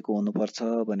गरेको हुनुपर्छ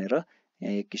भनेर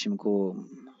यहाँ एक किसिमको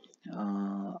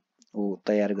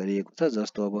तयार गरिएको छ।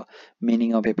 जस्तो अब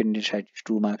मिनिङ अफ एपेन्डिसाइटिस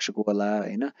 2 मार्क्सको होला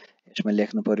हैन। यसमा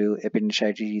लेख्नु पर्यो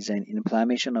appendicitis is an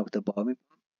inflammation of the body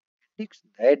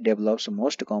that develops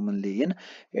most commonly in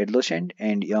adolescent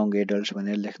and young adults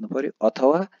भनेर लेख्नु पर्यो।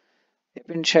 अथवा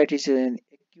appendicitis is an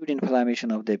acute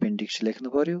inflammation of the appendix लेख्नु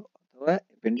पर्यो। अथवा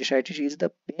appendicitis is the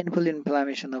painful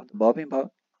inflammation of the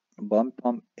bump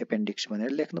from appendix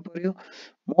भनेर लेख्नु पर्यो।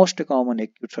 Most common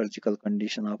acute surgical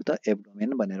condition of the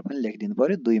abdomen भनेर पनि लेखिदिनु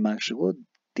पर्यो। 2 मार्क्सको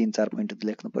 3-4 पोइन्ट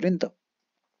लेख्नु पर्यो नि त।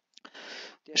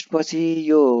 त्यसपछि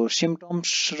यो सिम्पटम्स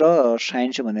र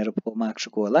साइन्स भनेर 4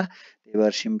 मार्क्सको होला। त्यही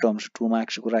भएर सिम्पटम्स 2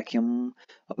 मार्क्सको राख्यौं।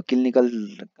 अब क्लिनिकल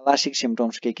क्लासिक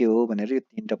सिम्पटम्स के हो भनेर यो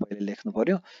 3टा पहिले लेख्नु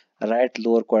पर्यो। राइट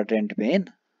लोअर क्वाड्रेन्ट पेन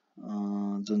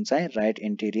जुन चाहिँ राइट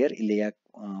एन्टेरियर इलियाक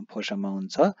फोसामा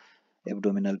हुन्छ,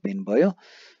 एब्डोमिनल पेन भयो।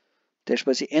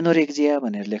 त्यसपछि एनोरेक्जिया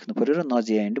भनेर लेख्नु पर्यो र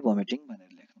नजिया एन्ड भोमिटिङ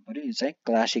भनेर लेख्नु पर्यो। यो चाहिँ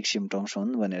क्लासिक सिम्पटम्स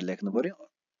हुन् भनेर लेख्नु पर्यो।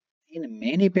 In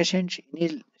many patients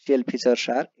initial features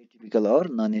are atypical और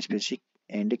non specific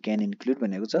and can include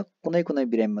भनेको छ। कुनै कुनै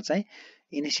बिरामीमा चाहिँ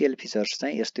इनिशियल फिचर्स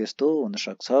चाहिँ यस्तो यस्तो हुन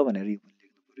सक्छ भनेर यो पनि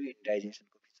लेख्नु पर्यो।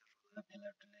 इन्डाइजेसनको फिचर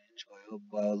फ्ल्याटुलेन्स भयो,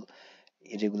 बाउल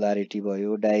इरेगुलारिटी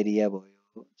भयो, डायरिया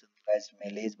भयो, जनरलाइज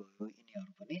मेलेज भयो,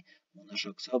 यिनीहरू पनि हुन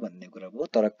सक्छ भन्ने कुरा भयो।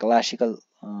 तर क्लासिकल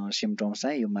सिम्पटम्स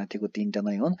चाहिँ यो माथिको 3टा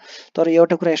नै हुन्। तर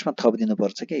एउटा कुरा यसमा थपिदिनु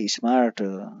पर्छ के स्मार्ट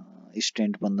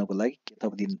स्टुडेन्ट बन्नको लागि के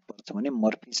थपिदिनु पर्छ भने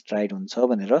मर्फी स्ट्राइड हुन्छ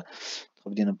भनेर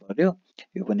थपिदिनु पर्यो।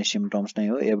 यो पनि सिम्पटम्स नै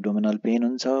हो। एब्डोमिनल पेन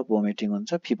हुन्छ, भोमिटिङ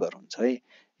हुन्छ, फिभर हुन्छ है।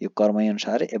 यो कर्मै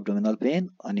अनुसार एब्डोमिनल पेन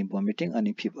अनि भोमिटिङ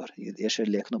अनि फिभर यसरी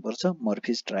लेख्नुपर्छ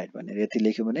मर्फी स्ट्राइड भनेर। यति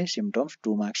लेख्यो भने सिम्पटम्स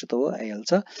 2 मार्क्स त हो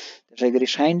आइहाल्छ।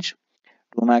 त्यसैगरी साइन्स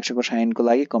 2 मार्क्सको साइनको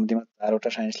लागि कम्तीमा 4वटा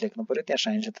साइन्स लेख्नु पर्यो। त्यहाँ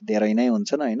साइन्स त धेरै नै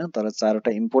हुन्छन् हैन, तर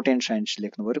 4वटा इम्पोर्टेन्ट साइन्स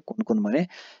लेख्नु पर्यो। कुन कुन भने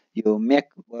यो मेक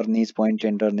बर्निज पोइन्ट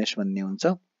टेन्डरनेस भन्ने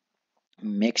हुन्छ।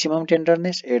 Maximum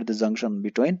tenderness at the junction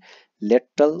between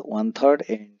lateral 1/3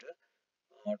 and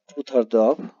 2/3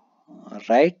 of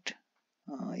right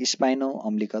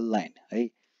spino-umbilical line है।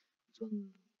 जुन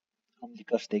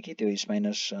अम्बिलिकस देखि त्यो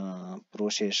स्पाइनस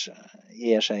प्रोसेस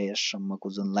एएसआइएस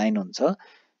सम्मको जुन लाइन हुन्छ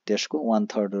त्यसको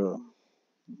 1/3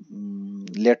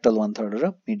 लेटरल 1/3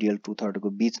 र मिडियल 2/3 को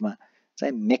बीचमा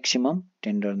चाहिँ मैक्सिमम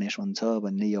टेन्डरनेस हुन्छ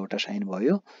भन्ने एउटा साइन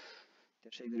भयो।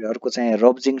 त्यसैगरी अर्को चाहिँ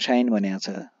रब्जिङ साइन भनेको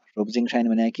छ। रब्जिङ साइन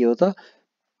भने के हो त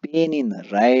pain in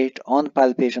right on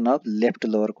पाल्पेसन of left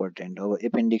lower quadrant. अब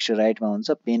एपेन्डिक्स राइटमा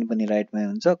हुन्छ, पेन पनि राइटमै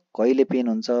हुन्छ। कहिले पेन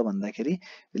हुन्छ भन्दाखेरि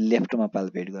लेफ्टमा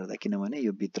पाल्पेट गर्दा, किनभने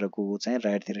यो भित्रको चाहिँ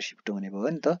राइटतिर शिफ्ट हुने भयो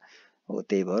नि त, हो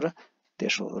त्यही भएर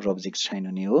त्यसो रब्जिङ साइन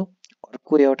हुने हो।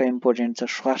 अर्को एउटा इम्पोर्टेन्ट छ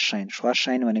श्वास साइन। श्वास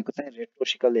साइन भनेको चाहिँ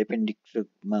रेट्रोसिकल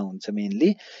एपेन्डिक्समा हुन्छ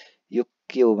मेनली। यो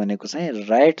के हो भनेको चाहिँ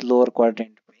right lower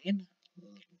quadrant pain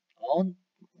on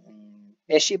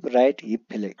passive right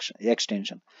hip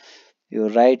extension. यो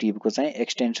राइट हिपको चाहिँ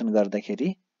एक्सटेन्सन गर्दाखेरि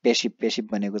पेसिभ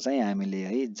भनेको चाहिँ हामीले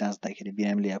है जाँच्दाखेरि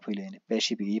बिरामीले आफैले हैन,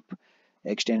 पेसिभ हिप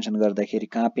एक्सटेन्सन गर्दाखेरि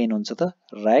कहाँ पेन हुन्छ त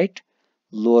right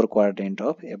lower quadrant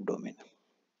of abdomen.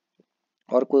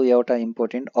 अर्को एउटा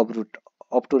इम्पोर्टेन्ट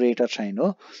अब्टुरेटर साइन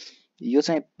हो। यो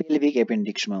चाहिँ पेल्भिक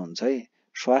एपेन्डिक्समा हुन्छ है।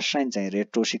 स्वास साइन चाहिँ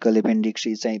रेट्रोसिकल एपेन्डिक्स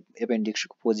चाहिँ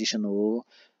एपेन्डिक्सको पोजिसन हो।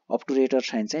 अब्टुरेटर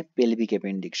साइन चाहिँ पेल्भिक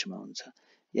एपेन्डिक्समा हुन्छ।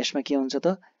 यसमा के हुन्छ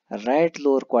त right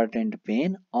lower quadrant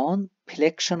pain on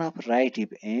flexion of right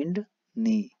hip and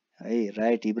नी है।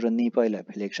 राइट हिप र नी पहिला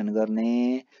फ्लेक्सन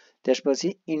गर्ने,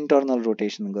 त्यसपछि इन्टर्नल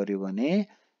रोटेसन गर्यो भने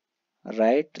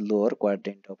right lower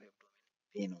quadrant of abdomen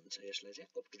pain हुन्छ। यसलाई चाहिँ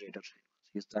अब्टुरेटर साइन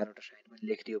भन्छ। यो चारवटा साइन पनि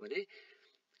लेखिदियो भने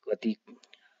कति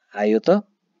आयो त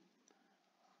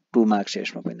 2 मार्क्स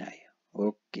यसमा पनि आयो।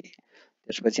 ओके,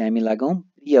 त्यसपछि हामी लागौँ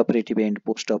pre operative and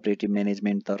post operative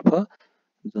management तर्फ,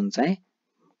 जुन चाहिँ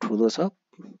ठुलो छ।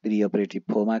 प्री अपरेटिभ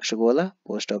 4 मार्क्सको होला,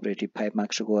 पोस्ट अपरेटिभ 5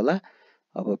 मार्क्सको होला।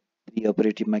 अब प्री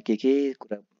अपरेटिभमा के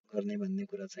कुरा गर्ने भन्ने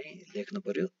कुरा चाहिँ लेख्नु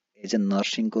पर्यो। एज ए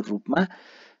नर्सिङको रूपमा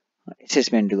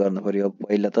एसेसमेन्ट गर्नु पर्यो। अब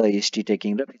पहिला त हिस्ट्री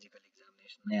टेकिङ र फिजिकल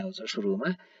एक्जामिनेसन नै आउँछ सुरुमा,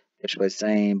 त्यसपछि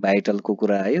चाहिँ भाइटलको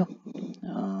कुरा आयो,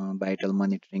 भाइटल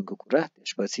मोनिटरिङको कुरा,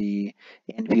 त्यसपछि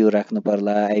एनपिओ राख्नु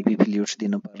पर्ला, आइभी फ्लुइड्स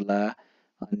दिनु पर्ला,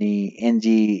 अनि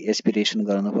एनजी एस्पिरेसन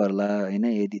गर्नु पर्ला हैन,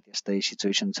 यदि त्यस्तै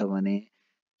सिचुएसन छ भने।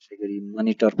 त्यसैगरी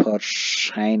monitor for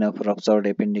sign of ruptured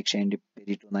appendix and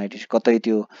peritonitis, कतै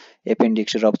त्यो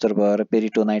एपेन्डिक्स रप्चर भएर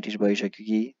पेरिटोनाइटिस भइसक्यो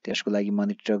कि त्यसको लागि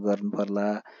मोनिटर गर्नु पर्ला।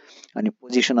 अनि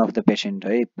पोजिसन अफ द पेसेन्ट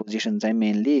है, पोजिसन चाहिँ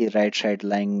मेनली राइट साइड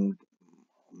लाइङ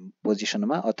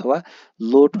पोजिसनमा अथवा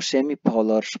लो टु सेमी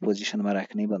फलर्स पोजिसनमा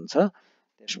राख्ने भन्छ।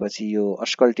 त्यसपछि यो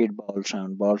अस्कल्टेड बाउल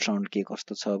साउन्ड के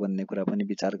कस्तो छ भन्ने कुरा पनि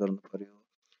विचार गर्नु पर्यो।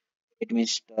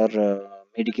 एडमिनिस्टर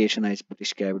मेडिकेसन आइज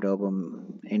प्रिस्क्राइब्ड, अब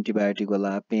एन्टिबायोटिक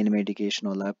होला, पेन मेडिकेसन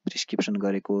होला, प्रिस्क्रिप्सन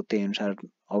गरेको त्यही अनुसार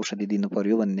औषधि दिनु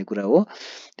पर्यो भन्ने कुरा हो।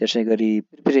 त्यसै गरी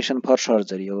प्रिपेरेसन फर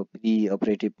सर्जरी, अब प्री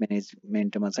अपरेटिभ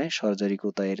म्यानेजमेन्टमा चाहिँ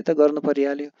सर्जरीको तयारी त गर्नु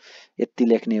परिहाल्यो। यति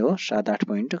लेख्ने हो, 7-8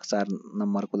 पोइन्ट 4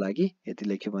 नम्बरको लागि यति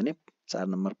लेख्यो भने 4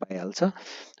 नम्बर पाइहाल्छ।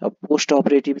 अब पोस्ट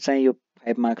अपरेटिभ चाहिँ यो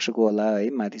 5 मार्क्सको होला है,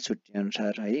 माथि छुट्टी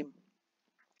अनुसार है।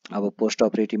 अब पोस्ट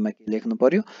अपरेटिभमा के लेख्नु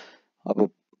पर्यो, अब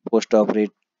पोस्ट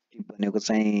अपरेटिभ भनेको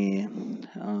चाहिँ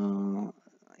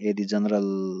यदि जनरल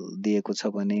दिएको छ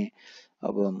भने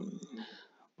अब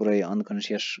पुरै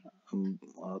अनकन्सियस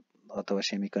अथवा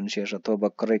सेमी कन्सियस अथवा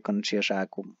भर्खरै कन्सियस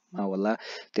आएकोमा होला।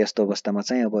 त्यस्तो अवस्थामा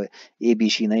चाहिँ अब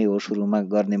एबिसी नै हो सुरुमा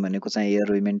गर्ने भनेको चाहिँ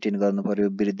एयर मेन्टेन गर्नु पर्यो,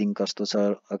 ब्रिदिङ कस्तो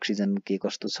छ, अक्सिजन के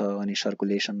कस्तो छ, अनि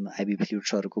सर्कुलेसन आइभी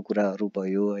फ्लुइड्सहरूको कुराहरू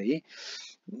भयो है।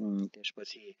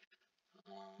 त्यसपछि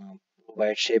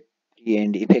provide safety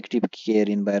and effective care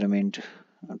environment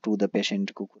to the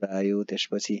पेसेन्टको कुरा आयो।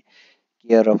 त्यसपछि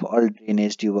care of all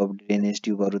drainage tube, अब ड्रेनेज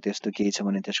ट्युबहरू त्यस्तो केही छ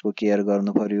भने त्यसको केयर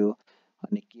गर्नु पर्यो।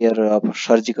 अनि केयर अफ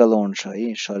सर्जिकल वुन्ड्स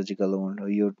है, सर्जिकल वुन्ड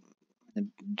यो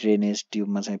ड्रेनेज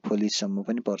ट्युबमा चाहिँ फोलिससम्म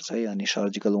पनि पर्छ है। अनि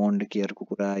सर्जिकल वुन्ड केयरको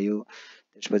कुरा आयो।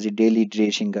 त्यसपछि डेली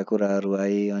ड्रेसिङका कुराहरू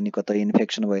आए, अनि कतै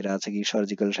इन्फेक्सन भइरहेछ कि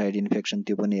सर्जिकल साइड इन्फेक्सन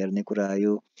त्यो पनि हेर्ने कुरा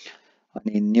आयो।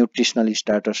 अनि nutritional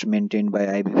status maintain by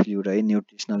Ivy fluid है,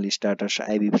 न्युट्रिसनल स्टाटस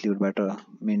आइभी फ्लुइडबाट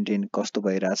मेन्टेन कस्तो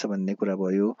भइरहेछ भन्ने कुरा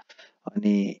भयो।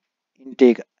 अनि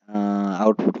इन्टेक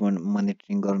आउटपुट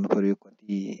मोनिटरिङ गर्नु पर्यो,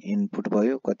 कति इनपुट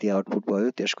भयो कति आउटपुट भयो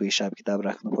त्यसको हिसाब किताब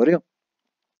राख्नु पर्यो।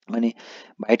 अनि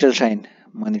भाइटल साइन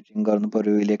मोनिटरिङ गर्नु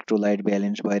पर्यो, इलेक्ट्रोलाइट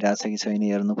ब्यालेन्स भइरहेछ कि छैन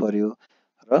हेर्नु पर्यो।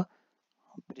 र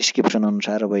प्रिस्क्रिप्सन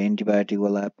अनुसार अब एन्टिबायोटिक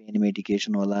होला, पेन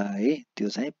मेडिकेसन होला है, त्यो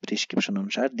चाहिँ प्रिस्क्रिप्सन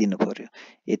अनुसार दिनु पर्यो।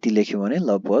 यति लेख्यो भने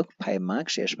लगभग 5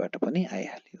 मार्क्स यसबाट पनि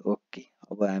आइहाल्यो। ओके,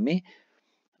 अब हामी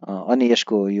अनि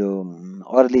यसको यो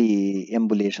अर्ली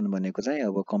एम्बुलेसन भनेको चाहिँ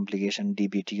अब कम्प्लिकेसन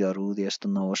डिबिटीहरू यस्तो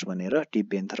नहोस् भनेर, टिप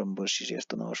भेन थ्रोम्बोसिस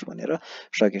यस्तो नहोस् भनेर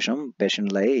सकेसम्म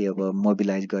पेसेन्टलाई अब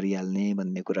मोबिलाइज गरिहाल्ने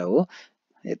भन्ने कुरा हो।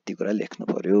 यति कुरा लेख्नु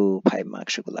पर्यो 5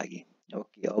 मार्क्सको लागि।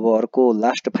 ओके, अब अर्को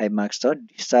लास्ट 5 मार्क्स छ,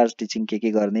 डिस्चार्ज टिचिङ के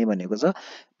गर्ने भनेको छ।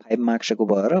 5 मार्क्सको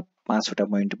भएर 5वटा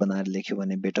पोइन्ट बनाएर लेख्यो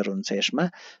भने बेटर हुन्छ यसमा।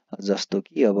 जस्तो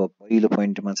कि अब पहिलो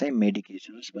पोइन्टमा चाहिँ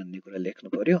मेडिकेसन्स भन्ने कुरा लेख्नु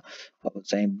पर्यो। अब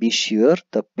चाहिँ be sure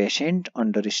the patient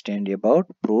understand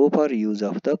about proper use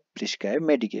of the prescribe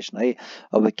medication है।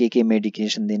 अब के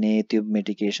मेडिकेसन दिने, त्यो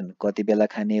मेडिकेसन कति बेला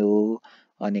खाने हो,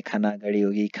 अनि खाना अगाडि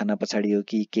हो कि खाना पछाडि हो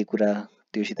कि के कुरा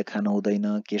त्योसित खानु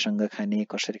हुँदैन, केसँग खाने,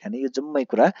 कसरी खाने, यो जम्मै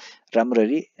कुरा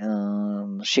राम्ररी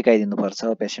सिकाइदिनु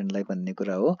पर्छ पेसेन्टलाई भन्ने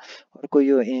कुरा हो। अर्को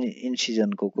यो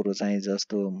इन्सिजनको कुरो चाहिँ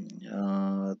जस्तो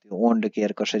त्यो वुन्ड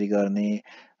केयर कसरी गर्ने,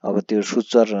 अब त्यो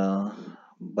सुचर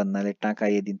भन्नाले टाँका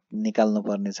यदि निकाल्नु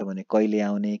पर्ने छ भने कहिले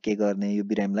आउने, के गर्ने, यो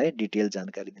बिरामीलाई डिटेल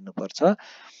जानकारी दिनुपर्छ।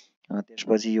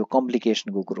 त्यसपछि यो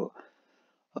कम्प्लिकेसनको कुरो,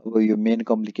 अब यो मेन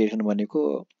कम्प्लिकेसन भनेको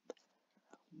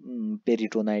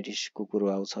पेरिटोनाइटिसको कुरो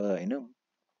आउँछ हैन।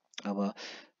 अब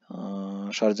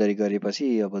सर्जरी गरेपछि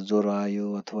अब ज्वरो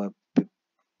आयो अथवा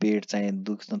पेट चाहिँ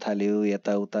दुख्न थाल्यो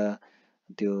यताउता,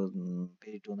 त्यो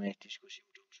पेरिटोनाइटिसको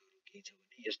सिम्पटम्सहरू केही छ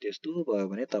भने यस्तो भयो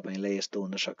भने तपाईलाई यस्तो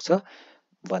हुन सक्छ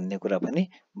भन्ने कुरा पनि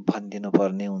भनिदिनु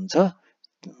पर्ने हुन्छ।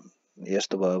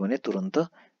 यस्तो भयो भने तुरन्त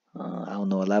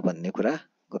आउनु होला भन्ने कुरा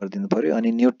गरिदिनु पर्यो।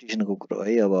 अनि न्युट्रिसनको कुरो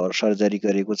है, अब सर्जरी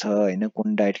गरेको छ होइन,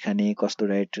 कुन डाइट खाने, कस्तो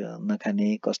डाइट नखाने,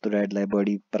 कस्तो डाइटलाई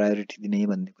बढी प्रायोरिटी दिने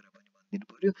भन्ने कुरा पनि भनिदिनु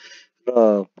पर्यो। र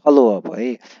फलोअप है,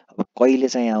 अब कहिले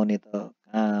चाहिँ आउने त,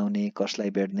 कहाँ आउने, कसलाई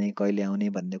भेट्ने, कहिले आउने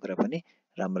भन्ने कुरा पनि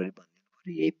राम्ररी भनिदिनु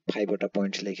पर्यो। यही 5वटा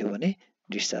पोइन्ट्स लेख्यो भने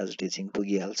डिस्चार्ज टिचिङ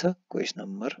पुगिहाल्छ। क्वेसन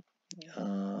नम्बर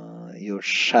यो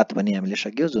 7 पनि हामीले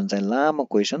सक्यो, जुन चाहिँ लामो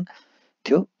क्वेसन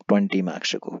थियो 20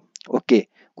 मार्क्सको। ओके,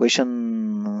 क्वेसन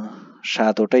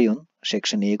 7वटै हुन्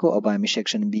सेक्सन ए को। अब हामी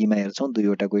सेक्सन बी मा हेर्छौँ,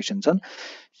 2वटा क्वेसन छन्।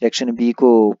 सेक्सन बी को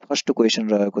फर्स्ट क्वेसन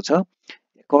रहेको छ,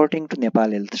 according to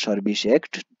Nepal health service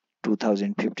act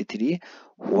 2053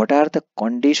 what are the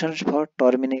conditions for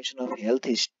termination of health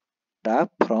staff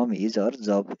from his or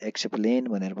job explain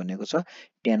भनेर भनेको छ।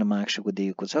 10 मार्क्सको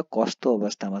दिएको छ, कस्तो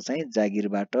अवस्थामा चाहिँ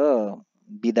जागिरबाट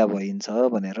बिदा भइन्छ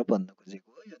भनेर भन्न खोजेको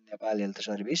हो। यो नेपाल हेल्थ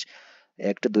सर्भिस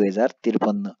एक्ट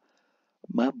 2053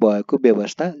 मा भएको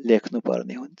व्यवस्था लेख्नु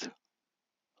पर्ने हुन्छ।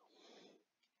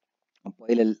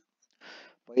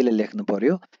 पहिला लेख्नु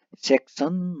पर्यो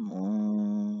सेक्सन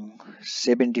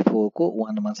 74 को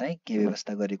 1 मा चाहिँ के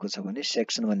व्यवस्था गरेको छ भने,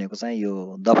 सेक्सन भनेको चाहिँ यो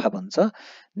दफा भन्छ,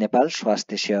 नेपाल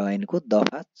स्वास्थ्य सेवा ऐनको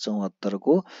दफा 74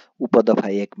 को उपदफा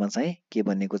 1 मा चाहिँ के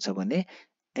भनेको छ भने,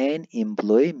 an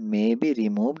employee may be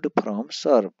रिमुभ्ड from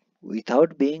serve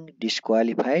without being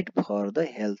disqualified for the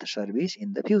health service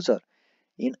in the future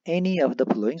in any of the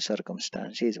following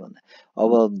circumstances भन्दा।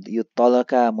 अब यो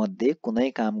तलका मध्ये कुनै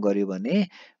काम गर्यो भने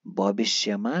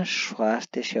भविष्यमा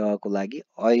स्वास्थ्य सेवाको लागि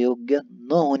अयोग्य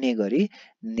नहुने गरी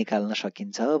निकाल्न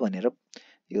सकिन्छ भनेर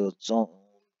यो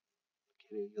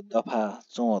दफा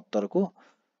 74 को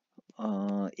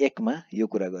 1 मा यो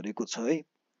कुरा गरेको छ है।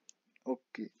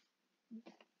 ओके,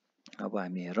 अब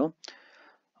हामी हेरौँ।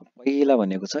 पहिला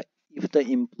भनेको छ, if the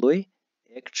employee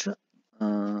acts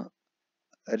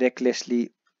recklessly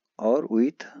और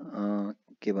विथ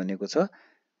के भनेको छ,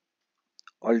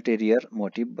 अल्टेरियर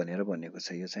मोटिभ भनेर भनेको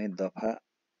छ। यो चाहिँ दफा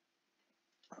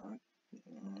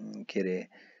के अरे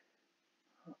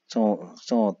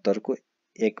 74 को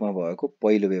 1 मा भएको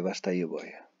पहिलो व्यवस्था यो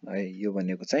भयो है। यो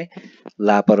भनेको चाहिँ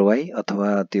लापरवाही अथवा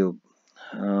त्यो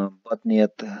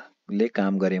बदनियतले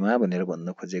काम गरेमा भनेर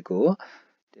भन्न खोजेको हो।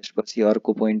 त्यसपछि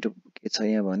अर्को पोइन्ट के छ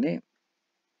यहाँ भने,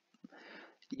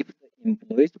 if the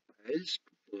employee fails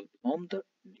to perform the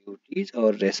duties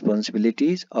और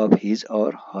रेस्पोन्सिबिलिटिज अफ हिज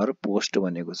और हर पोस्ट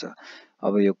भनेको छ।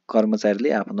 अब यो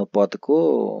कर्मचारीले आफ्नो पदको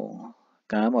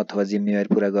काम अथवा जिम्मेवारी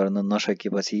पुरा गर्न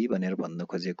नसकेपछि भनेर भन्न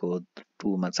खोजेको हो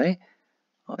 2 मा चाहिँ।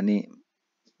 अनि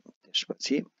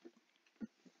त्यसपछि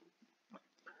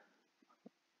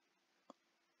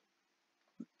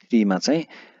मा चाहिँ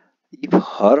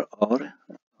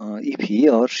if he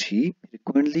or she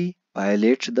frequently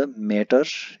violates the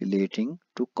matters relating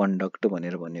to conduct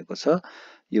भनेर भनेको छ।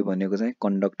 यो भनेको चाहिँ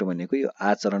conduct भनेको यो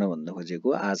आचरण भन्न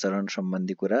खोजेको, आचरण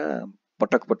सम्बन्धी कुरा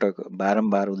पटक पटक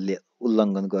बारम्बार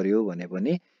उल्लङ्घन गर्यो भने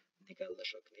पनि निकाल्न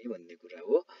सक्ने भन्ने कुरा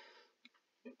हो।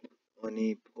 अनि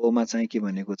 4 मा चाहिँ के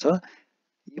भनेको छ,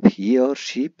 if he or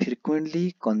she frequently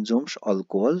consumes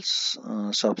alcohol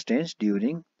substance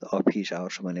during the office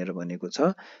hours भनेर भनेको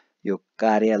छ। यो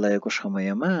कार्यालयको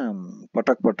समयमा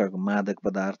पटक पटक मादक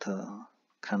पदार्थ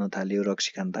खान थाल्यो,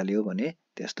 रक्सी खान थाल्यो भने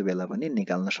त्यस्तो बेला पनि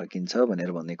निकाल्न सकिन्छ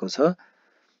भनेर भनेको छ।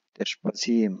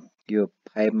 त्यसपछि यो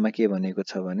 5 मा के भनेको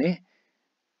छ भने,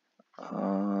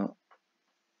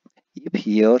 if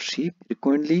he or she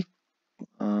frequently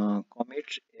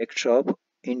commits acts of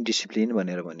indiscipline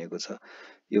भनेर भनेको छ।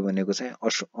 यो भनेको चाहिँ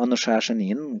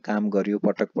अनुशासनहीन काम गर्यो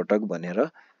पटक पटक भनेर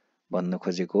भन्न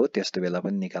खोजेको हो, त्यस्तो बेला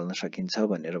पनि निकाल्न सकिन्छ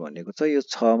भनेर भनेको छ। यो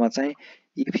 6 मा चाहिँ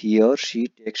इफ ही और C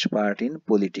takes part in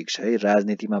politics है,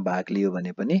 राजनीतिमा भाग लियो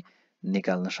भने पनि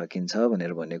निकाल्न सकिन्छ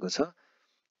भनेर भनेको छ।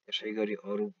 त्यसै गरी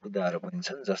अरू कुराहरू पनि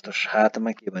छन्, जस्तो 7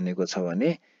 मा के भनेको छ भने,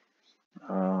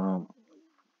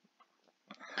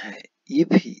 if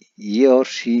he or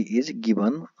she is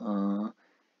given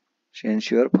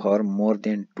censure for more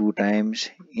than 2 times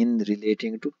in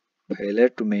relating to failure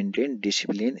to maintain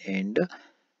discipline and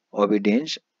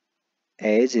obedience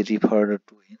as referred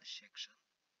to in section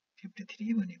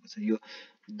 53 भनेको छ। यो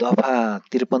दफा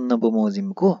 53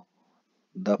 बमोजिमको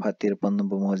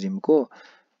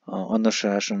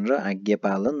अनुशासन र आज्ञा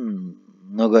पालन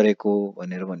नगरेको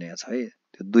भनेर भनेको छ है।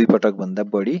 त्यो 2 पटक भन्दा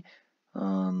बढी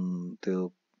त्यो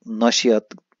नसिहत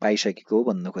पाइसकेको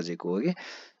भन्न खोजेको हो कि।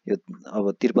 यो अब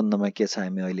 53 मा के छ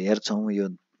हामी अहिले हेर्छौँ। यो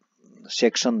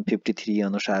सेक्सन 53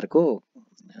 अनुसारको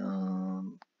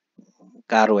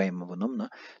कारवाहीमा भनौँ न,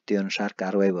 त्यो अनुसार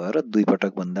कारवाही भएर 2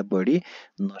 पटक भन्दा बढी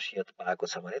नसिहत पाएको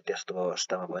छ भने त्यस्तो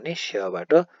अवस्थामा पनि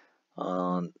सेवाबाट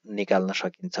निकाल्न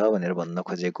सकिन्छ भनेर भन्न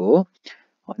खोजेको हो।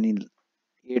 अनि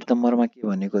 8 नम्बरमा के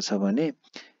भनेको छ भने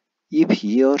if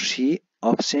he or she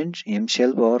absents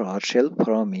himself or herself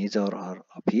from his or her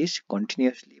office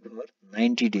continuously for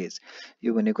 90 days,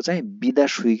 यो भनेको चाहिँ बिदा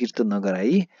स्वीकृत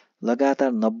नगराई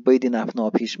लगातार 90 दिन आफ्नो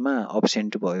अफिसमा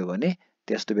अब्सेन्ट भयो भने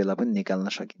त्यस्तो बेला पनि निकाल्न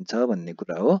सकिन्छ भन्ने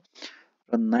कुरा हो।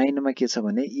 र 9 मा के छ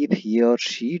भने if he or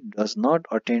she does not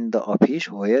attend the office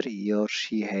where he or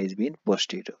she has been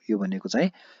posted, यो भनेको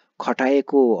चाहिँ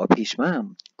खटाएको अफिसमा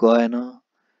गएन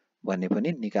भने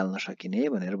पनि निकाल्न सकिने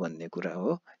भनेर भन्ने कुरा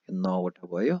हो। यो 9 वटा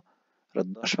भयो। र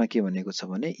 10 मा के भनेको छ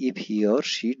भने if he or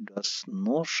she does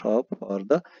no show for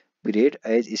the period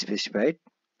as specified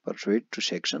pursuant to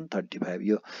section 35,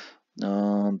 यो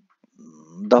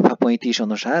दफा 35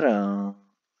 अनुसार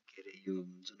के रे यो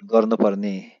जुन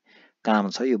गर्नुपर्ने काम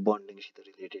छ यो बन्डिङसित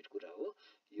रिलेटेड कुरा हो,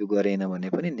 यो गरेन भने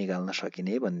पनि निकाल्न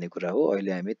सकिने भन्ने कुरा हो।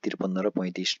 अहिले हामी 53 र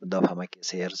 35 दफामा के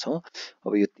छ हेर्छौँ।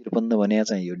 अब यो 53 भने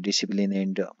चाहिँ यो डिसिप्लिन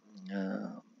एन्ड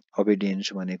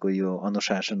ओबिडियन्स भनेको यो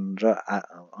अनुशासन र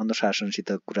अनुशासनसित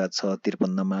कुरा छ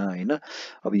 53 मा हैन।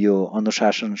 अब यो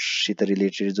अनुशासनसित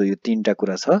रिलेटेड जो यो तीनटा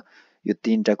कुरा छ, यो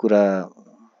तीनटा कुरा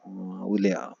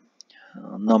उले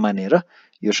नमानेर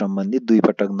यो सम्बन्धी 2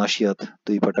 पटक नसिहत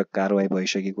 2 पटक कारवाही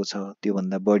भइसकेको छ, त्यो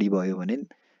भन्दा बढी भयो भने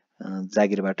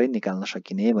जागिरबाटै निकाल्न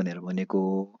सकिने भनेर भनेको।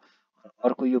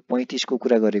 अर्को यो 35 को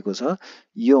कुरा गरेको छ,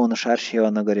 यो अनुसार सेवा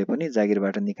नगरे पनि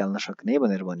जागिरबाट निकाल्न सक्ने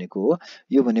भनेर भनेको हो।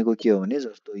 यो भनेको के हो भने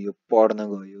जस्तो यो पढ्न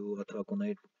गयो अथवा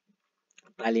कुनै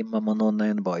तालिममा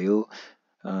मनोनयन भयो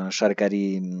सरकारी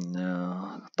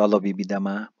तलबी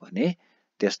बिदामा भने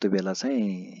त्यस्तो बेला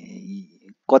चाहिँ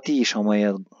कति समय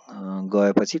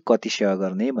गएपछि कति सेवा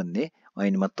गर्ने भन्ने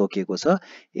ऐनमा तोकेको छ।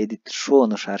 यदि सो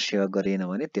अनुसार सेवा गरेन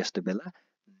भने त्यस्तो बेला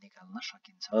निकाल्न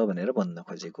सकिन्छ भनेर भन्न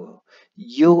खोजेको हो।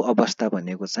 यो अवस्था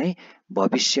भनेको चाहिँ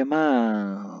भविष्यमा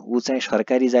ऊ चाहिँ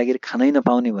सरकारी जागिर खानै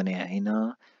नपाउने भने हैन,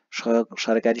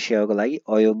 सरकारी सेवाको लागि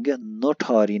अयोग्य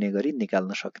नठहरिने गरी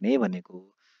निकाल्न सक्ने भनेको हो।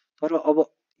 तर अब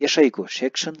यसैको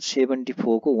सेक्सन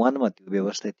 74 को 1 मा त्यो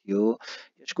व्यवस्था थियो।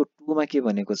 यसको 2 मा के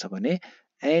भनेको छ भने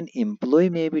an employee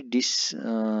may be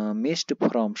dismissed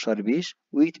from service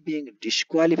with being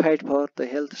disqualified for the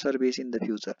health service in the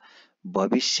future,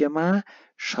 भविष्यमा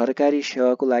सरकारी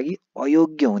सेवाको लागि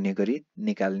अयोग्य हुने गरी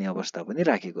निकाल्ने अवस्था पनि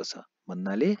राखेको छ।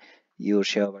 भन्नाले यो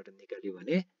सेवाबाट निकाल्यो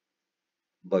भने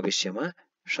भविष्यमा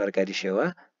सरकारी सेवा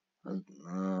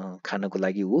खानको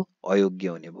लागि ऊ अयोग्य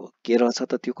हुने भयो। के रहेछ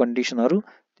त त्यो कन्डिसनहरु?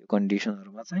 त्यो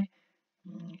कन्डिसनहरुमा चाहिँ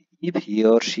if he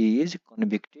or she is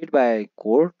convicted by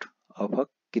court of a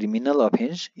criminal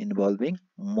offense involving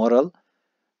moral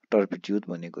turpitude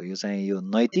भनेको यो चाहिँ यो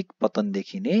नैतिक पतन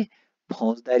देखिने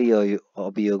फौजदारी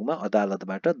अभियोगमा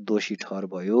अदालतबाट दोषी ठहर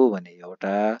भयो भने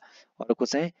एउटा। अर्को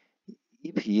चाहिँ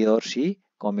if he or she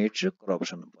commits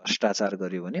corruption, भ्रष्टाचार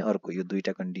गर्यो भने अर्को। यो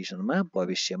दुईटा कन्डिसनमा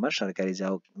भविष्यमा सरकारी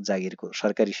जागिरको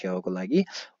सरकारी सेवाको लागि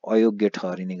अयोग्य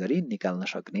ठहरिने गरी निकाल्न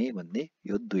सक्ने भन्ने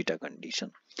यो दुईटा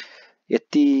कन्डिसन।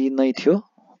 यति नै थियो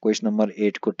क्वेशन नम्बर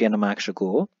 8 को 10 मार्क्स को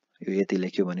हो। यो यति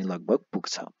लेख्यो भने लगभग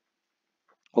पुग्छ।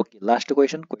 Okay, last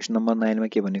question question number 9 मा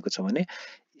के भनेको छ भने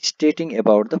स्टेटिङ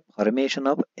about the formation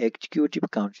of executive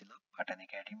council of Patan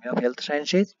academy of health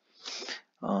sciences,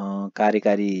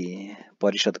 कार्यकारी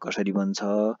परिषद कसरी बन्छ,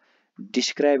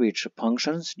 describe it's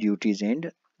functions duties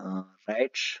and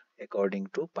rights according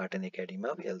to Patan academy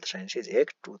of health sciences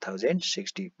act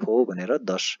 2064 भनेर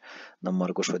 10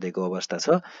 नम्बरको सोधेको अवस्था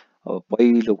छ। अब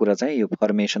पहिलो कुरा चाहिँ यो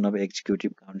फर्मेसन अफ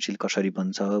एक्जिक्युटिभ काउन्सिल कसरी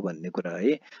बन्छ भन्ने कुरा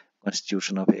है।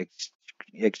 कन्स्टिट्युसन अफ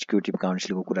एक्जिक्युटिभ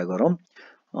काउन्सिलको कुरा गरौँ।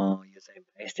 यो चाहिँ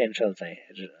भाइस च्यान्सलर चाहिँ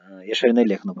यसरी नै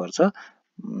लेख्नुपर्छ।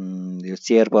 यो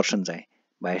चेयरपर्सन चाहिँ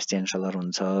भाइस च्यान्सलर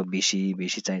हुन्छ,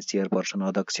 भिसी चाहिँ चेयरपर्सन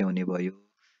अध्यक्ष हुने भयो।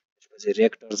 त्यसपछि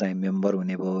रेक्टर चाहिँ मेम्बर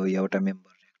हुने भयो, एउटा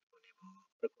मेम्बर रेक्टर हुने भयो।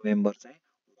 अर्को मेम्बर चाहिँ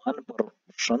वान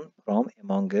पर्सन फ्रम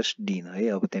एमंगेस्ट डिन है।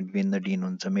 अब त्यहाँ विभिन्न डिन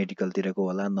हुन्छ, मेडिकलतिरको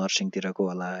होला, नर्सिङतिरको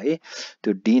होला है।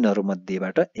 त्यो डिनहरु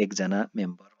मध्येबाट एकजना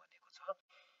मेम्बर भनेको छ।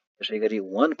 त्यसैगरी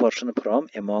one person from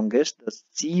amongst the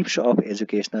chiefs of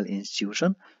educational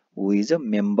institution who is a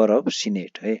member of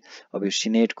Senate है। अब यो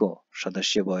सिनेटको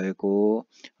सदस्य भएको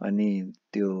अनि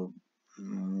त्यो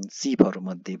चीफहरु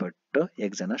मध्येबाट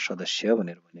एकजना सदस्य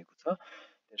भनेर भनेको छ।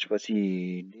 त्यसपछि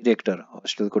डाइरेक्टर,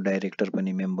 हस्पिटलको डाइरेक्टर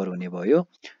पनि मेम्बर हुने भयो।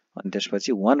 अनि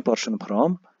त्यसपछि वान पर्सन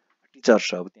फ्रम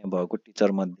टिचर्स, अब त्यहाँ भएको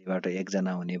टिचर मध्येबाट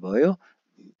एकजना हुने भयो।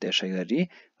 त्यसैगरी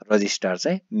रजिस्ट्रार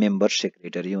चाहिँ मेम्बर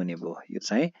सेक्रेटरी हुने भयो। यो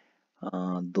चाहिँ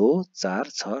 2, 4,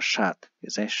 6, 7 यो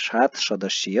चाहिँ 7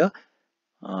 सदस्यीय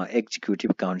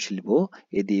एक्जिक्युटिभ काउन्सिल भयो।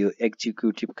 यदि यो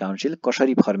एक्जिक्युटिभ काउन्सिल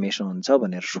कसरी फर्मेसन हुन्छ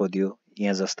भनेर सोध्यो,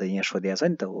 यहाँ जस्तै यहाँ सोधिया छ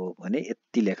नि त, हो भने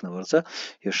यति लेख्नुपर्छ।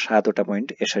 यो 7वटा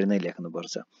पोइन्ट यसरी नै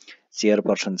लेख्नुपर्छ।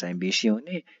 चेयरपर्सन चाहिँ भिसी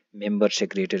हुने, मेम्बर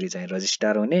सेक्रेटरी चाहिँ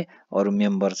रजिस्ट्रार हुने, अरू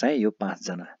मेम्बर चाहिँ यो 5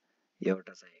 जना।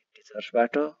 एउटा चाहिँ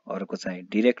टिचर्सबाट, अर्को चाहिँ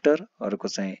डिरेक्टर, अर्को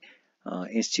चाहिँ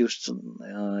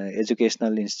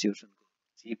एजुकेसनल इन्स्टिट्युसनको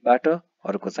चिफबाट,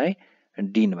 अर्को चाहिँ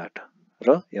डिनबाट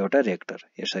र एउटा रेक्टर।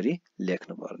 यसरी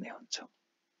लेख्नुपर्ने हुन्छ।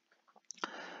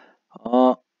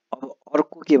 अब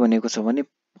अर्को के भनेको छ भने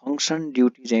फङ्सन,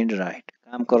 ड्युटिज एन्ड राइट,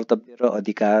 काम, कर्तव्य र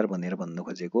अधिकार भनेर भन्नु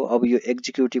खोजेको। अब यो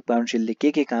एक्जिक्युटिभ काउन्सिलले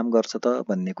के काम गर्छ त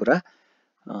भन्ने कुरा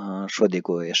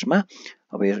सोधेको हो यसमा।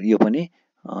 अब यो पनि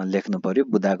लेख्नु पर्यो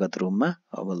बुदागत रूपमा।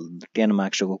 अब 10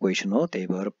 मार्क्सको क्वेसन हो, त्यही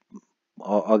भएर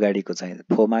अगाडिको चाहिँ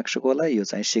 4 मार्क्सको होला, यो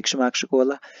चाहिँ 6 मार्क्सको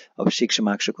होला। अब 6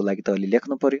 मार्क्सको लागि त अलि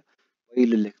लेख्नु पर्यो।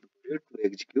 पहिलो लेख्नु पर्यो to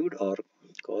execute or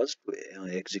cause to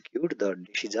execute the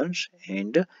decisions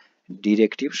and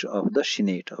डिरेक्टिभ्स of the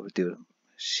Senate. अब त्यो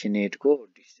सिनेटको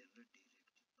डिसिजन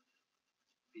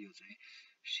यो चाहिँ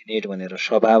सिनेट भनेर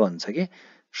सभा भन्छ कि,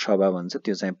 सभा भन्छ,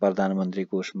 त्यो चाहिँ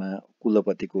प्रधानमन्त्रीको उसमा,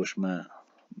 कुलपतिको उसमा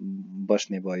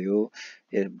बस्ने भयो।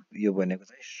 यो भनेको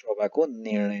चाहिँ सभाको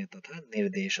निर्णय तथा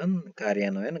निर्देशन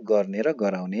कार्यान्वयन गर्ने र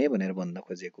गराउने भनेर भन्न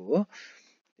खोजेको हो।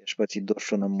 त्यसपछि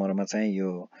दोस्रो नम्बरमा चाहिँ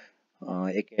यो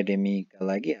एकाडेमीका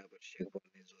लागि आवश्यक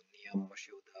पर्ने जो नियम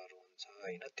मस्यौदाहरू हुन्छ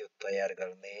होइन, त्यो तयार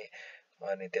गर्ने,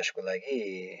 अनि त्यसको लागि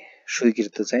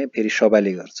स्वीकृति चाहिँ फेरि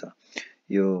सभाले गर्छ।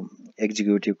 यो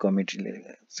एक्जिक्युटिभ कमिटीले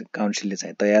काउन्सिलले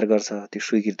चाहिँ तयार गर्छ, त्यो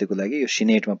स्वीकृतिको लागि यो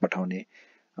सिनेटमा पठाउने।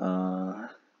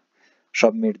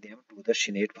 Submit them to the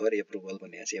Senate for approval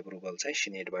भनेपछि एप्रुभल चाहिँ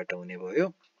सिनेटबाट हुने भयो।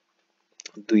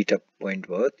 2टा पोइन्ट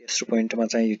भयो। तेस्रो पोइन्टमा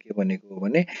चाहिँ यो के भनेको हो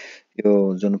भने यो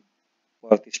जुन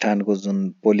प्रतिष्ठानको जुन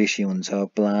पोलिसी हुन्छ,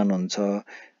 प्लान हुन्छ,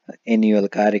 एनुअल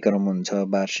कार्यक्रम हुन्छ,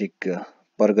 वार्षिक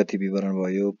प्रगति विवरण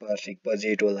भयो, वार्षिक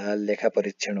बजेट होला, लेखा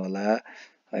परीक्षण होला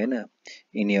होइन,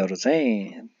 यिनीहरू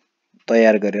चाहिँ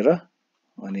तयार गरेर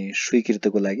अनि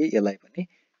स्वीकृतिको लागि यसलाई पनि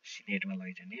सिनेटमा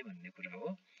लैजाने भन्ने कुरा हो।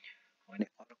 अनि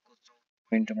अर्को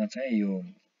पोइन्टमा चाहिँ यो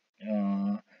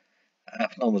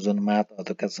आफ्नो जुन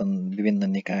मातहतका छन्, विभिन्न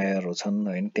निकायहरू छन्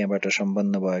होइन, त्यहाँबाट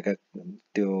सम्बन्ध भएका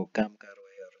त्यो काम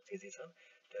कारवाहीहरू जे छन्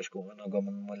त्यसको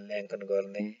अनुगमन मूल्याङ्कन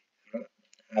गर्ने र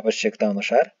आवश्यकता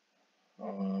अनुसार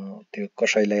त्यो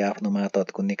कसैलाई आफ्नो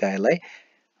मातहतको निकायलाई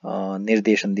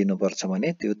निर्देशन दिनुपर्छ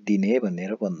भने त्यो दिने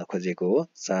भनेर भन्न खोजेको हो।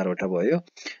 4वटा भयो।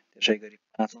 त्यसै गरी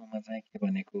 5औँमा चाहिँ के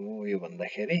भनेको हो यो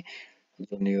भन्दाखेरि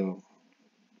जुन यो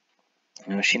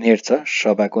सिनेट छ,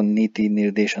 सभाको नीति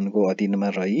निर्देशनको अधीनमा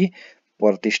रही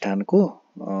प्रतिष्ठानको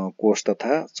कोष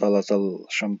तथा चलचल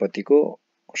सम्पत्तिको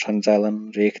सञ्चालन,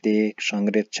 रेखदेख,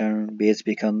 संरक्षण,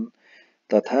 बेचबिखन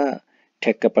तथा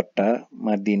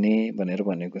ठेक्कापट्टामा दिने भनेर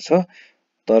भनेको छ।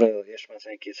 तर यसमा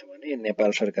चाहिँ के छ भने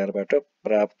नेपाल सरकारबाट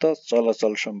प्राप्त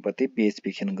चलचल सम्पत्ति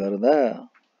बेचबिखन गर्दा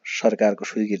सरकारको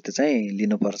स्वीकृति चाहिँ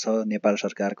लिनुपर्छ, नेपाल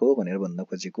सरकारको भनेर भन्न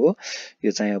खोजेको हो।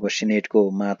 यो चाहिँ अब सिनेटको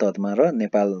मातहतमा र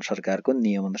नेपाल सरकारको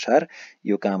नियमअनुसार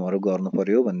यो कामहरू गर्नु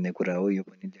पर्यो भन्ने कुरा हो। यो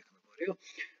पनि लेख्नु पर्यो।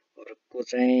 अर्को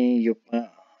चाहिँ यो 5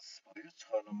 भयो।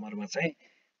 6 नम्बरमा चाहिँ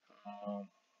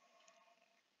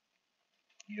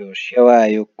यो सेवा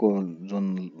आयोगको जुन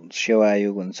सेवा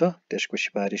आयोग हुन्छ त्यसको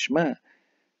सिफारिसमा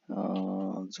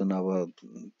जुन अब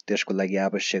त्यसको लागि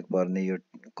आवश्यक पर्ने यो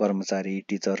कर्मचारी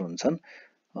टिचर हुन्छन्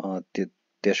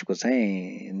त्यसको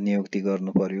चाहिँ नियुक्ति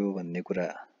गर्नु पर्यो भन्ने कुरा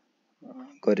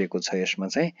गरेको छ यसमा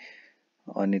चाहिँ।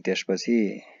 अनि त्यसपछि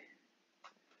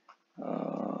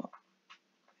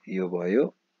यो भयो।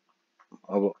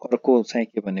 अब अर्को चाहिँ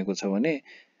के भनेको छ भने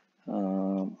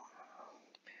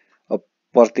अब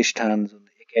प्रतिष्ठान जुन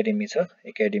एकाडेमी छ,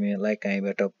 एकाडेमीलाई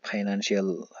कहीँबाट फाइनान्सियल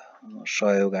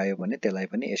सहयोग आयो भने त्यसलाई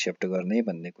पनि एक्सेप्ट गर्ने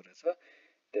भन्ने कुरा छ।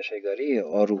 त्यसै गरी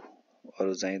अरू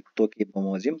चाहिँ तोकी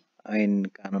बमोजिम ऐन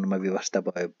कानुनमा व्यवस्था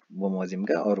भए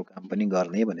बमोजिमका अरू काम पनि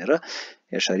गर्ने भनेर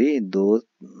यसरी 2,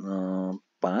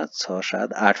 5, 6,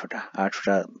 7,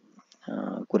 8वटा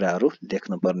कुराहरू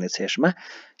लेख्नु पर्ने छ यसमा।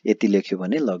 यति लेख्यो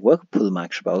भने लगभग फुल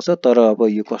मार्क्स पाउँछ। तर अब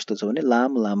यो कस्तो छ भने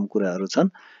लामो कुराहरू छन्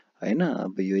होइन,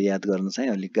 अब यो याद गर्न चाहिँ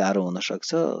अलिक गाह्रो हुन सक्छ।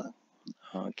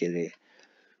 के अरे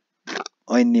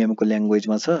ऐन नियमको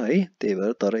ल्याङ्ग्वेजमा छ है, त्यही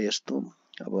भएर। तर यस्तो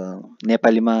अब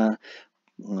नेपालीमा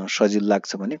सजिलो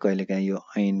लाग्छ भने कहिलेकाहीँ यो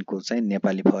ऐनको चाहिँ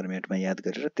नेपाली फर्मेटमा याद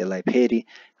गरेर त्यसलाई फेरि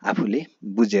आफूले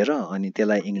बुझेर अनि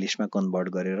त्यसलाई इङ्ग्लिसमा कन्भर्ट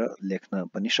गरेर लेख्न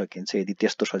पनि सकिन्छ यदि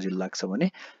त्यस्तो सजिलो लाग्छ भने।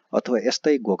 अथवा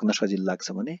यस्तै घोक्न सजिलो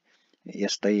लाग्छ भने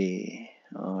यस्तै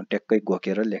ट्याक्कै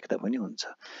घोकेर लेख्दा पनि हुन्छ।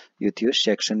 यो थियो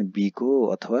सेक्सन बी को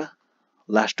अथवा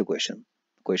लास्ट क्वेसन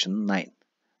 9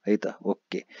 है त।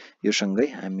 ओके, यो सँगै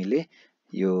हामीले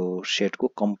यो सेटको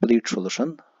कम्प्लिट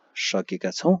सोलुसन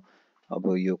सकेका छौँ। अब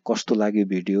यो कस्तो लाग्यो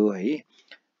भिडियो है,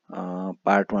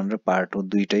 पार्ट 1 र पार्ट 2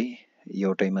 दुईटै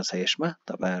एउटैमा छ। यसमा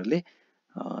तपाईहरुले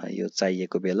यो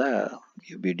चाहिएको बेला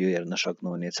यो भिडियो हेर्न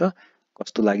सक्नुहुनेछ।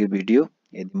 कस्तो लाग्यो भिडियो?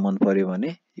 यदि मन पर्यो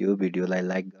भने यो भिडियोलाई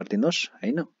लाइक गरिदिनुस्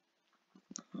हैन,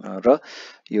 र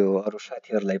यो अरु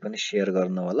साथीहरुलाई पनि शेयर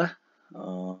गर्नु होला।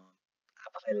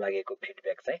 आफुलाई लागेको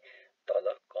फिडब्याक चाहिँ तल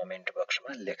कमेन्ट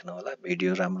बक्समा लेख्नु होला।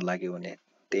 भिडियो राम्रो लाग्यो भने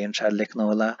त्यही अनुसार लेख्नु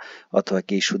होला, अथवा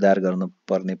केही सुधार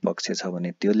गर्नुपर्ने पक्ष छ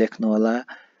भने त्यो लेख्नु होला,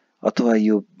 अथवा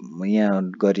यो यहाँ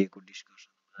गरिएको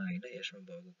डिस्कसनमा हैन, यसमा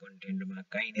भएको कन्टेन्टमा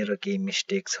कहीँनिर केही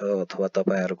मिस्टेक छ अथवा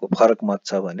तपाईहरुको फरक मत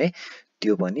छ भने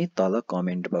त्यो पनि तल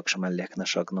कमेन्ट बक्समा लेख्न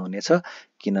सक्नुहुनेछ।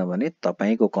 किनभने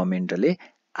तपाईको कमेन्टले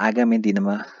आगामी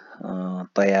दिनमा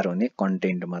तयार हुने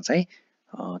कन्टेन्टमा चाहिँ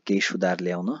केही सुधार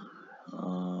ल्याउन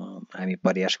हामी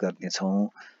प्रयास गर्नेछौँ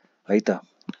है त।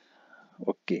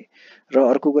 ओके, र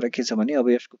अर्को कुरा के छ भने अब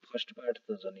यसको फर्स्ट पार्ट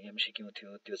त जुन एमसीक्यू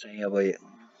थियो त्यो चाहिँ अब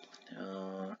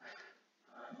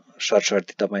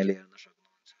सरसर्ती तपाईले हेर्न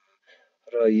सक्नुहुन्छ,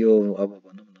 र यो अब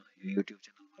भनौं न यो युट्युब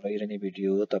च्यानलमा रहिरहने भिडियो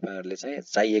हो। तपाईहरुले चाहिँ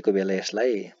चाहिएको बेला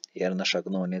यसलाई हेर्न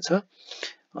सक्नुहुनेछ।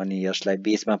 अनि यसलाई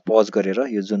बीचमा पज गरेर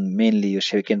यो जुन मेनली यो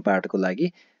सेकेन्ड पार्टको लागि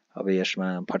अब यसमा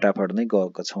फटाफट नै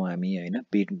गएको छौं हामी हैन,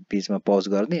 बीचमा पज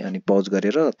गर्ने अनि पज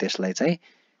गरेर त्यसलाई चाहिँ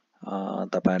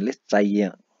तपाईहरुले चाहिए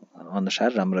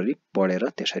अनुसार राम्ररी पढेर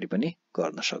त्यसरी पनि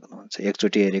गर्न सक्नुहुन्छ।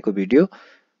 एकचोटी हेरेको भिडियो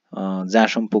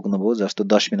जहाँसम्म पुग्नुभयो, जस्तो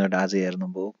 10 मिनेट आज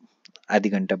हेर्नुभयो, आधी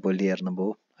घण्टा भोलि हेर्नुभयो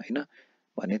हैन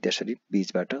भने त्यसरी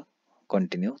बीचबाट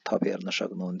कन्टिन्यू थप हेर्न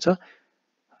सक्नुहुन्छ।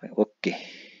 Okay,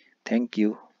 thank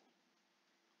you.